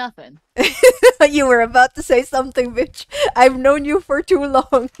said nothing. hey. You were about to say something, bitch. I've known you for too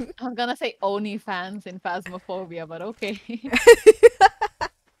long. I'm gonna say OnlyFans in Phasmophobia, but okay.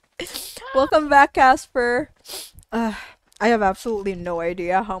 Welcome back, Casper. I have absolutely no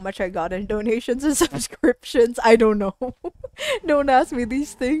idea how much I got in donations and subscriptions. I don't know. Don't ask me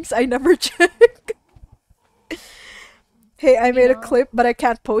these things. I never check. Hey, I made a know. clip, but I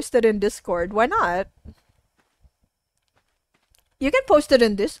can't post it in Discord. Why not? You can post it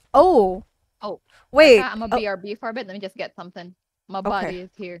in this. Oh, Oh, wait. I'm a Oh, BRB for a bit. Let me just get something. My okay. body is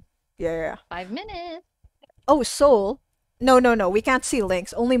here. Yeah, yeah. 5 minutes. Oh, Soul. No, no, no. We can't see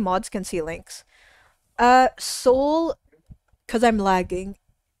links. Only mods can see links. Soul, because I'm lagging.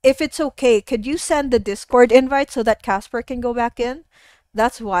 If it's okay, could you send the Discord invite so that Casper can go back in?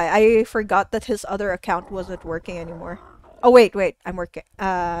 That's why. I forgot that his other account wasn't working anymore. Oh, wait, wait. I'm working.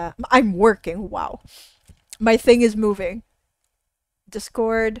 I'm working. Wow. My thing is moving.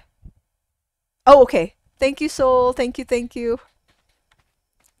 Discord. Oh, okay. Thank you, Soul. Thank you, thank you.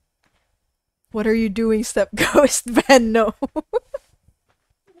 What are you doing, Step Ghost? Ben, no.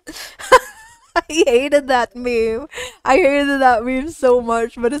 I hated that meme. I hated that meme so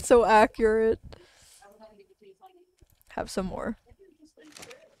much, but it's so accurate. Have some more.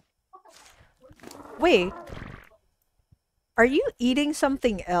 Wait. Are you eating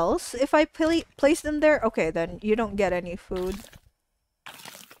something else if I place them there? Okay, then you don't get any food.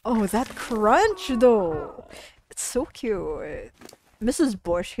 Oh, that crunch though. It's so cute. Mrs.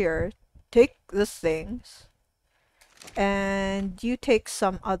 Bush here. Take these things. And you take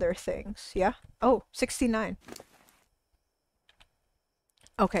some other things, yeah? Oh, 69.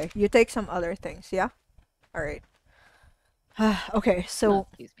 Okay, you take some other things, yeah? Alright. Okay, so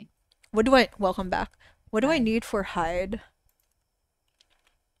Excuse me. what do I... Welcome back. What do I Hi. need for hide?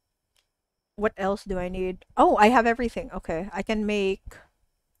 What else do I need? Oh, I have everything. Okay, I can make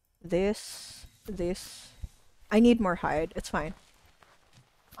this, this. I need more hide. It's fine.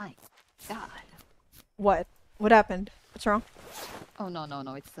 My God. What? What happened? What's wrong? Oh no.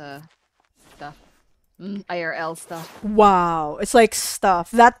 It's stuff. IRL stuff. Wow, it's like stuff.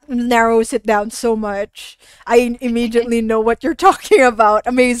 That narrows it down so much. I immediately know what you're talking about.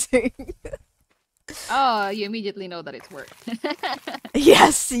 Amazing. Oh, you immediately know that it's work.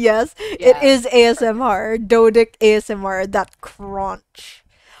 Yes, yes. It Yeah. is ASMR. Dodic ASMR. That crunch.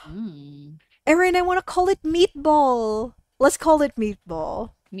 Mm. Erin, I want to call it meatball. Let's call it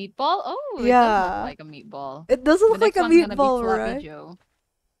meatball. Meatball? Oh, it does Yeah. look like a meatball. It doesn't The look like next a one's gonna be meatball, Sloppy right? Joe.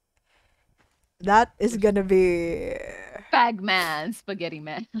 That is gonna be... Fag man, spaghetti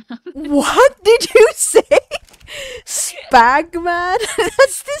man. What did you say? Spag man?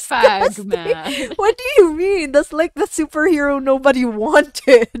 That's Fag disgusting. man. What do you mean? That's like the superhero nobody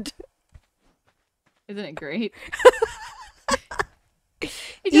wanted. Isn't it great?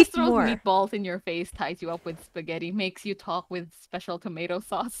 It Eat just throws more. meatballs in your face, ties you up with spaghetti, makes you talk with special tomato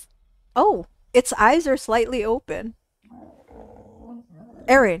sauce. Oh, its eyes are slightly open.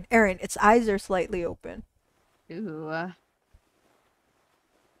 Erin, its eyes are slightly open. Ooh.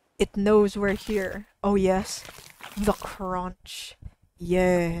 It knows we're here. Oh yes. The crunch.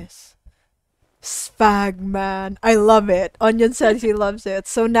 Yes. Spag man. I love it. Onion says he loves it.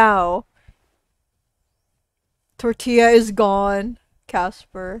 So now Tortilla is gone,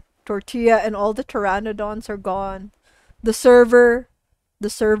 Casper. Tortilla and all the pteranodons are gone. The server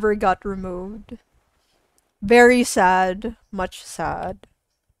got removed. Very sad. Much sad.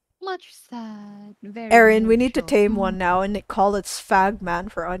 Much sad. Very Erin, we need to mucho. tame one now and call it Spag Man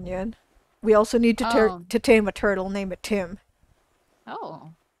for Onion. We also need to Oh. to tame a turtle. Name it Tim.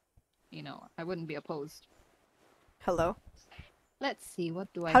 Oh. You know, I wouldn't be opposed. Hello. Let's see,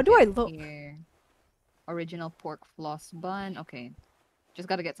 what do I How do I get look? here? Original pork floss bun. Okay. Just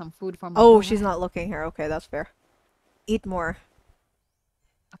gotta get some food from Oh, Mama. she's not looking here. Okay, that's fair. Eat more.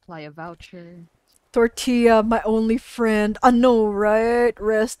 Apply a voucher. Tortilla, my only friend. I know, right?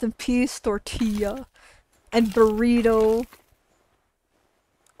 Rest in peace, Tortilla. And Burrito.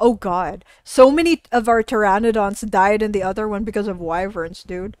 Oh god. So many of our pteranodons died in the other one because of wyverns,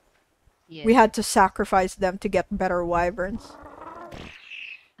 dude. Yeah. We had to sacrifice them to get better wyverns.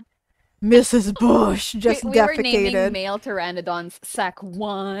 Mrs. Bush just we were naming defecated. male pteranodons Sac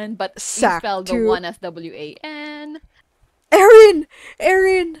 1, but we Sac spelled the 2. 1 as W-A-N. Erin!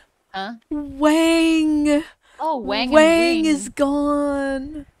 Erin! Huh? Wang! Oh, Wang and Wang Wing. is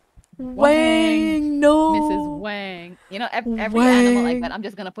gone. Wang. Wang, no. Mrs. Wang. You know, every animal like Wang. that, I'm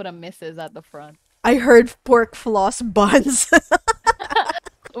just gonna put a Mrs. at the front. I heard pork floss buns.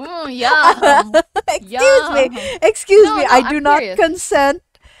 Yum. Excuse me. Yum. Excuse No, me. no, I do I'm not curious. consent.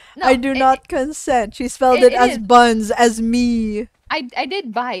 No, I do not consent. She spelled it it as is. buns as me. I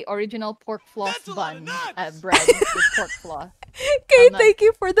did buy original pork floss That's a lot of bun nuts. bread with pork floss. Okay, I'm not- thank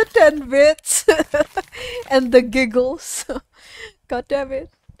you for the 10 bits and the giggles. God damn it.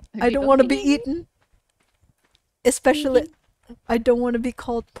 I don't want to be eaten. Especially, I don't want to be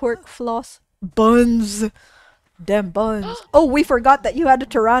called pork floss buns. Damn buns. Oh, we forgot that you had a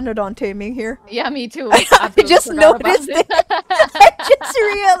pteranodon taming here. Yeah, me too. I Absolutely just forgot about noticed it. I just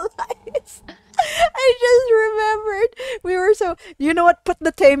realized. I just remembered. We were so. You know what? Put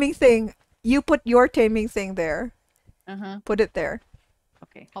the taming thing. You put your taming thing there. Put it there.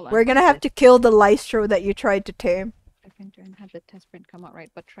 Okay, hold on. We're gonna have to kill the lystro that you tried to tame. The printer and have the test print come out right,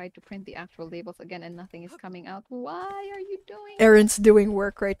 but tried to print the actual labels again and nothing is coming out. Why are you doing Erin's doing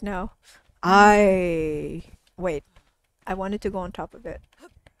work right now. Wait. I wanted to go on top of it.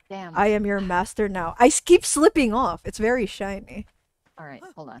 Damn. I am your master now. I keep slipping off. It's very shiny. Alright,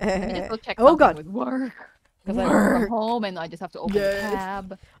 hold on. Let me just go check Oh, something God. with work. Because I work Work. from home and I just have to open Yes. the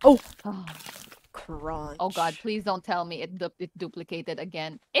tab. Oh. Oh. Crunch. Oh god, please don't tell me it duplicated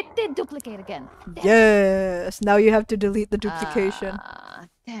again. It did duplicate again. Damn. Yes. Now you have to delete the duplication.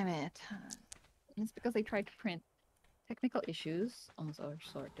 Damn it. It's because I tried to print. Technical issues. Almost are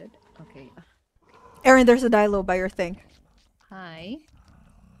sorted. Okay. Erin, there's a dilo by your thing. Hi.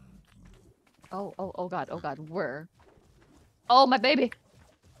 Oh god, where? Oh, my baby!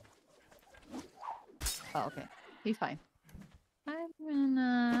 Oh, okay. He's fine. I'm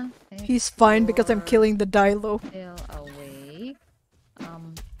gonna... He's fine because I'm killing the dilo. Still awake. We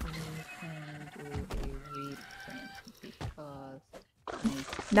can do a reprint because...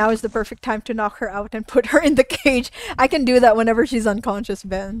 Now is the perfect time to knock her out and put her in the cage. I can do that whenever she's unconscious,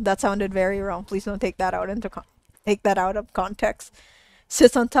 Ben. That sounded very wrong. Please don't take that out take that out of context.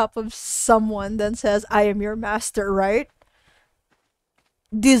 Sits on top of someone, then says, "I am your master," right?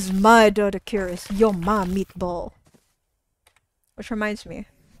 This my daughter Clarisse, your my meatball. Which reminds me,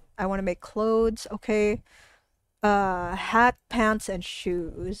 I want to make clothes. Okay, hat, pants, and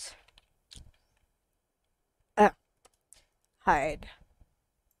shoes. Hide.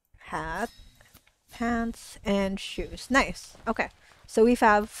 Hat, pants, and shoes. Nice. Okay. So we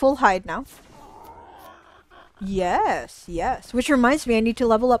have full hide now. Yes, yes. Which reminds me, I need to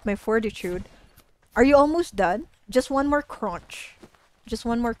level up my fortitude. Are you almost done? Just one more crunch. Just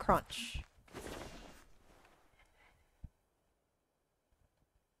one more crunch.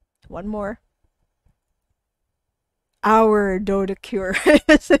 One more. Our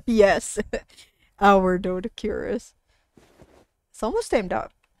Dodocurus. Yes. Our Dodocurus. It's almost tamed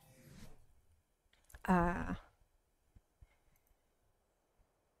up.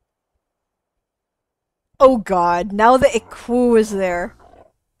 Oh god, now the Iku is there.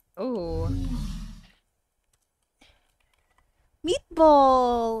 Oh.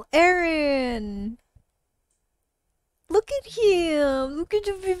 Meatball! Erin! Look at him! Look at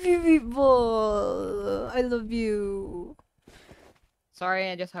the baby meatball! I love you. Sorry,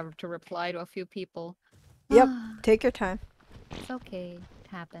 I just have to reply to a few people. Yep, take your time. It's okay.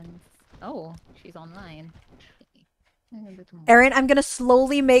 It happens. Oh, she's online. Erin, I'm gonna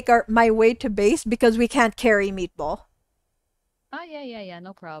slowly make my way to base because we can't carry Meatball. Oh, yeah,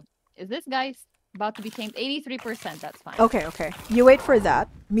 no problem. Is this guy about to be tamed? 83%, that's fine. Okay, okay. You wait for that.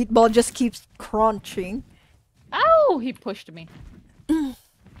 Meatball just keeps crunching. Ow! He pushed me.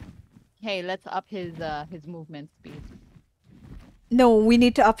 Hey, let's up his movement speed. No, we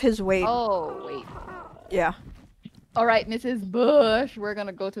need to up his weight. Oh, wait. Yeah. Alright, Mrs. Bush, we're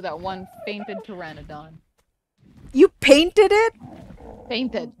gonna go to that one fainted pteranodon. You painted it?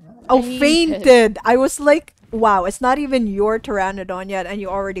 Fainted. Oh, fainted. I was like, wow, it's not even your pteranodon yet and you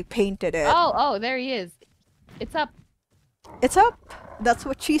already painted it. Oh, there he is. It's up. It's up. That's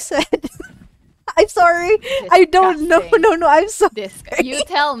what she said. I'm sorry. I don't know. Disgusting. No, I'm sorry. You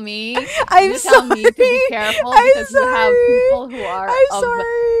tell me. I'm you tell me to be sorry. careful I'm because you have people who are I'm of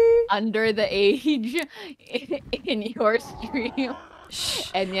sorry. under the age in your stream.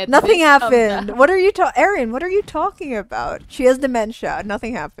 And yet Nothing this comes happened. up. What are you Erin, what are you talking about? She has dementia.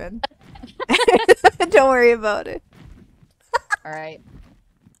 Nothing happened. Don't worry about it. Alright.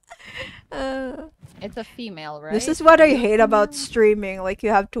 It's a female, right? This is what I Is it hate about female? streaming. Like, you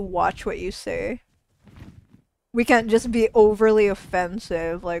have to watch what you say. We can't just be overly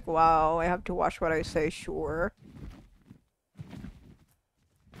offensive. Like, wow, I have to watch what I say, sure.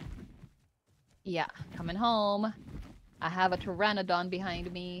 Yeah, coming home. I have a pteranodon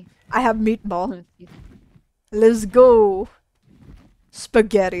behind me. I have meatball. Let's go.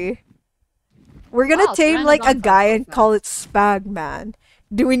 Spaghetti. We're gonna Wow, tame like a pteranodons are guy so and fast. call it Spagman.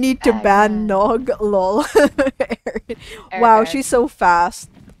 Do we need to ban Spagman. Nog? Lol. Wow, Erica, she's so fast.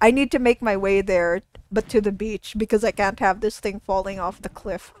 I need to make my way there, but to the beach, because I can't have this thing falling off the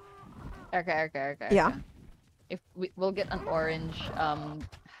cliff. Erica. Yeah. If we'll get an orange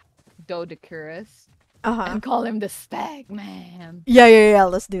Dodecurus Uh-huh. and call him the Stag Man. Yeah,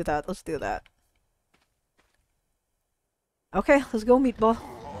 let's do that. Let's do that. Okay, let's go, meatball.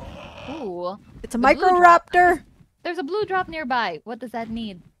 Ooh. It's a The blue drop. Microraptor! There's a blue drop nearby. What does that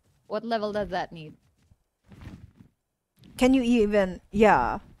need? What level does that need? Can you even...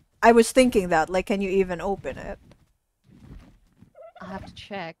 Yeah. I was thinking that, like, can you even open it? I'll have to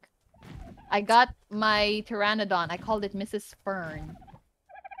check. I got my Pteranodon. I called it Mrs. Fern.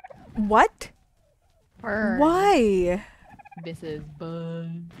 What? Fern. Why? Mrs.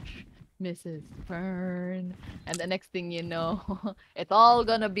 Bunch. Mrs. Fern. And the next thing you know, it's all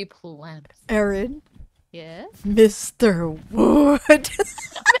gonna be plants. Erin? Yes? Mr. Wood!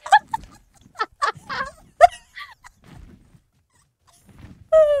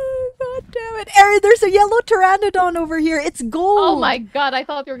 Oh, God damn it. Erin, there's a yellow pteranodon over here. It's gold! Oh my god, I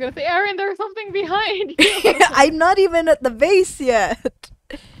thought you were gonna say, Erin, there's something behind you! I'm not even at the base yet.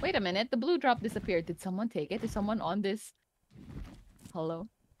 Wait a minute, the blue drop disappeared. Did someone take it? Is someone on this? Hello?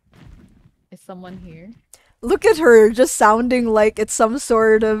 Is someone here? Look at her, just sounding like it's some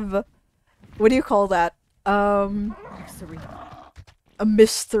sort of... What do you call that? Sorry. A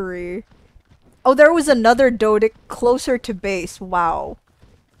mystery. Oh, there was another Dodic closer to base. Wow.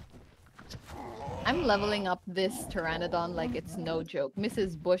 I'm leveling up this Pteranodon like it's no joke.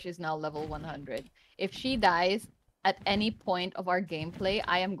 Mrs. Bush is now level 100. If she dies at any point of our gameplay,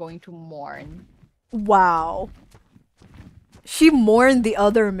 I am going to mourn. Wow. She mourned the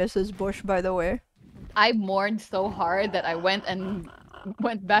other Mrs. Bush, by the way. I mourned so hard that I went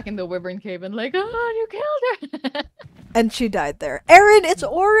back in the Wyvern Cave and like, oh, you killed her! And she died there. Erin, it's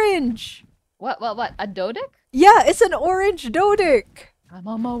orange! What? A Dodic? Yeah, it's an orange Dodic! I'm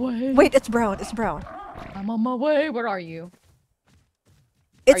on my way. Wait, it's brown, it's brown. I'm on my way. Where are you?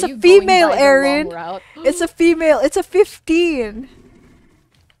 It's Are a you going female, by the long Erin! route? It's a female, it's a 15!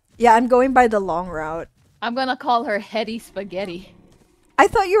 Yeah, I'm going by the long route. I'm gonna call her Hetty Spaghetti. I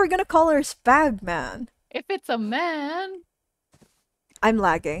thought you were gonna call her Spagman. If it's a man. I'm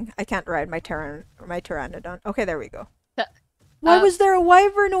lagging. I can't ride my pteranodon. Okay, there we go. Th- Why was there a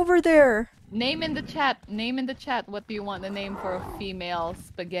wyvern over there? Name in the chat. Name in the chat. What do you want the name for a female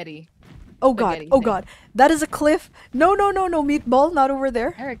spaghetti? Oh god, Spaghetti oh thing. god. That is a cliff. No, meatball, not over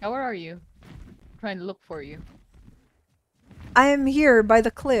there. Erica, where are you? I'm trying to look for you. I am here by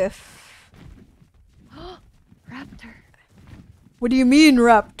the cliff. Raptor. What do you mean,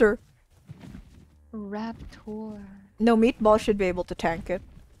 raptor? Raptor. No, meatball should be able to tank it.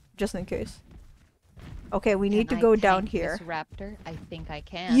 Just in case. Okay, we need to Can I go down tank here. this raptor? I think I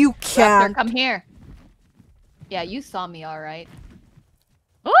can. You can't. Raptor, come here. Yeah, you saw me alright.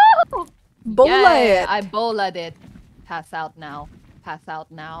 Oh! Bola Yeah, it. I bola'd it. Pass out now. Pass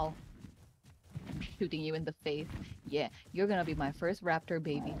out now. I'm shooting you in the face. Yeah, you're gonna be my first raptor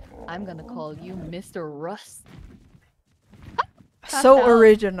baby. I'm gonna call you Mr. Rust. So out.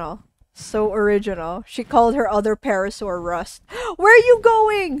 original. So original. She called her other parasaur Rust. Where are you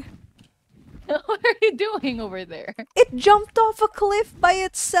going? What are you doing over there? It jumped off a cliff by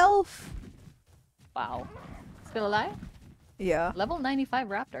itself. Wow. Still alive? Yeah. Level 95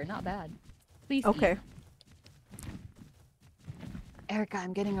 raptor, not bad. Please Okay. eat. Erica,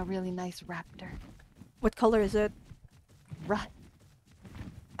 I'm getting a really nice raptor. What color is it? Rut.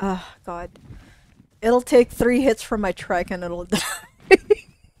 Oh, God. It'll take 3 hits from my trike and it'll die.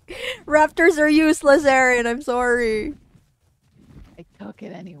 Raptors are useless, Erin. I'm sorry. I took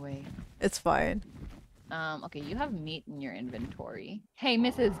it anyway. It's fine. Okay, you have meat in your inventory. Hey,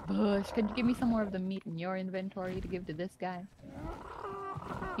 Mrs. Bush, could you give me some more of the meat in your inventory to give to this guy?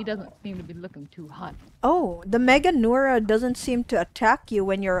 He doesn't seem to be looking too hot. Oh, the Mega Nura doesn't seem to attack you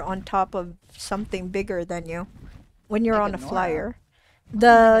when you're on top of something bigger than you. When you're on a Meganora? flyer.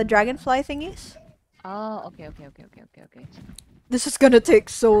 The dragonfly thingies? Oh, okay. This is gonna take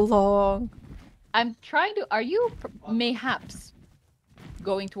so long. I'm trying to... Are you mayhaps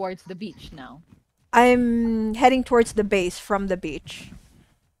going towards the beach now? I'm heading towards the base from the beach.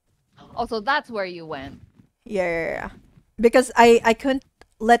 Oh, so that's where you went. Yeah. Because I couldn't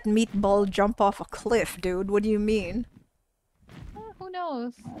let Meatball jump off a cliff, dude. What do you mean? Who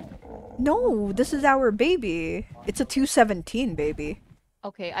knows? No, this is our baby. It's a 217 baby.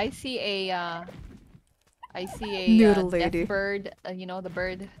 Okay, I see a Noodle death lady. bird. You know the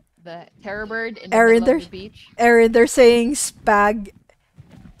bird, the terror bird in the Erin, middle of the beach. Erin, they're saying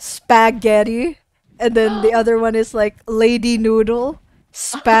spaghetti, and then the other one is like lady noodle,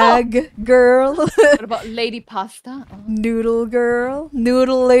 spag girl, What about lady pasta? Oh. noodle girl,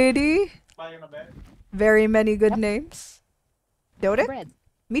 noodle lady. Very many good names. Dodek? Bread.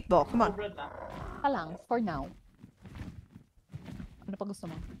 Meatball, come on. Palang for now. Ano pa gusto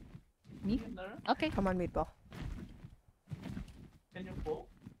mo? Meat? Okay. Come on, Meatball. Can you poke?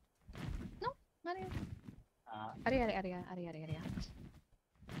 No. Ari.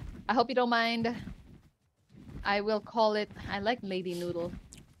 I hope you don't mind. I will call it. I like Lady Noodle.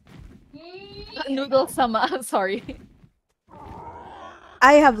 Noodle sama. Sorry.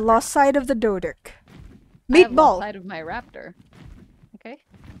 I have lost sight of the Dodek. I have lost Meatball. sight of my raptor. Okay.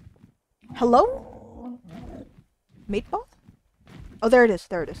 Hello? Meatball? Oh, there it is.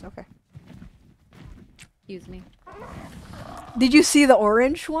 There it is. Okay. Excuse me. Did you see the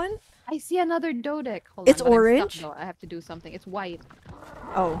orange one? I see another Dodek. Hold It's on, but I'm orange? stuck, though. I have to do something. It's white.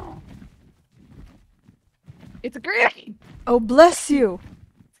 Oh. It's green. Oh, bless you.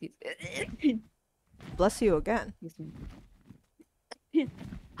 Excuse Bless you again. me.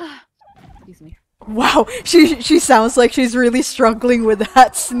 Excuse me. Wow, she sounds like she's really struggling with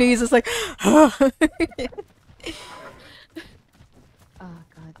that sneeze. It's like, Oh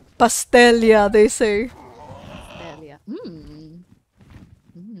God. pastelia, they say. Delia.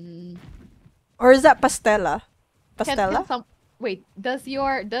 Or is that pastela? Can Pastela? some wait, does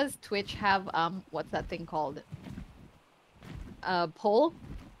Twitch have what's that thing called? Poll?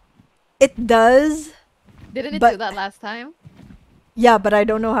 It does. Didn't it But- do that last time? Yeah, but I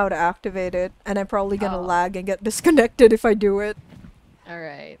don't know how to activate it, and I'm probably gonna Oh. lag and get disconnected if I do it.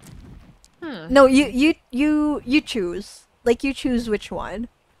 Alright. No, you choose. Like you choose which one.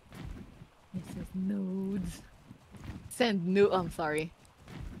 This is nodes. I'm sorry.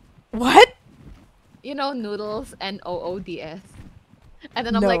 What? You know noodles, NOODS. And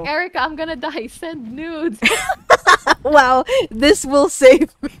then I'm like, No. Erica, I'm gonna die. Send nudes. Wow, this will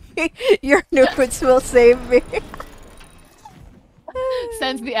save me. Your nudes will save me.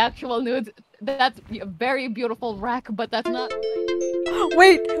 Sends the actual nudes. That's a very beautiful rack, but that's not.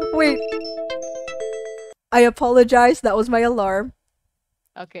 Wait. I apologize. That was my alarm.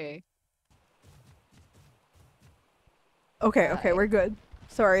 Okay. Okay, we're good.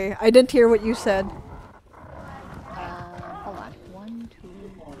 Sorry, I didn't hear what you said. Hold on. 1,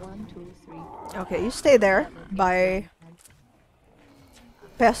 2, 3. Okay, you stay there by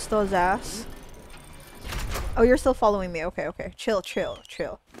Pesto's ass. Oh, you're still following me. Okay. Chill.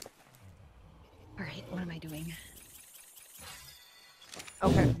 Alright, what am I doing?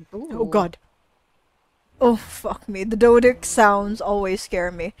 Okay. Ooh. Oh god. Oh, fuck me. The Dodic sounds always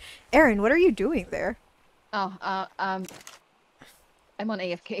scare me. Erin, what are you doing there? Oh, I'm on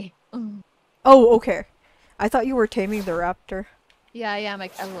AFK. Oh, okay. I thought you were taming the raptor. Yeah, I am.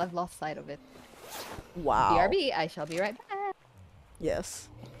 I've lost sight of it. Wow. BRB, I shall be right back. Yes.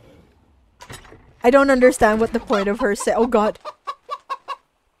 I don't understand what the point of her say. Oh god.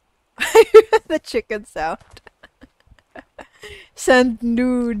 The chicken sound. Send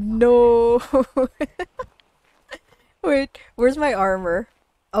nude. No. Wait, where's my armor?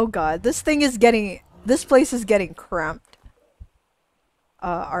 Oh god, this place is getting cramped.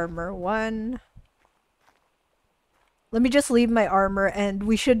 Armor 1. Let me just leave my armor and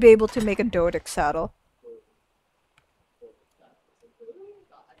we should be able to make a Dodic saddle.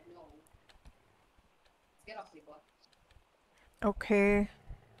 Okay.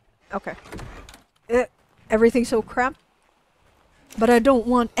 Everything's so cramped. But I don't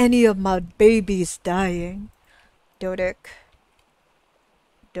want any of my babies dying. Dodic.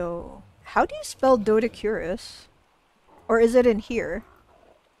 How do you spell Dodicurus? Or is it in here?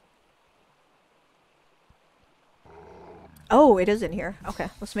 Oh, it is in here. Okay,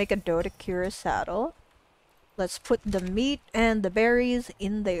 let's make a Dodicurus saddle. Let's put the meat and the berries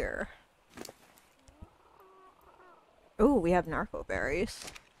in there. Oh, we have narco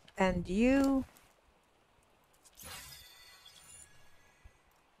berries. And you...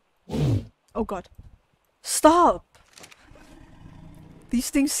 Oh god. Stop! These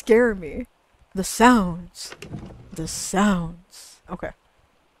things scare me. The sounds. Okay.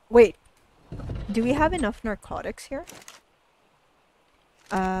 Wait. Do we have enough narcotics here?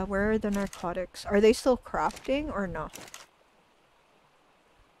 Where are the narcotics? Are they still crafting or not?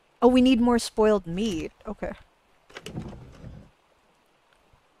 Oh, we need more spoiled meat. Okay.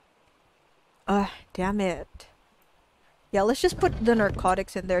 Damn it. Yeah, let's just put the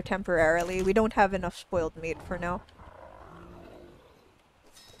narcotics in there temporarily. We don't have enough spoiled meat for now.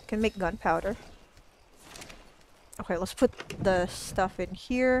 Can make gunpowder. Okay, let's put the stuff in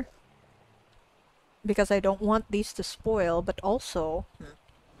here. Because I don't want these to spoil, but also...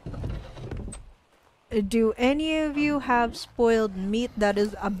 Do any of you have spoiled meat that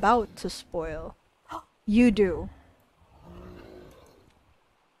is about to spoil? You do.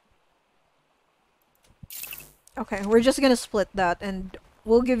 Okay, we're just gonna split that and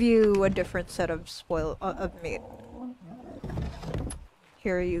we'll give you a different set of of meat.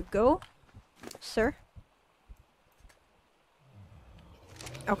 Here you go, sir.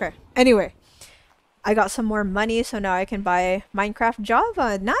 Okay, anyway. I got some more money, so now I can buy Minecraft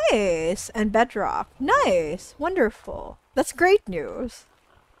Java. Nice! And Bedrock. Nice! Wonderful. That's great news.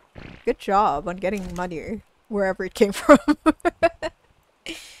 Good job on getting money wherever it came from.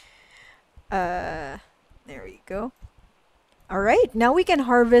 There we go. Alright, now we can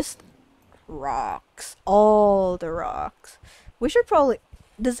harvest rocks. All the rocks. We should probably...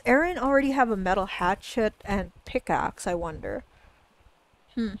 Does Erin already have a metal hatchet and pickaxe, I wonder?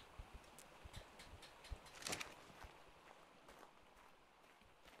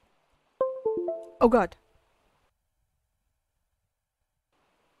 Oh god.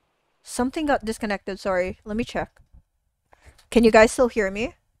 Something got disconnected, sorry. Let me check. Can you guys still hear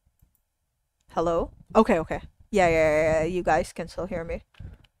me? Hello? Okay, okay. Yeah, you guys can still hear me.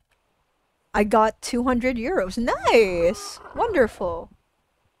 I got 200 euros. Nice! Wonderful.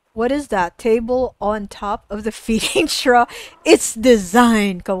 What is that? Table on top of the feeding straw? It's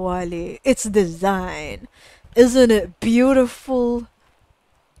design, Kawali. It's design. Isn't it beautiful?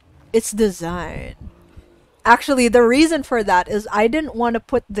 It's design. Actually, the reason for that is I didn't want to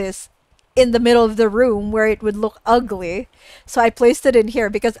put this in the middle of the room where it would look ugly. So I placed it in here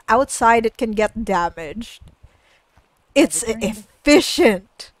because outside it can get damaged. It's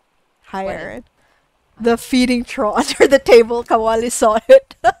efficient. Hi, Erin. The feeding trough under the table. Kawali saw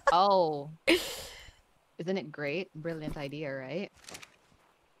it. Oh. Isn't it great? Brilliant idea, right?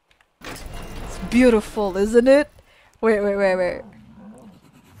 It's beautiful, isn't it? Wait.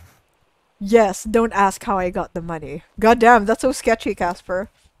 Yes, don't ask how I got the money. God damn, that's so sketchy, Casper.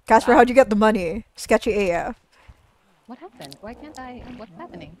 Casper, how'd you get the money? Sketchy AF. What happened? Why can't I... What's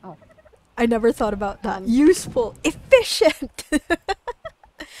happening? Oh. I never thought about that. Useful. Efficient!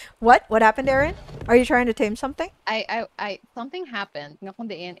 What? What happened, Erin? Are you trying to tame something? Something happened.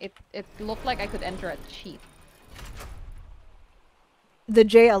 It looked like I could enter a cheat. The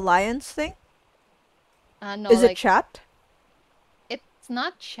J Alliance thing? No, Is it chat? It's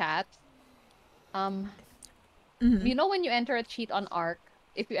not chat. You know when you enter a cheat on Ark,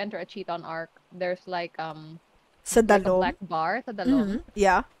 if you enter a cheat on Ark, there's like a black bar sa dalom.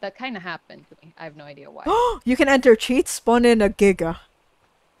 Yeah. That kind of happened to me. I have no idea why. You can enter cheats, spawn in a giga.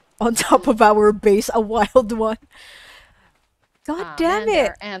 On top of our base, a wild one. God damn There it.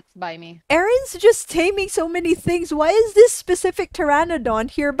 are ants by me. Erin's just taming so many things. Why is this specific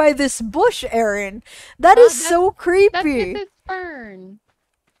pteranodon here by this bush, Erin? That is so creepy. That's Mrs. Fern.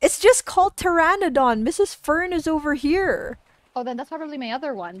 It's just called pteranodon. Mrs. Fern is over here. Oh, then that's probably my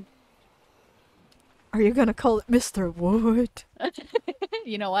other one. Are you gonna call it Mr. Wood?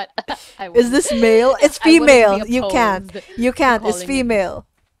 You know what? Is this male? It's female. You can't. You can't. It's female.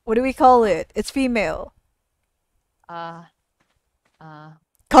 What do we call it? It's female.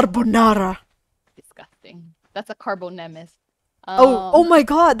 Carbonara. Disgusting. That's a carbonemis. Oh my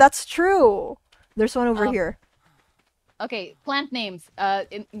god, that's true. There's one over here. Okay, plant names.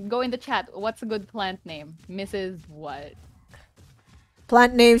 Go in the chat. What's a good plant name? Mrs. what?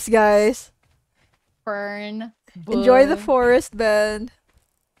 Plant names, guys. Fern. Enjoy the forest, Ben.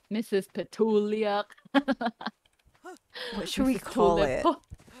 Mrs. Petulia. What should we call it?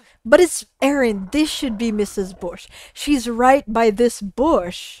 But it's Erin. This should be Mrs. Bush. She's right by this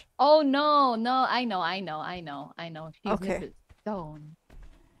bush. Oh no, I know. She's okay. Mrs. Stone.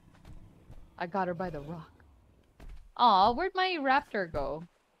 I got her by the rock. Aw, where'd my raptor go?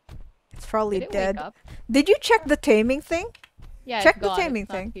 It's probably Did it dead. wake up? Did you check the taming thing? Yeah, check it's the gone. taming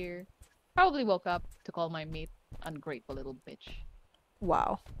It's not thing. Here. Probably woke up to call my meat ungrateful little bitch.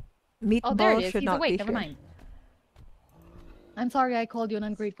 Wow. Oh, Meatball there it is. should He's not awake. be Never here. mind. I'm sorry I called you an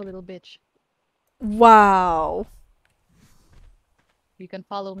ungrateful little bitch. Wow. You can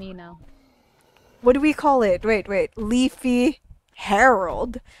follow me now. What do we call it? Wait. Leafy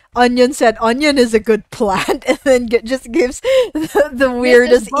Harold. Onion said onion is a good plant and then just gives the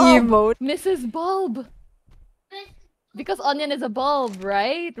weirdest emote. Mrs. Bulb. Because onion is a bulb,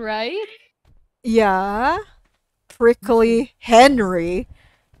 right? Right? Yeah. Prickly Henry.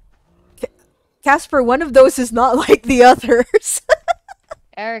 Casper, one of those is not like the others.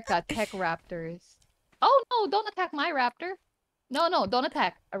 Erica, tech raptors. Oh no, don't attack my raptor. No, no, don't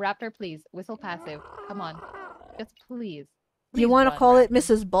attack. A raptor, please. Whistle passive. Come on. Just please. You Please want to run, call it raptor.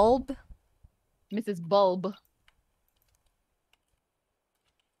 Mrs. Bulb? Mrs. Bulb.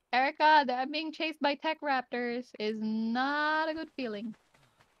 Erica, that being chased by tech raptors is not a good feeling.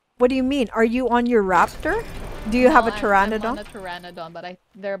 What do you mean? Are you on your raptor? Do you have a I'm pteranodon? on a pteranodon, but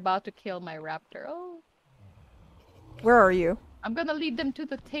they're about to kill my raptor. Oh, Where are you? I'm gonna lead them to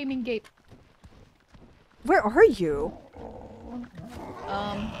the taming gate. Where are you?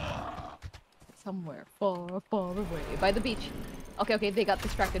 Somewhere far, far away. By the beach. Okay, okay, they got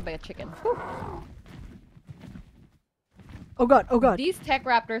distracted by a chicken. Whew. Oh god, oh god. These tech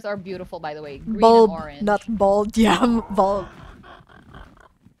raptors are beautiful, by the way. Green Bulb, and orange. not bald. Yeah, bulb.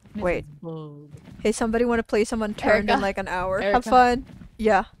 Mrs. Wait. Bulb. Hey, somebody want to play some Unturned in Erica. like an hour? Have Erica. fun.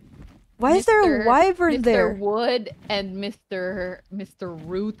 Yeah. Why is there a wyvern Mr. there? Wood and Mr.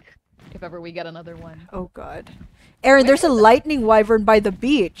 Root, if ever we get another one. Oh god. Erin, there's a lightning wyvern by the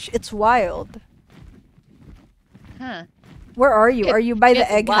beach. It's wild. Huh. Where are you? Are you by the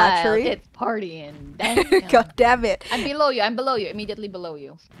It's egg wild. hatchery? It's partying. Damn. God damn it. I'm below you. I'm below you. Immediately below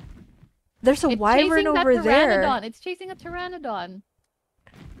you. There's a It's wyvern chasing over that there. pteranodon. It's chasing a pteranodon.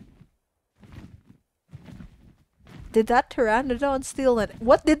 Did that pteranodon steal it?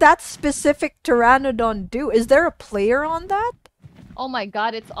 What did that specific pteranodon do? Is there a player on that? Oh my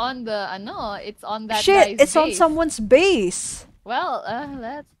god, it's on the no, it's on that Shit, guy's it's on base. someone's base. Well,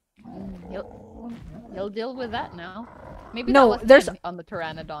 that's he'll deal with that now. Maybe No, that was there's- him on the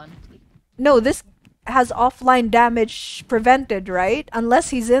pteranodon. No, this has offline damage prevented, right? Unless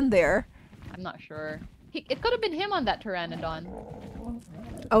he's in there. I'm not sure. It could have been him on that pteranodon.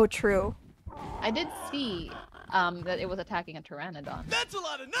 Oh, true. I did see that it was attacking a pteranodon. That's a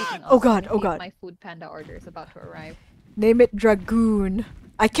lot of Speaking nuts! of, Oh god, let oh me see if god. My food panda order is about to arrive. Name it Dragoon.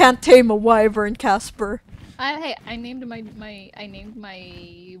 I can't tame a wyvern, Casper. I named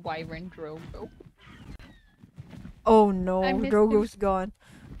my wyvern Drogo. Oh no, I missed Drogo's gone.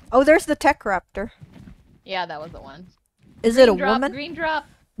 Oh, there's the tech raptor. Yeah, that was the one. Is it a Green drop, woman? Green drop.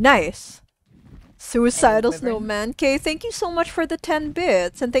 Nice. Suicidal Wyvern. Snowman. Kaye, thank you so much for the 10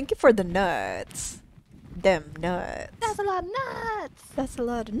 bits. And thank you for the nuts. Them nuts. That's a lot of nuts. That's a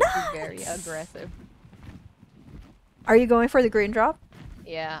lot of He's nuts. very aggressive. Are you going for the green drop?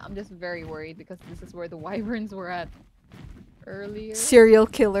 Yeah, I'm just very worried because this is where the wyverns were at earlier. Serial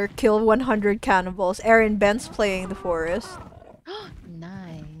killer, kill 100 cannibals. Erin, Ben's playing the forest.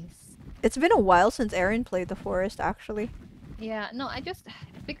 Nice. It's been a while since Erin played the forest, actually. Yeah, no, I just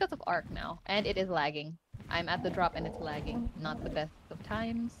because of Ark now, and it is lagging. I'm at the drop and it's lagging. Not the best of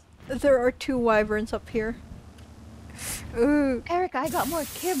times. There are 2 wyverns up here. Ooh. Erica, I got more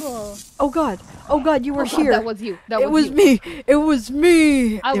kibble. Oh god, you were Oh God, here. that was you. That It was you. me. It was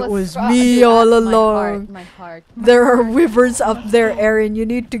me. I It was dude, me all my along. heart, my heart. There are wyverns up there, Erin. You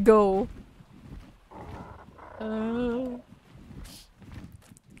need to go.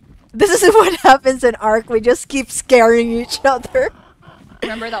 This is what happens in Ark. We just keep scaring each other.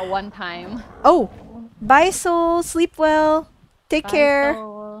 Remember that one time? Oh, bye, soul. Sleep well. Take Bye, care.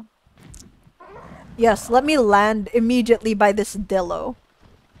 soul. Yes, let me land immediately by this dillo.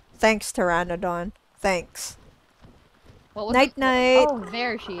 Thanks, Pteranodon. Thanks. What was Night, it? night. Oh,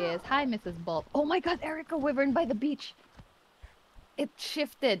 there she is. Hi, Mrs. Bulb. Oh my God, Erica wyvern by the beach. It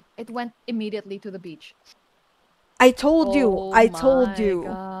shifted. It went immediately to the beach. I told you. Oh I told you.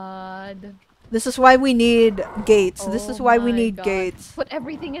 God. This is why we need gates. This Oh is why we my need God. gates. Put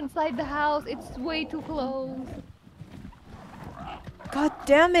everything inside the house. It's way too close. God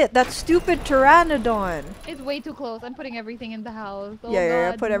damn it, that stupid Pteranodon. It's way too close. I'm putting everything in the house. Oh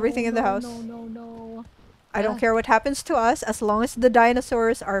Yeah, God, put everything no, in the no, house. No, no, no. I don't care what happens to us as long as the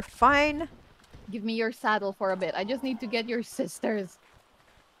dinosaurs are fine. Give me your saddle for a bit. I just need to get your sisters.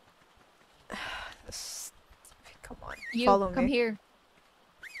 Come on, You, follow come me. here.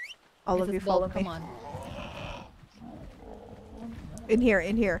 All of Mrs. you Bulb, follow me. come on. In here,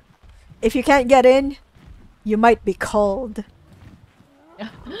 in here. If you can't get in, you might be called.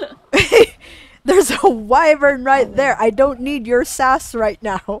 There's a wyvern right there. I don't need your sass right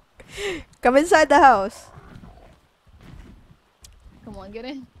now. Come inside the house. Come on, get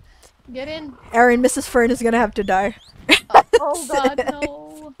in. Get in. Erin, Mrs. Fern is gonna have to die. Oh God,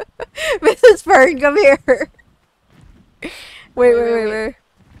 no. Mrs. Fern, come here. Wait.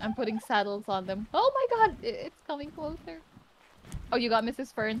 I'm putting saddles on them. Oh my God, it's coming closer. Oh, you got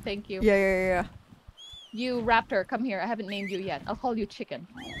Mrs. Fern. Thank you. Yeah. You raptor, come here. I haven't named you yet. I'll call you chicken.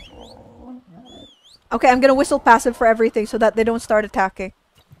 Okay, I'm gonna whistle passive for everything so that they don't start attacking.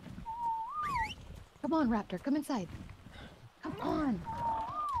 Come on, raptor. Come inside. Come on.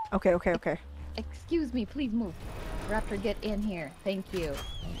 Okay, okay, okay. Excuse me. Please move. Raptor, get in here. Thank you.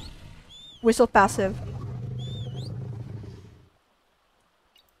 Whistle passive.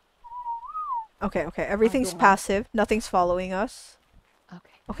 Okay, okay. Everything's go on. passive. Nothing's following us.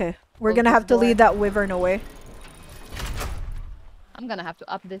 Okay. Okay. We're Close gonna this have to door. lead that wyvern away. I'm gonna have to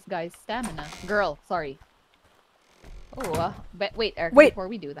up this guy's stamina. Girl, sorry. Oh, but wait, Eric, Wait, before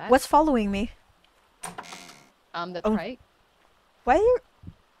we do that. What's following me? The Oh. trike. Why are you...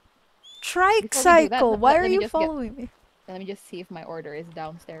 Trike Before we do that, cycle! Why let are me you just get- following me? Let me just see if my order is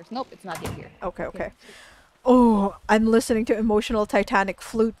downstairs. Nope, it's not yet here. Okay, okay. Oh, I'm listening to emotional Titanic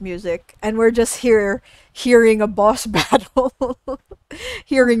flute music, and we're just here hearing a boss battle.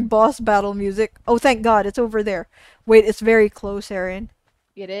 Hearing boss battle music. Oh, thank God, it's over there. Wait, it's very close, Erin.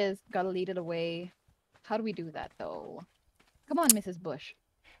 It is. Gotta lead it away. How do we do that, though? Come on, Mrs. Bush.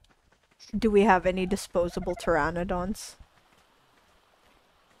 Do we have any disposable pteranodons?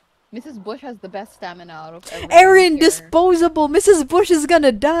 Mrs. Bush has the best stamina out of everyone Erin, here. disposable! Mrs. Bush is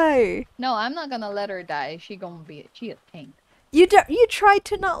gonna die! No, I'm not gonna let her die. She a tank. You tried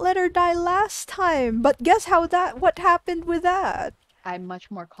to not let her die last time, but guess what happened with that? I'm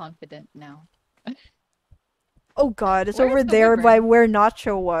much more confident now. Oh God, it's Where's over the there by wyvern? where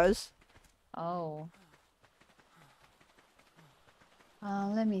Nacho was. Oh.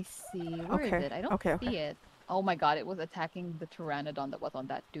 Let me see. Where is Okay, it? I don't okay, see okay. it. Oh my god, it was attacking the pteranodon that was on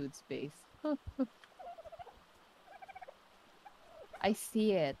that dude's base. I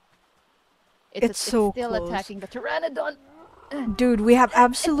see it. It's so still close. attacking the pteranodon. Dude, we have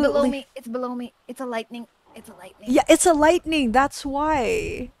It's below absolutely... me. It's below me. It's a lightning. It's a lightning. Yeah, it's a lightning, that's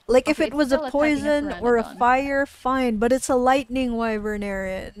why. Like, if Okay, it it's was a still attacking a poison or a pteranodon. fire, fine, but it's a lightning wyvern,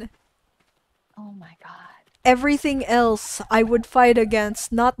 Erin. Oh my god. Everything else I would fight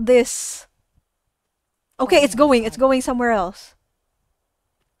against, not this. Okay, Oh it's my going God. somewhere else.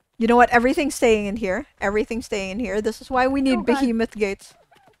 You know what? Everything's staying in here. Everything's staying in here. This is why we need Oh, God. behemoth gates.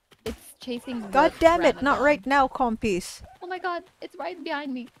 It's chasing the God damn it, not pteranodon. right now, compies. Oh my god, it's right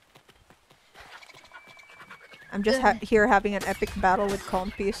behind me. I'm just here having an epic battle with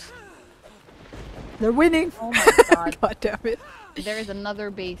compies. They're winning! Oh my god. God damn it. There is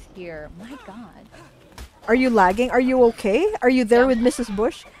another base here. My god. Are you lagging? Are you okay? Are you there Yeah. with Mrs.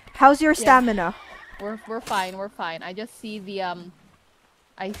 Bush? How's your stamina? We're fine, we're fine. I just see the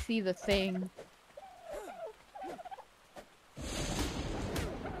I see the thing.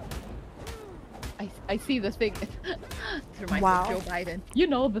 I see the thing. It reminds me Wow. of Joe Biden. You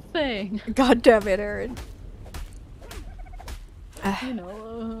know the thing. God damn it, Erin. You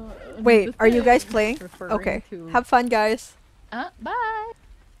know. Wait, the are you guys thing. playing? Referring Okay. to- Have fun, guys. Bye.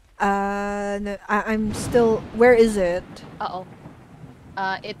 No, I'm still... Where is it? Uh-oh.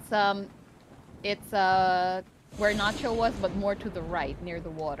 It's where Nacho was, but more to the right, near the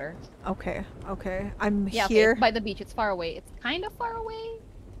water. Okay, okay. I'm Yeah, okay, here. it's by the beach. It's far away. It's kind of far away,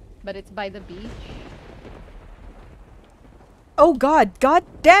 but it's by the beach. Oh God! God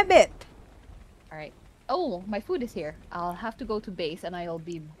damn it! All right. Oh, my food is here. I'll have to go to base, and I'll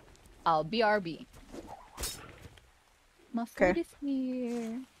BRB. My food Okay. is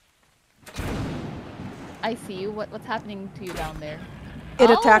here. I see you. What's happening to you down there? It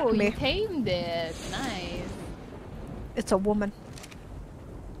attacked Oh, me. you tamed it. Nice. It's a woman.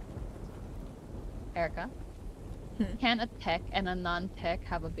 Erica, can a tech and a non-tech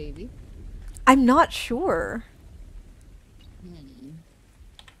have a baby? I'm not sure.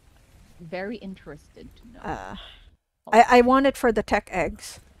 Very interested to know. I want it for the tech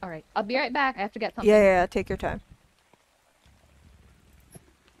eggs. All right, I'll be right back. I have to get something. Yeah, yeah, yeah, take your time.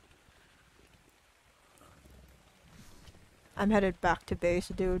 I'm headed back to base,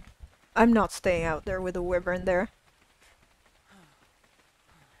 dude. I'm not staying out there with a wyvern there.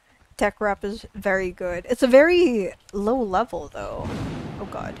 Tech wrap is very good. It's a very low level, though. Oh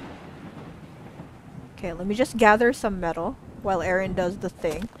God. Okay, let me just gather some metal while Erin does the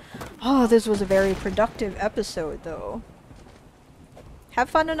thing. Oh, this was a very productive episode, though. Have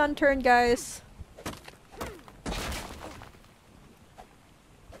fun and Unturn, guys.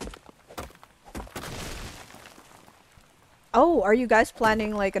 Oh, are you guys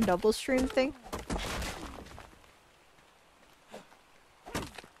planning like a double stream thing?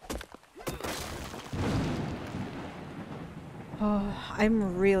 Oh,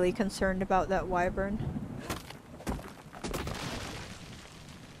 I'm really concerned about that wyvern.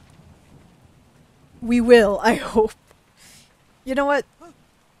 We will, I hope. You know what?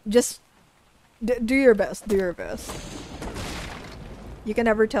 Just Do your best, do your best. You can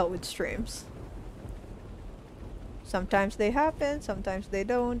never tell with streams. Sometimes they happen, sometimes they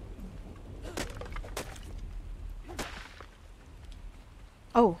don't.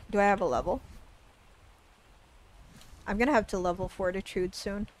 Oh, do I have a level? I'm gonna have to level fortitude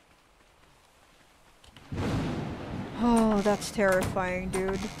soon. Oh, that's terrifying,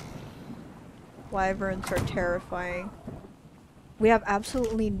 dude. Wyverns are terrifying. We have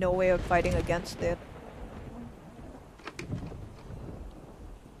absolutely no way of fighting against it.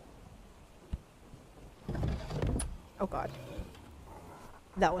 Oh god.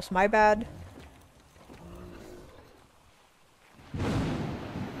 That was my bad.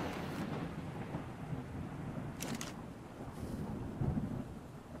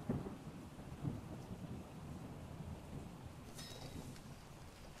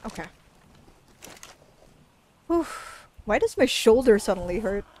 Okay. Oof. Why does my shoulder suddenly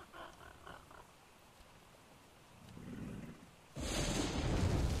hurt?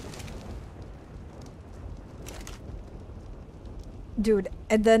 Dude,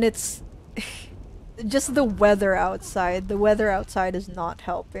 and then it's just the weather outside. The weather outside is not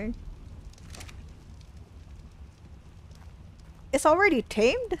helping. It's already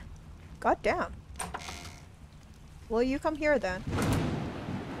tamed? God damn. Well, you come here then.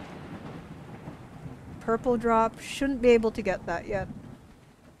 Purple drop. Shouldn't be able to get that yet.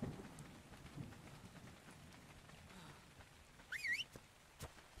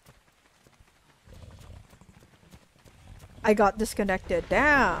 I got disconnected.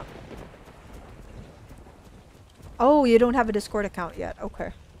 Damn. Oh, you don't have a Discord account yet.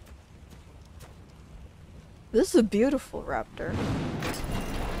 Okay. This is a beautiful raptor.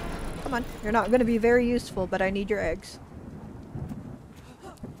 Come on. You're not gonna be very useful, but I need your eggs.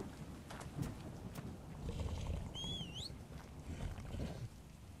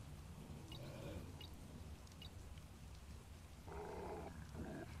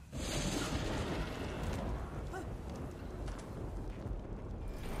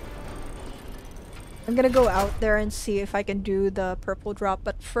 I'm gonna go out there and see if I can do the purple drop,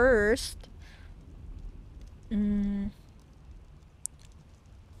 but first... we're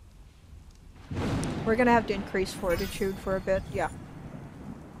gonna have to increase fortitude for a bit, yeah.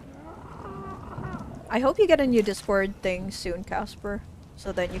 I hope you get a new Discord thing soon, Casper,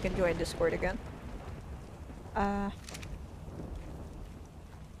 so then you can join Discord again.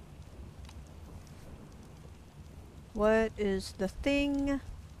 What is the thing?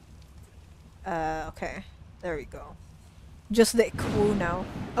 Okay. There we go. Just the clue now.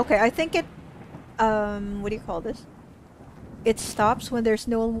 Okay, I think it... what do you call this? It stops when there's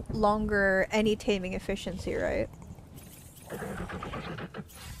no longer any taming efficiency, right?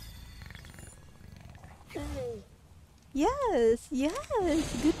 Yes!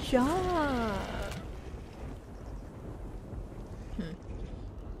 Yes! Good job!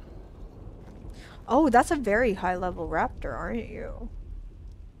 Oh, that's a very high level raptor, aren't you?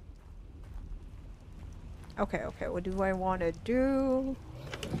 Okay, okay, what do I want to do?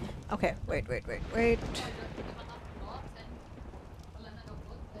 Okay, wait.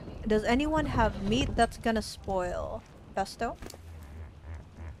 Does anyone have meat that's gonna spoil? Pesto?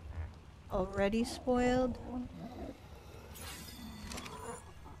 Already spoiled?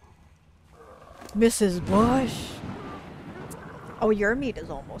 Mrs. Bush! Oh, your meat is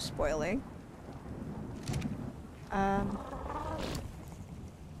almost spoiling. No.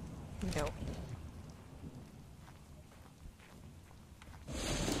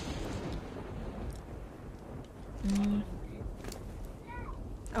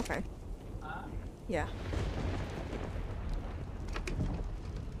 Okay. Yeah.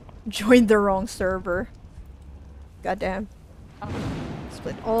 Joined the wrong server. Goddamn.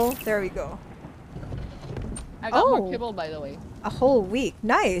 Split all. There we go. I got more kibble, by the way. A whole week.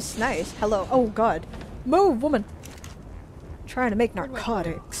 Nice, nice. Hello. Oh god. Move, woman! Trying to make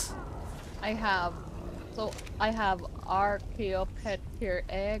narcotics. I have archaeopteryx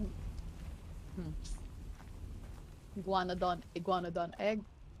egg. Iguanodon egg.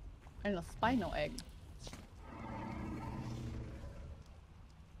 And a spino egg.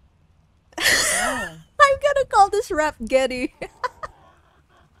 Oh. I'm gonna call this Rap Getty.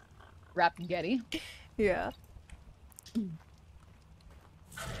 Rap Getty? Yeah.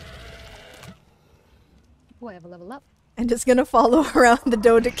 Oh, I have a level up. And it's gonna follow around the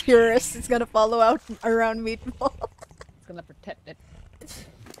Dodecurus. It's gonna follow out around Meatball. It's gonna protect it.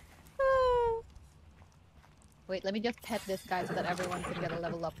 Wait, let me just pet this guy so that everyone can get a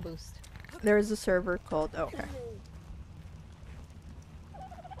level up boost. There is a server called... Oh, okay.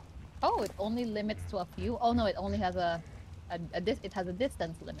 Oh, it only limits to a few? Oh no, it only has it has a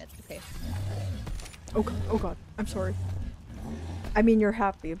distance limit. Okay. Oh god, oh god, I'm sorry. I mean, you're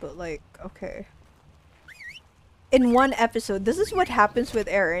happy, but like, okay. In one episode, this is what happens with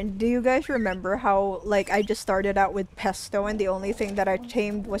Erin. Do you guys remember how, like, I just started out with pesto and the only thing that I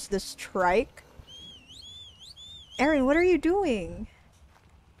tamed was the strike? Erin, what are you doing?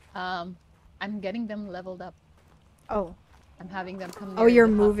 I'm getting them leveled up. Oh. I'm having them come Oh, near you're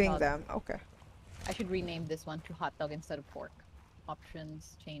the hot moving dog. them. Okay. I should rename this one to hot dog instead of pork.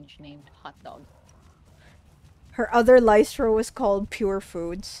 Options, change name to hot dog. Her other livestream was called Pure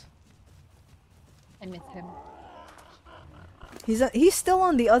Foods. I miss him. He's still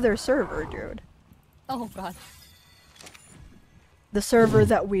on the other server, dude. Oh god. The server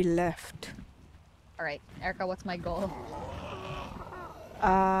that we left. Alright, Erica, what's my goal?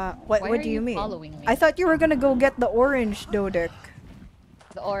 What Why do you mean? following me? I thought you were gonna go get the orange Dodic.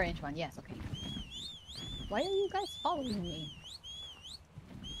 The orange one, yes, okay. Why are you guys following me?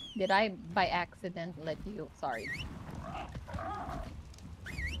 Did I, by accident, let you? Sorry.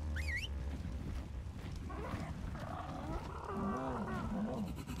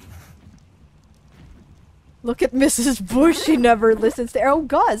 Look at Mrs. Bush, she never listens to- Oh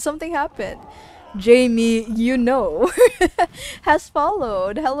god, something happened. Jamie, you know, has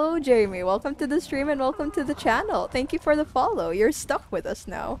followed. Hello, Jamie. Welcome to the stream and welcome to the channel. Thank you for the follow. You're stuck with us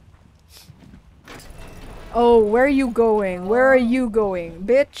now. Oh, where are you going? Where are you going,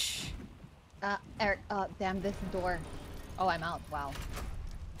 bitch? Eric, damn this door. Oh, I'm out. Wow.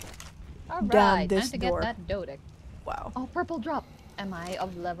 Alright, Damn this time to door. get that Dodic. Wow. Oh, purple drop. Am I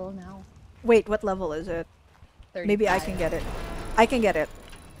of level now? Wait, what level is it? 35. Maybe I can get it. I can get it.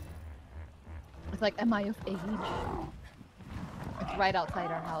 It's like, am I of age? It's right outside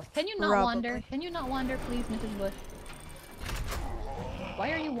our house. Can you not wander? Probably. Can you not wander, please, Mrs. Bush?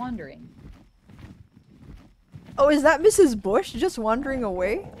 Why are you wandering? Oh, is that Mrs. Bush just wandering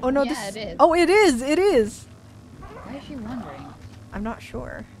away? Oh no, Yeah, this- it is. Oh, it is! It is! Why is she wandering? I'm not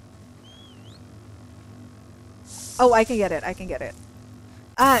sure. Oh, I can get it. I can get it.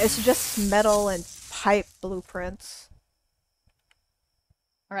 Ah, it's just metal and pipe blueprints.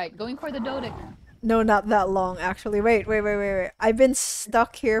 Alright, going for the Dodic. No, not that long, actually. Wait. I've been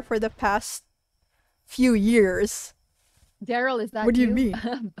stuck here for the past few years. Daryl, is that What do you mean?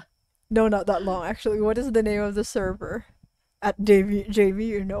 No, not that long, actually. What is the name of the server? At JV,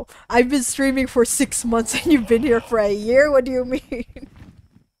 you know. I've been streaming for 6 months and you've been here for a year? What do you mean?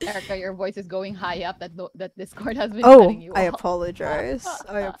 Erica, your voice is going high up. That Discord has been Oh, cutting you I off. apologize.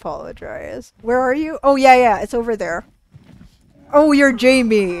 I apologize. Where are you? Oh, yeah, it's over there. Oh, you're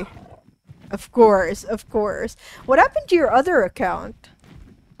Jamie. Of course, of course. What happened to your other account?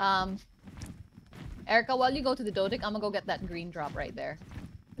 Erica, while you go to the Dodic, I'm gonna go get that green drop right there.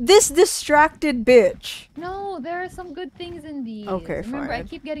 This distracted bitch. No, there are some good things in these. Okay, Remember, I fine.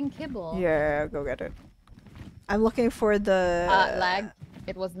 keep getting kibble. Yeah, go get it. I'm looking for the... Lag.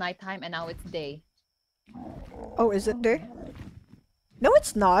 It was nighttime and now it's day. Oh, is it day? No,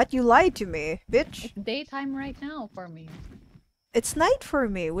 it's not. You lied to me, bitch. It's daytime right now for me. It's night for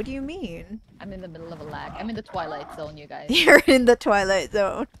me. What do you mean? I'm in the middle of a lag. I'm in the twilight zone, you guys. You're in the twilight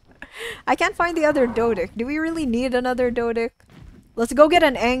zone. I can't find the other Dodic. Do we really need another Dodic? Let's go get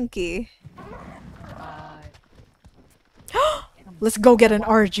an Anki. Let's go get an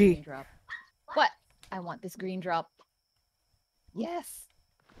RG. Drop. What? I want this green drop. Yes.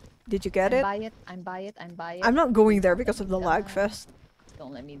 Did you get I'm it? by it. I'm by it. I'm by it. I'm not going there because of the lag fest.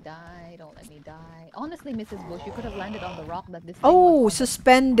 Don't let me die. Don't let me die. Honestly, Mrs. Bush, you could have landed on the rock that this thing Oh, was on.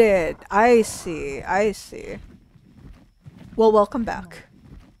 suspended. I see. I see. Well, welcome back.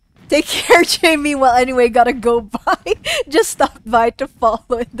 Take care, Jamie. Well, anyway, gotta go by. Just stopped by to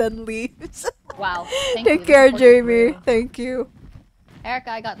follow and then leaves. Wow. Thank you. Take The care, support is Jamie. real. Thank you.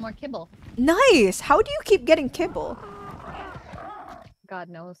 Erica, I got more kibble. Nice. How do you keep getting kibble? God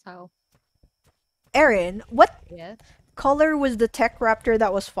knows how. Erin, what Yes. color was the tech raptor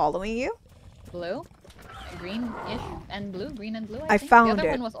that was following you? Blue? Green-ish and blue? Green and blue, I think. found The other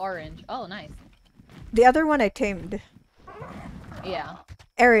it. one was orange. Oh, nice. The other one I tamed. Yeah.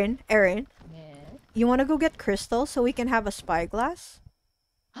 Erin, Yes. you want to go get crystal so we can have a spyglass?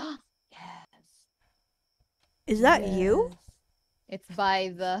 Yes. Is that you? Yes. It's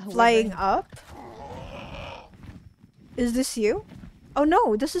by the Flying wyvern. up? Is this you? Oh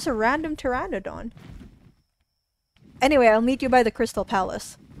no, this is a random pteranodon. Anyway, I'll meet you by the Crystal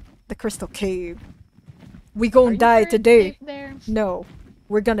Palace. The Crystal Cave. We Are gon' you die sure it's today. safe there? No,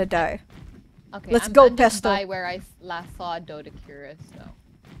 we're gonna die. Okay, Let's I'm, go, I'm just Pesto. by where I last saw Dodicurus, so.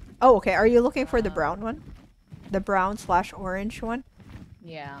 Oh, okay. Are you looking for the brown one? The brown/orange one?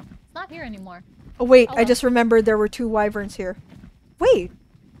 Yeah. It's not here anymore. Oh wait, Oh, I well. just remembered there were 2 wyverns here. Wait!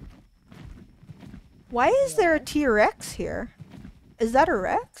 Why is there a Yes. T-Rex here? Is that a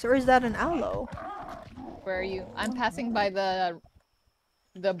Rex or is that an Aloe? Where are you? I'm passing by the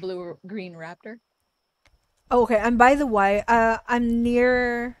blue green raptor. Oh, okay, I'm by the Y.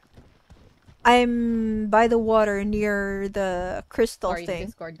 I'm by the water near the crystal Sorry, thing.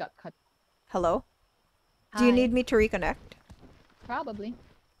 Discord got cut. Hello? Do you Hi. need me to reconnect? Probably.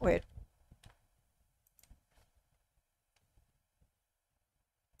 Wait.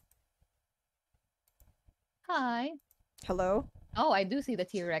 Hi. Hello? Oh, I do see the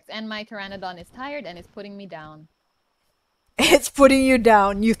T-Rex, and my Pteranodon is tired and is putting me down. It's putting you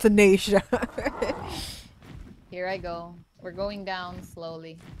down, euthanasia. Here I go. We're going down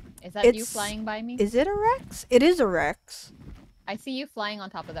slowly. Is that you It's- flying by me? Is it a Rex? It is a Rex. I see you flying on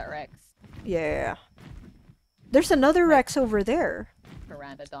top of that Rex. Yeah. There's another Right. Rex over there.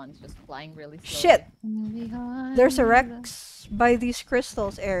 Pteranodon's just flying really slowly. Shit! There's a Behind Rex by these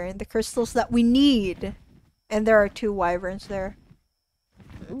crystals, Erin. The crystals that we need. And there are 2 wyverns there.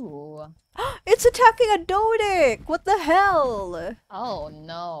 the- Ooh. It's attacking a Dodic! What the hell? Oh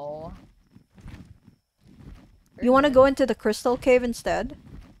no. You want to go into the crystal cave instead?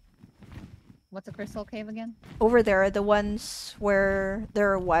 What's a crystal cave again? Over there, the ones where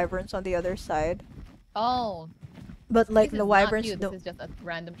there are wyverns on the other side. Oh, But like this the is not wyverns you. This don't is just a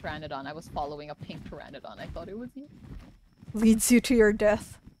random Pteranodon. I was following a pink Pteranodon. I thought it was you. leads you to your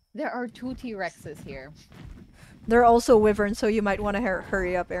death. There are 2 T-Rexes here. They're also wyverns, so you might want to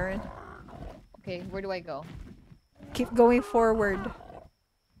hurry up, Erin. Okay, where do I go? Keep going forward.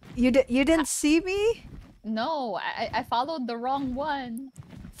 You didn't see me? No, I followed the wrong one.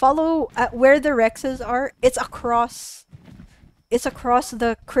 Follow where the Rexes are. It's across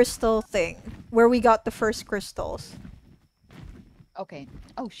the crystal thing where we got the first crystals. Okay.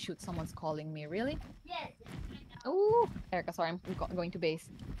 Oh shoot, someone's calling me. Really? Ooh, Erica, sorry, I'm going to base.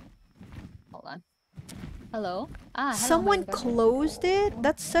 Hold on. Hello? Hello, Someone Mayuga. closed it?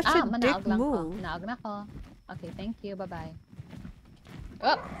 That's such a dick manaog lang ko. move. Manaog na ko. Okay, thank you. Bye-bye.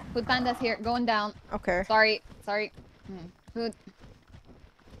 Oh, Food Panda's here. Going down. Okay. Sorry. Food.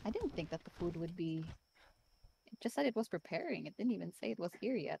 I didn't think that the food would be... It just said it was preparing. It didn't even say it was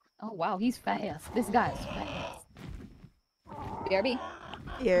here yet. Oh, wow. He's fast. This guy's fast. BRB.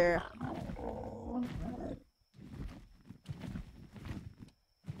 Yeah.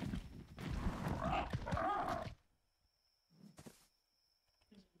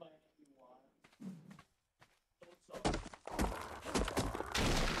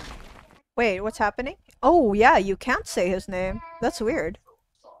 Wait, what's happening? Oh, yeah, you can't say his name. That's weird.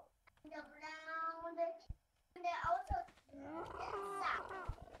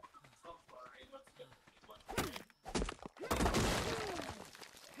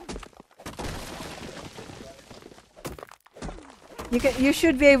 You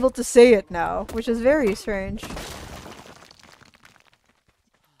should be able to say it now, which is very strange.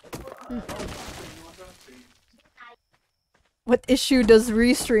 What issue does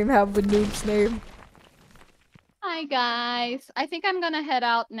Restream have with Noob's name? Hi, guys. I think I'm gonna head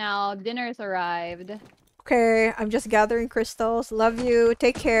out now. Dinner's arrived. Okay, I'm just gathering crystals. Love you.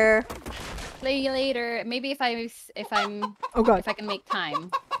 Take care. Play you later. Maybe if I'm Oh god. if I can make time.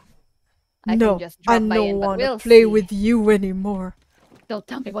 I No, can just I drop by don't in, but want to we'll play see. with you anymore. Don't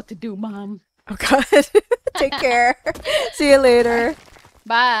tell me what to do, Mom. Oh god. Take care. See you later.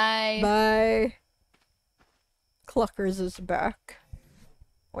 Bye. Bye. Cluckers is back.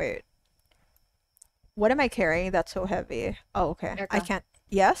 Wait. What am I carrying that's so heavy? Oh, okay. I Erica. can't.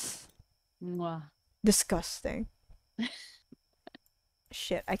 Yes? Mwah. Disgusting.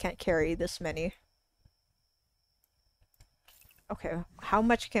 Shit, I can't carry this many. Okay, how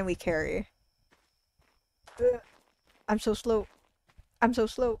much can we carry? I'm so slow. I'm so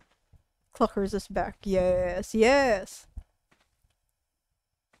slow. Cluckers is back. Yes, yes.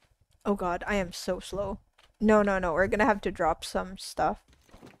 Oh god, I am so slow. No, no, no. We're gonna have to drop some stuff.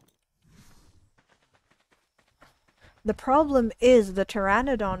 The problem is the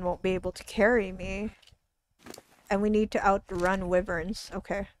Pteranodon won't be able to carry me. And we need to outrun wyverns.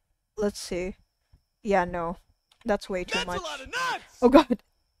 Okay. Let's see. Yeah, no. That's way too That's much. a lot of nuts! Oh god.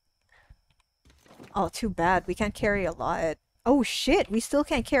 Oh, too bad. We can't carry a lot. Oh shit, we still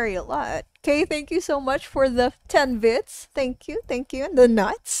can't carry a lot. Kaye, thank you so much for the 10 bits. Thank you, thank you. And the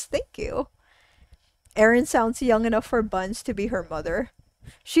nuts. Thank you. Erin sounds young enough for Buns to be her mother.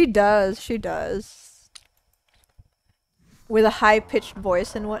 She does, she does. With a high-pitched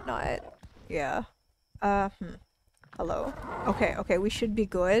voice and whatnot. Yeah. Hello? Okay, okay, we should be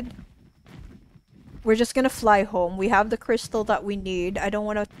good. We're just gonna fly home. We have the crystal that we need. I don't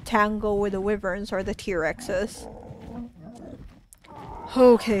want to tangle with the wyverns or the T-Rexes.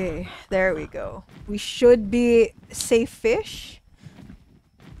 Okay, there we go. we should be safe-ish.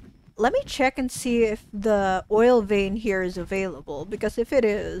 Let me check and see if the oil vein here is available, because if it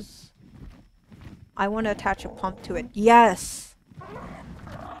is, I want to attach a pump to it. Yes!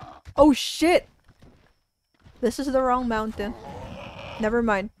 Oh shit! This is the wrong mountain. Never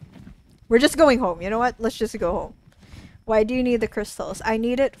mind. We're just going home. You know what? Let's just go home. Why do you need the crystals? I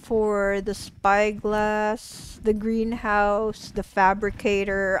need it for the spyglass, the greenhouse, the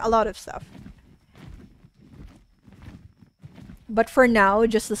fabricator, a lot of stuff. But for now,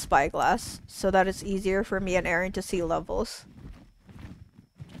 just the spyglass, so that it's easier for me and Erin to see levels.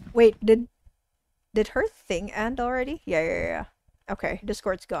 Wait, did her thing end already? Yeah. Okay,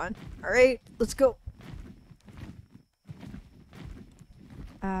 Discord's gone. Alright, let's go.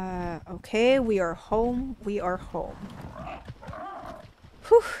 Okay, we are home. We are home.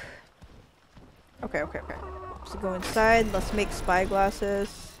 Whew. Okay. Let's go inside. Let's make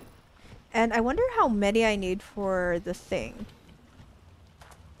spyglasses. And I wonder how many I need for the thing.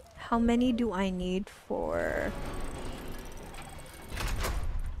 How many do I need for...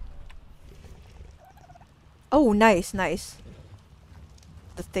 Oh, nice.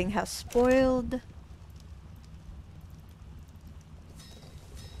 The thing has spoiled.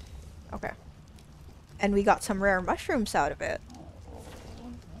 Okay. And we got some rare mushrooms out of it.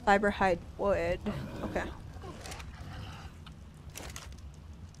 Fiber hide wood. Okay.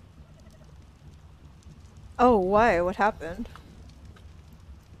 Oh, why? What happened?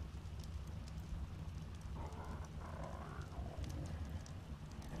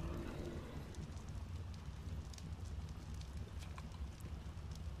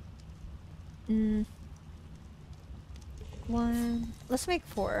 One. Let's make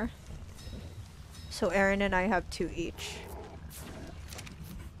 4. So Erin and I have 2 each.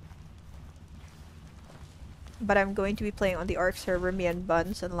 But I'm going to be playing on the Ark server. Me and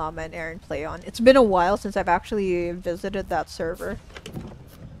Buns and Llama and Erin play on. It's been a while since I've actually visited that server.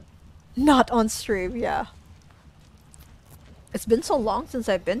 Not on stream, yeah. It's been so long since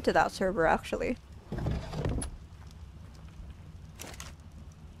I've been to that server, actually.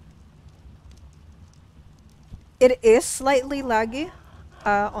 It is slightly laggy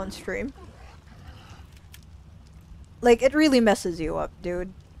on stream. Like, it really messes you up,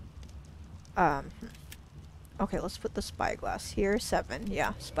 dude. Okay, let's put the spyglass here. 7.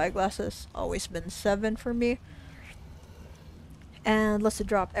 Yeah, spyglass has always been 7 for me. And let's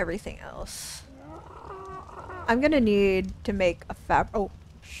drop everything else. I'm gonna need to make a oh,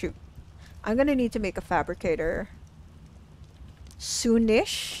 shoot. I'm gonna need to make a fabricator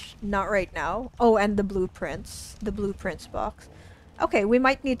soonish. Not right now. Oh, and the blueprints. The blueprints box. Okay, we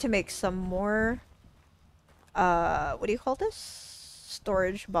might need to make some more... what do you call this?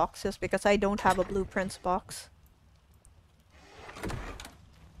 Storage boxes, because I don't have a blueprints box.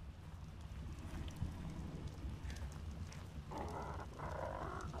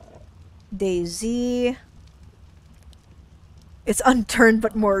 Daisy. It's unturned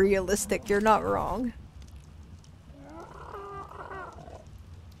but more realistic. You're not wrong.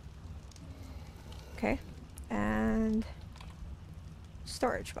 Okay. And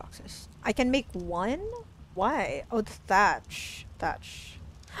storage boxes. I can make 1? Why? Oh, the thatch. Thatch.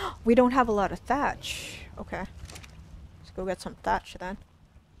 We don't have a lot of thatch. Okay. Let's go get some thatch then.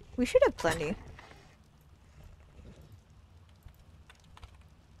 We should have plenty.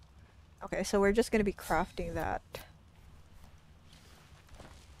 Okay, so we're just gonna be crafting that.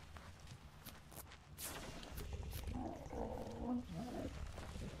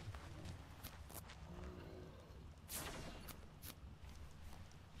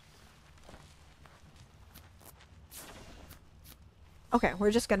 Okay,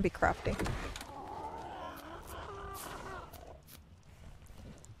 we're just gonna be crafting.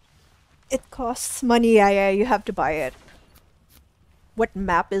 It costs money, yeah, you have to buy it. What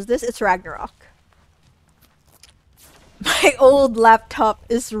map is this? It's Ragnarok. My old laptop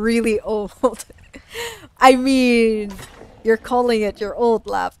is really old. I mean, you're calling it your old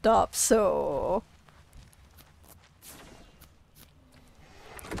laptop, so...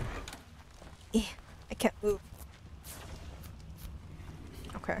 I can't move.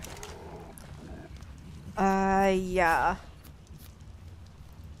 Okay. Yeah.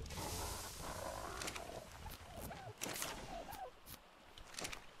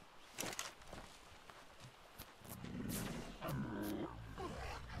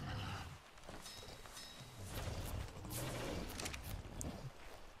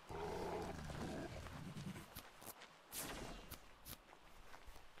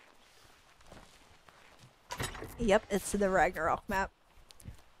 Yep, it's the Ragnarok map.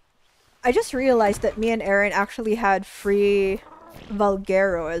 I just realized that me and Erin actually had free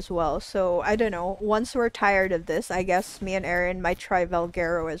Valguero as well. So I don't know. Once we're tired of this, I guess me and Erin might try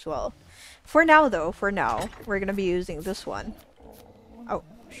Valguero as well. For now, though, we're gonna be using this one. Oh,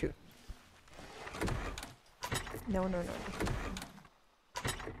 shoot. No, no, no.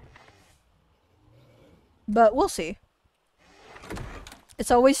 But we'll see.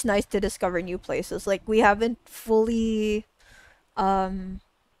 It's always nice to discover new places. Like, we haven't fully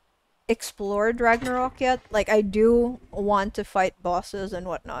explored Ragnarok yet. Like, I do want to fight bosses and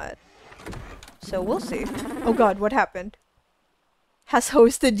whatnot. So we'll see. Oh god, what happened? Has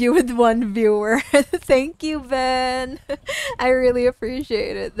hosted you with one viewer. Thank you, Ben. I really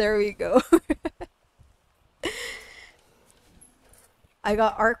appreciate it. There we go. I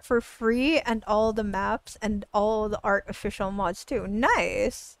got Ark for free and all the maps and all the Ark official mods too.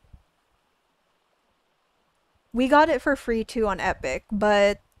 Nice. We got it for free too on Epic,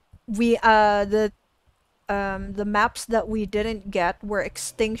 but we the maps that we didn't get were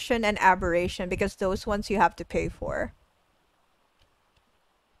Extinction and Aberration because those ones you have to pay for.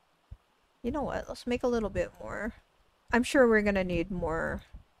 You know what? Let's make a little bit more. I'm sure we're gonna need more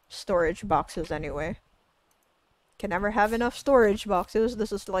storage boxes anyway. Can never have enough storage boxes.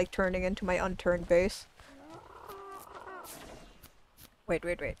 This is like turning into my unturned base. Wait.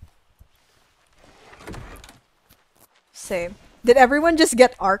 Same. Did everyone just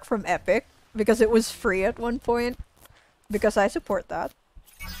get Ark from Epic? Because it was free at one point? Because I support that.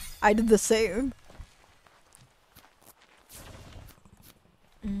 I did the same.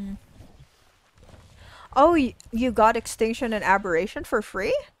 Oh, you got Extinction and Aberration for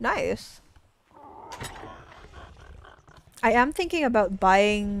free? Nice. I am thinking about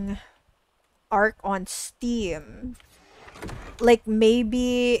buying Ark on Steam. Like,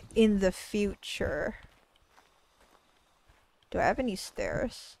 maybe in the future. Do I have any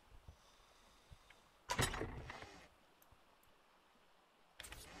stairs?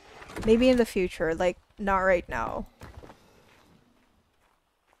 Maybe in the future, like, not right now.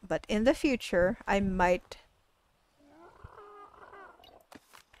 But in the future, I might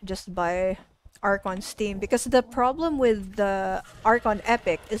just buy Ark on Steam. Because the problem with the Ark on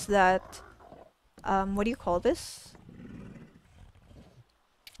Epic is that, what do you call this?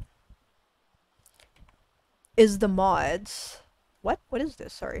 Is the mods. What? What is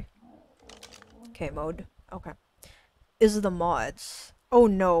this? Sorry. Okay, mode. Okay. Is the mods. Oh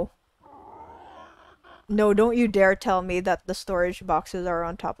no. No, don't you dare tell me that the storage boxes are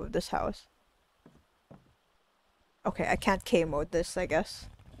on top of this house. Okay, I can't K-mode this, I guess.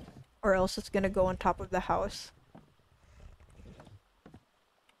 Or else it's gonna go on top of the house.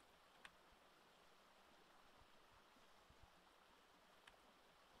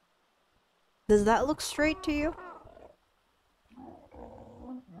 Does that look straight to you?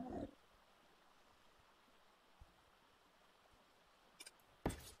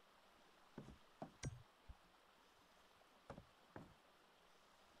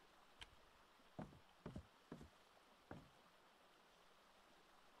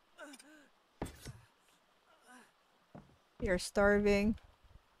 You're starving.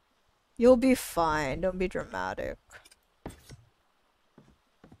 You'll be fine. Don't be dramatic.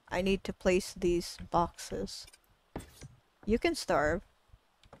 I need to place these boxes. You can starve.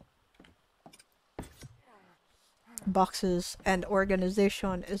 Boxes and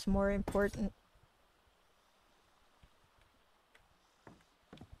organization is more important.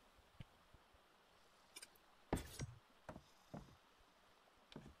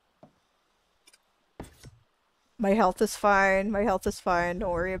 My health is fine. My health is fine. Don't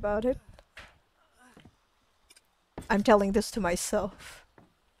worry about it. I'm telling this to myself.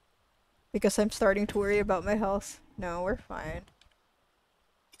 Because I'm starting to worry about my health. No, we're fine.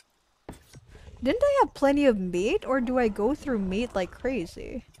 Didn't I have plenty of meat? Or do I go through meat like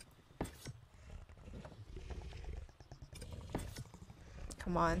crazy?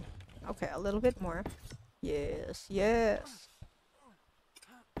 Come on. Okay, a little bit more. Yes, yes.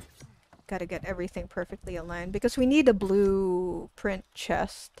 Gotta get everything perfectly aligned. Because we need a blueprint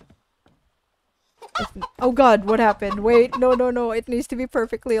chest. Oh god, what happened? Wait, no, no, no. It needs to be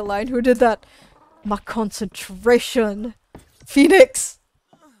perfectly aligned. Who did that? My concentration. Phoenix!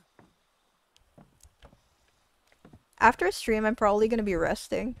 After stream, I'm probably gonna be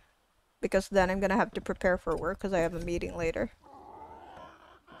resting. Because then I'm gonna have to prepare for work because I have a meeting later.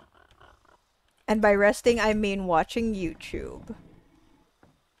 And by resting, I mean watching YouTube.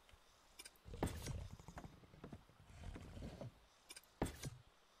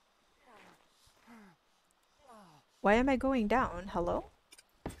 Why am I going down? Hello?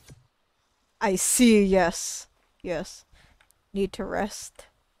 I see, yes. Yes. Need to rest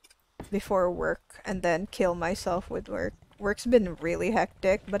before work and then kill myself with work. Work's been really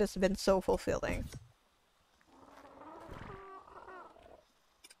hectic, but it's been so fulfilling.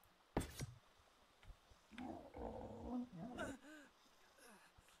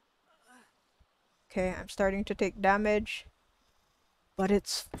 Okay, I'm starting to take damage, but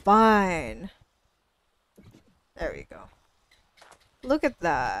it's fine. There we go. Look at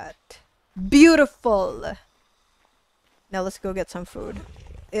that. Beautiful. Now let's go get some food.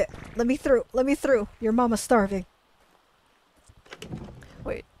 Let me through. Let me through. Your mama's starving.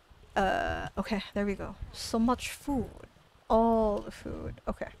 Wait. Okay, there we go. So much food. All the food.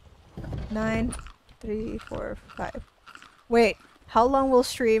 Okay. 9, 3, 4, 5. Wait. How long will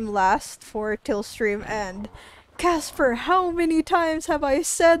stream last for till stream end? Casper, how many times have I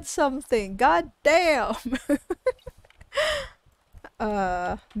said something? God damn!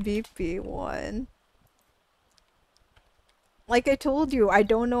 BP1. Like I told you, I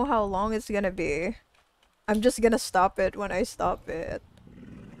don't know how long it's gonna be. I'm just gonna stop it when I stop it.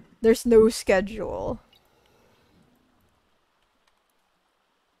 There's no schedule.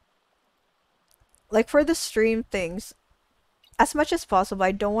 Like for the stream things, as much as possible,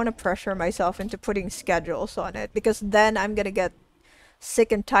 I don't want to pressure myself into putting schedules on it because then I'm gonna get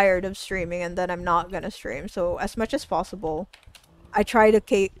sick and tired of streaming and then I'm not gonna stream. So as much as possible, I try to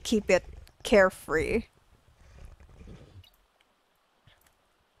keep it carefree.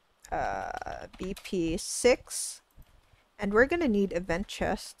 BP6. And we're gonna need event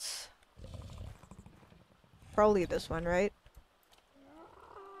chests. Probably this one, right?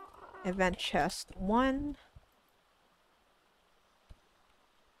 Event chest 1.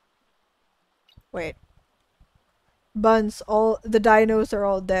 Wait. Buns, all the dinos are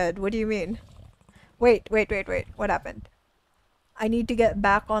all dead. What do you mean? Wait. What happened? I need to get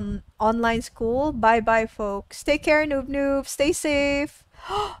back on online school. Bye-bye, folks. Take care, noob. Stay safe.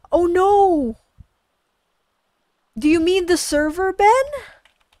 Oh no! Do you mean the server, Ben?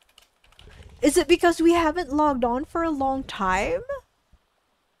 Is it because we haven't logged on for a long time?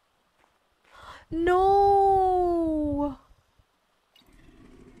 No!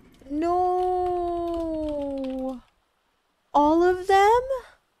 No! All of them?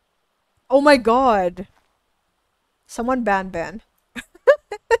 Oh my god. Someone ban Ben.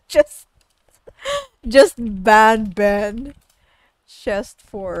 just ban Ben. Chest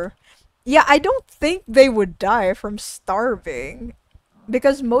 4. Yeah, I don't think they would die from starving.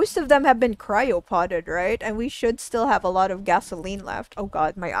 Because most of them have been cryopotted, right? And we should still have a lot of gasoline left. Oh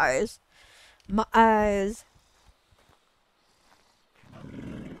god, my eyes. My eyes.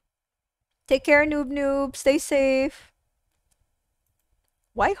 Take care, noob. Stay safe.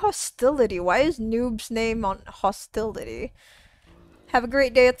 Why hostility? Why is noob's name on hostility? Have a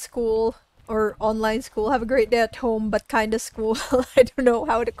great day at school. Or online school. Have a great day at home, but kinda school. I don't know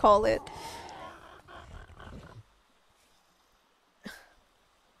how to call it.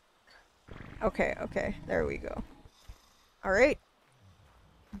 Okay. There we go. Alright.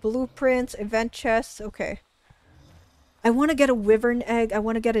 Blueprints, event chests. Okay. I want to get a wyvern egg. I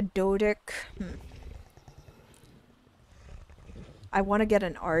want to get a dodic. I want to get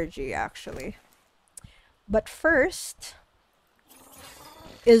an RG, actually. But first...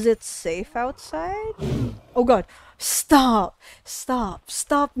 Is it safe outside? Oh god. Stop,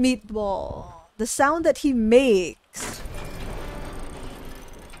 Meatball. The sound that he makes.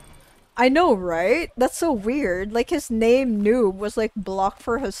 I know, right? That's so weird. Like, his name, Noob, was like blocked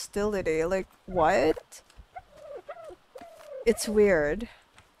for hostility. Like, what? It's weird.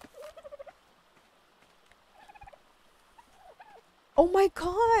 Oh my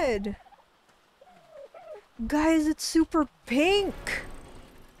god! Guys, it's super pink!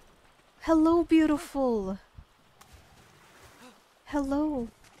 Hello, beautiful! Hello.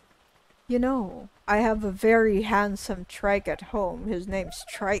 You know, I have a very handsome trike at home. His name's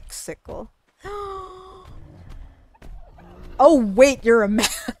Trikesicle. Oh wait, you're a man!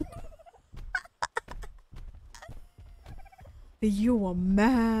 You a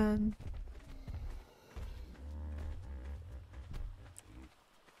man.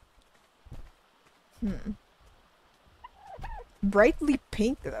 Brightly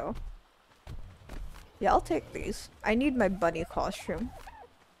pink though. Yeah, I'll take these. I need my bunny costume.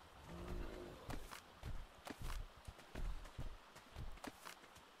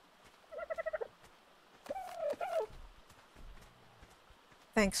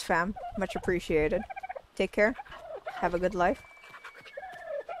 Thanks, fam. Much appreciated. Take care. Have a good life.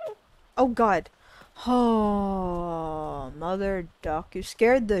 Oh god. Oh, mother duck, you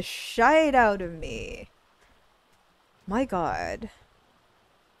scared the shite out of me. My god.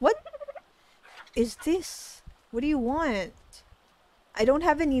 What is this? What do you want? I don't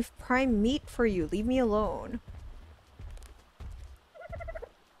have any prime meat for you. Leave me alone.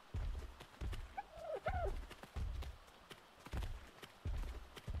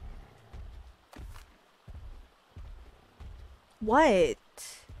 What?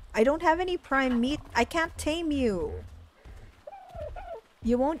 I don't have any prime meat. I can't tame you.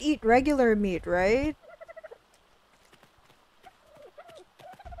 You won't eat regular meat, right?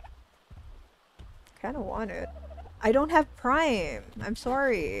 Kinda want it. I don't have prime. I'm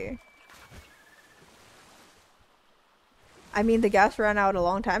sorry. I mean, the gas ran out a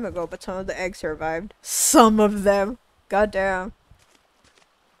long time ago, but some of the eggs survived. Some of them. Goddamn.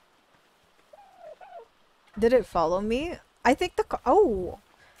 Did it follow me? I think oh!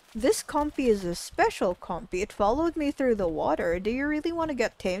 This compy is a special compy. It followed me through the water. Do you really want to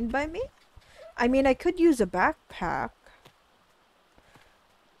get tamed by me? I mean, I could use a backpack.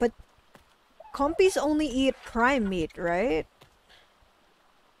 But compies only eat prime meat, right?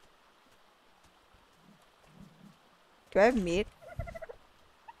 Do I have meat?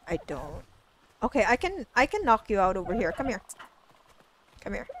 I don't. Okay, I can knock you out over here. Come here.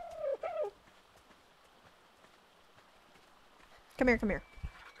 Come here. Come here, come here.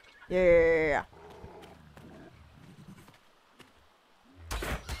 Yeah.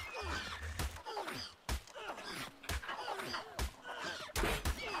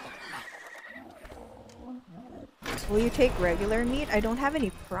 Will you take regular meat? I don't have any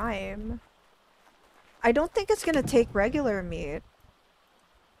prime. I don't think it's gonna take regular meat.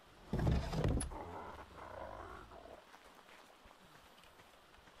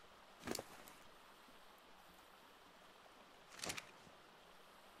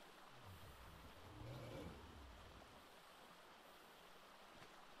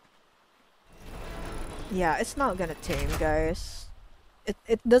 Yeah, it's not gonna tame, guys.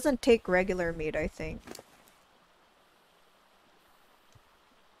 It doesn't take regular meat, I think.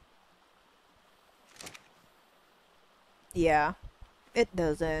 Yeah. It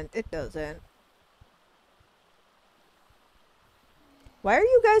doesn't. It doesn't. Why are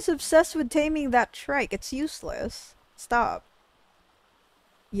you guys obsessed with taming that shrike? It's useless. Stop.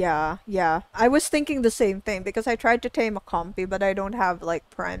 Yeah. I was thinking the same thing because I tried to tame a compy, but I don't have, like,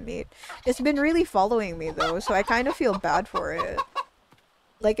 prime meat. It's been really following me, though, so I kind of feel bad for it.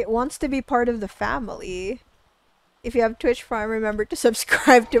 Like, it wants to be part of the family. If you have Twitch Prime, remember to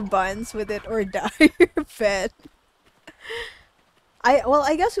subscribe to Buns with it or die your fed. Well,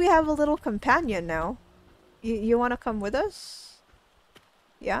 I guess we have a little companion now. You want to come with us?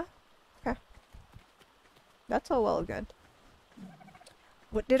 Yeah? Okay. That's all well good.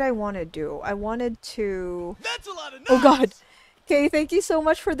 What did I want to do? I wanted to... That's a lot of nuts. Oh god! Okay, thank you so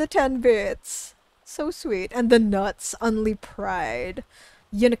much for the 10 bits. So sweet. And the nuts, Unli Pride.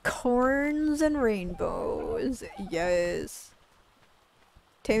 Unicorns and rainbows. Yes.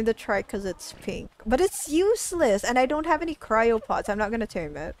 Tame the trike because it's pink. But it's useless! And I don't have any cryopods. I'm not gonna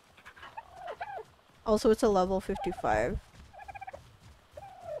tame it. Also, it's a level 55.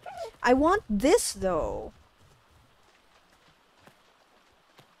 I want this, though.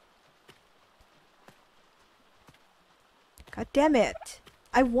 God damn it.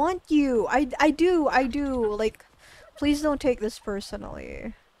 I want you. I do. Like, please don't take this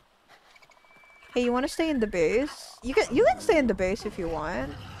personally. Hey, you want to stay in the base? You can stay in the base if you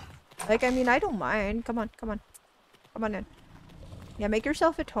want. Like, I mean, I don't mind. Come on. Come on in. Yeah, make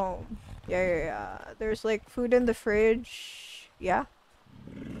yourself at home. Yeah. There's, like, food in the fridge. Yeah.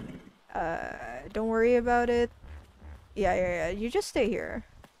 Don't worry about it. Yeah. You just stay here.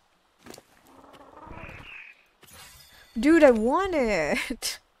 Dude, I want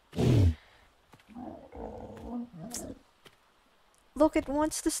it! Look, it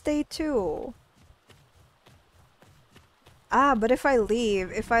wants to stay too. Ah, but if I leave,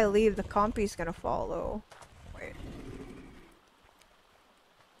 the compy's gonna follow. Wait.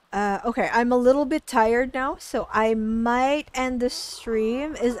 Okay, I'm a little bit tired now, so I might end the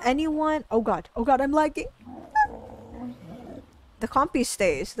stream. Is anyone... Oh god, I'm lagging. The compy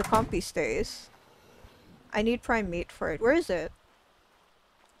stays. I need prime meat for it. Where is it?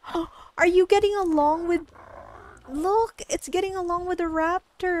 Are you getting along with... Look! It's getting along with the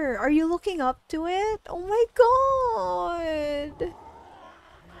raptor! Are you looking up to it? Oh my god!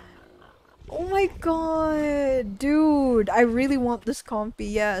 Oh my god! Dude, I really want this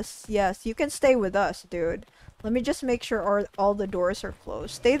compy. Yes. You can stay with us, dude. Let me just make sure all the doors are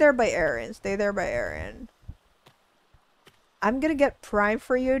closed. Stay there by Erin. I'm gonna get prime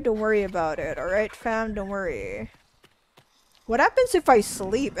for you, don't worry about it, alright fam, don't worry. What happens if I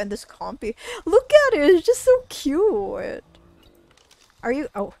sleep and this compy... Look at it, it's just so cute! Are you...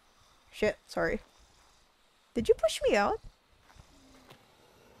 Oh, shit, sorry. Did you push me out?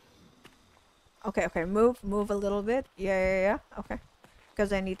 Okay, move a little bit. Yeah, okay.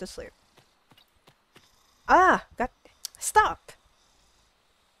 Because I need to sleep. Ah, stop!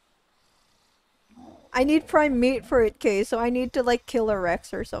 I need prime meat for it, Kay, so I need to like kill a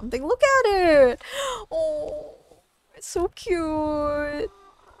Rex or something. Look at it! Oh, it's so cute.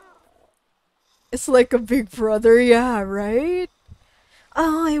 It's like a big brother, yeah, right?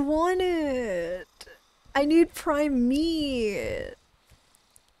 Oh, I want it. I need prime meat.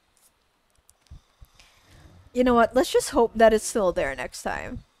 You know what? Let's just hope that it's still there next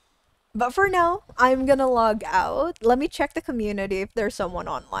time. But for now, I'm gonna log out. Let me check the community if there's someone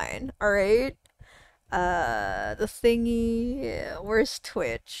online. Alright? The thingy. Where's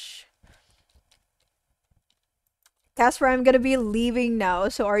Twitch? Casper, I'm gonna be leaving now,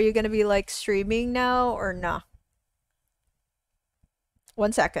 so are you gonna be like streaming now or nah?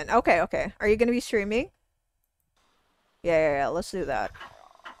 1 second. Okay, okay. Are you gonna be streaming? Yeah, let's do that.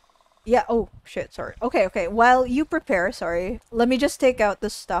 Yeah, oh shit, sorry. Okay, okay. While you prepare, sorry, let me just take out the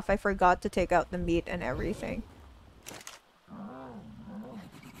stuff. I forgot to take out the meat and everything.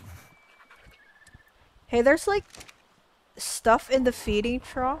 Hey, there's like stuff in the feeding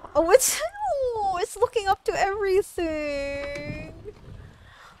trough. Oh, it's looking up to everything.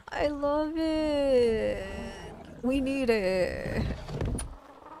 I love it. We need it.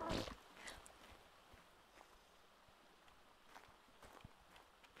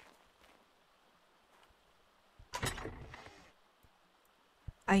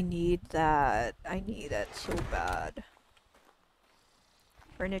 I need that. I need that so bad.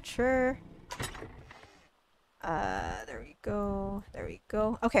 Furniture. There we go. There we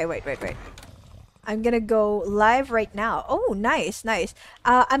go. Okay, wait. I'm gonna go live right now. Oh, nice.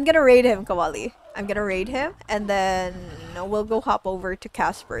 I'm gonna raid him, Kawali. I'm gonna raid him, and then we'll go hop over to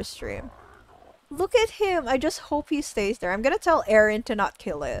Casper's stream. Look at him. I just hope he stays there. I'm gonna tell Erin to not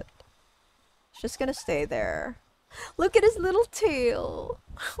kill it. It's just gonna stay there. Look at his little tail.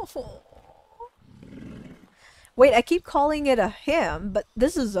 Wait, I keep calling it a him, but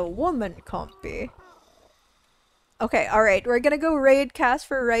this is a woman, compy. Okay, alright. We're gonna go raid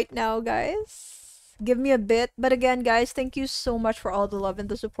Casper right now, guys. Give me a bit. But again, guys, thank you so much for all the love and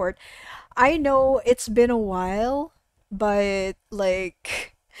the support. I know it's been a while, but,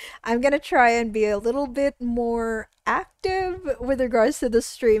 like, I'm gonna try and be a little bit more active with regards to the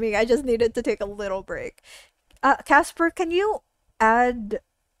streaming. I just needed to take a little break. Casper, can you add...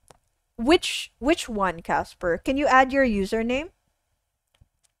 Which one, Casper? Can you add your username?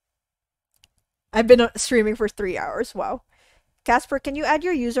 I've been streaming for 3 hours. Wow. Casper, can you add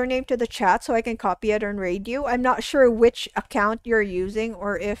your username to the chat so I can copy it and raid you? I'm not sure which account you're using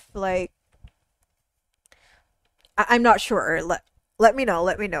or if, like... I'm not sure. Let me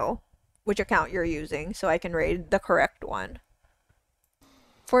know which account you're using so I can raid the correct one.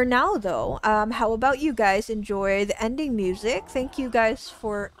 For now, though, how about you guys enjoy the ending music? Thank you guys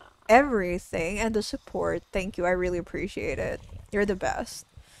for everything and the support. Thank you. I really appreciate it. You're the best.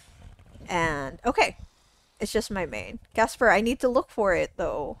 And, okay. It's just my main. Casper, I need to look for it,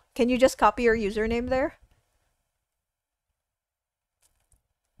 though. Can you just copy your username there?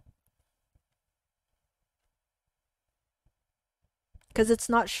 Because it's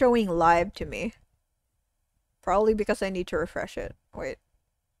not showing live to me. Probably because I need to refresh it. Wait.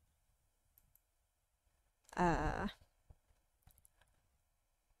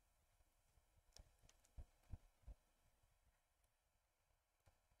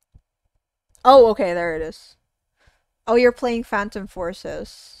 Oh, okay, there it is. Oh, you're playing Phantom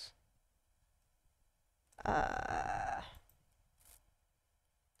Forces. Oh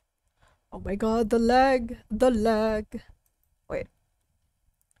my god, the lag! The lag! Wait.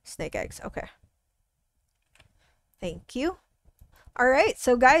 Snake eggs, okay. Thank you. Alright,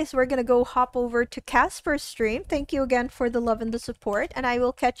 so guys, we're gonna go hop over to Casper's stream. Thank you again for the love and the support, and I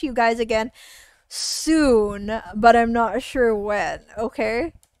will catch you guys again soon, but I'm not sure when,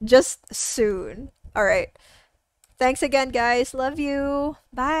 okay? Just soon. Alright. Thanks again, guys. Love you.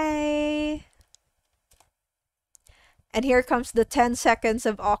 Bye. And here comes the 10 seconds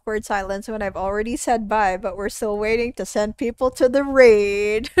of awkward silence when I've already said bye, but we're still waiting to send people to the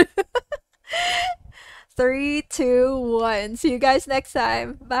raid. 3, 2, 1. See you guys next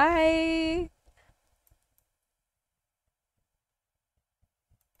time. Bye.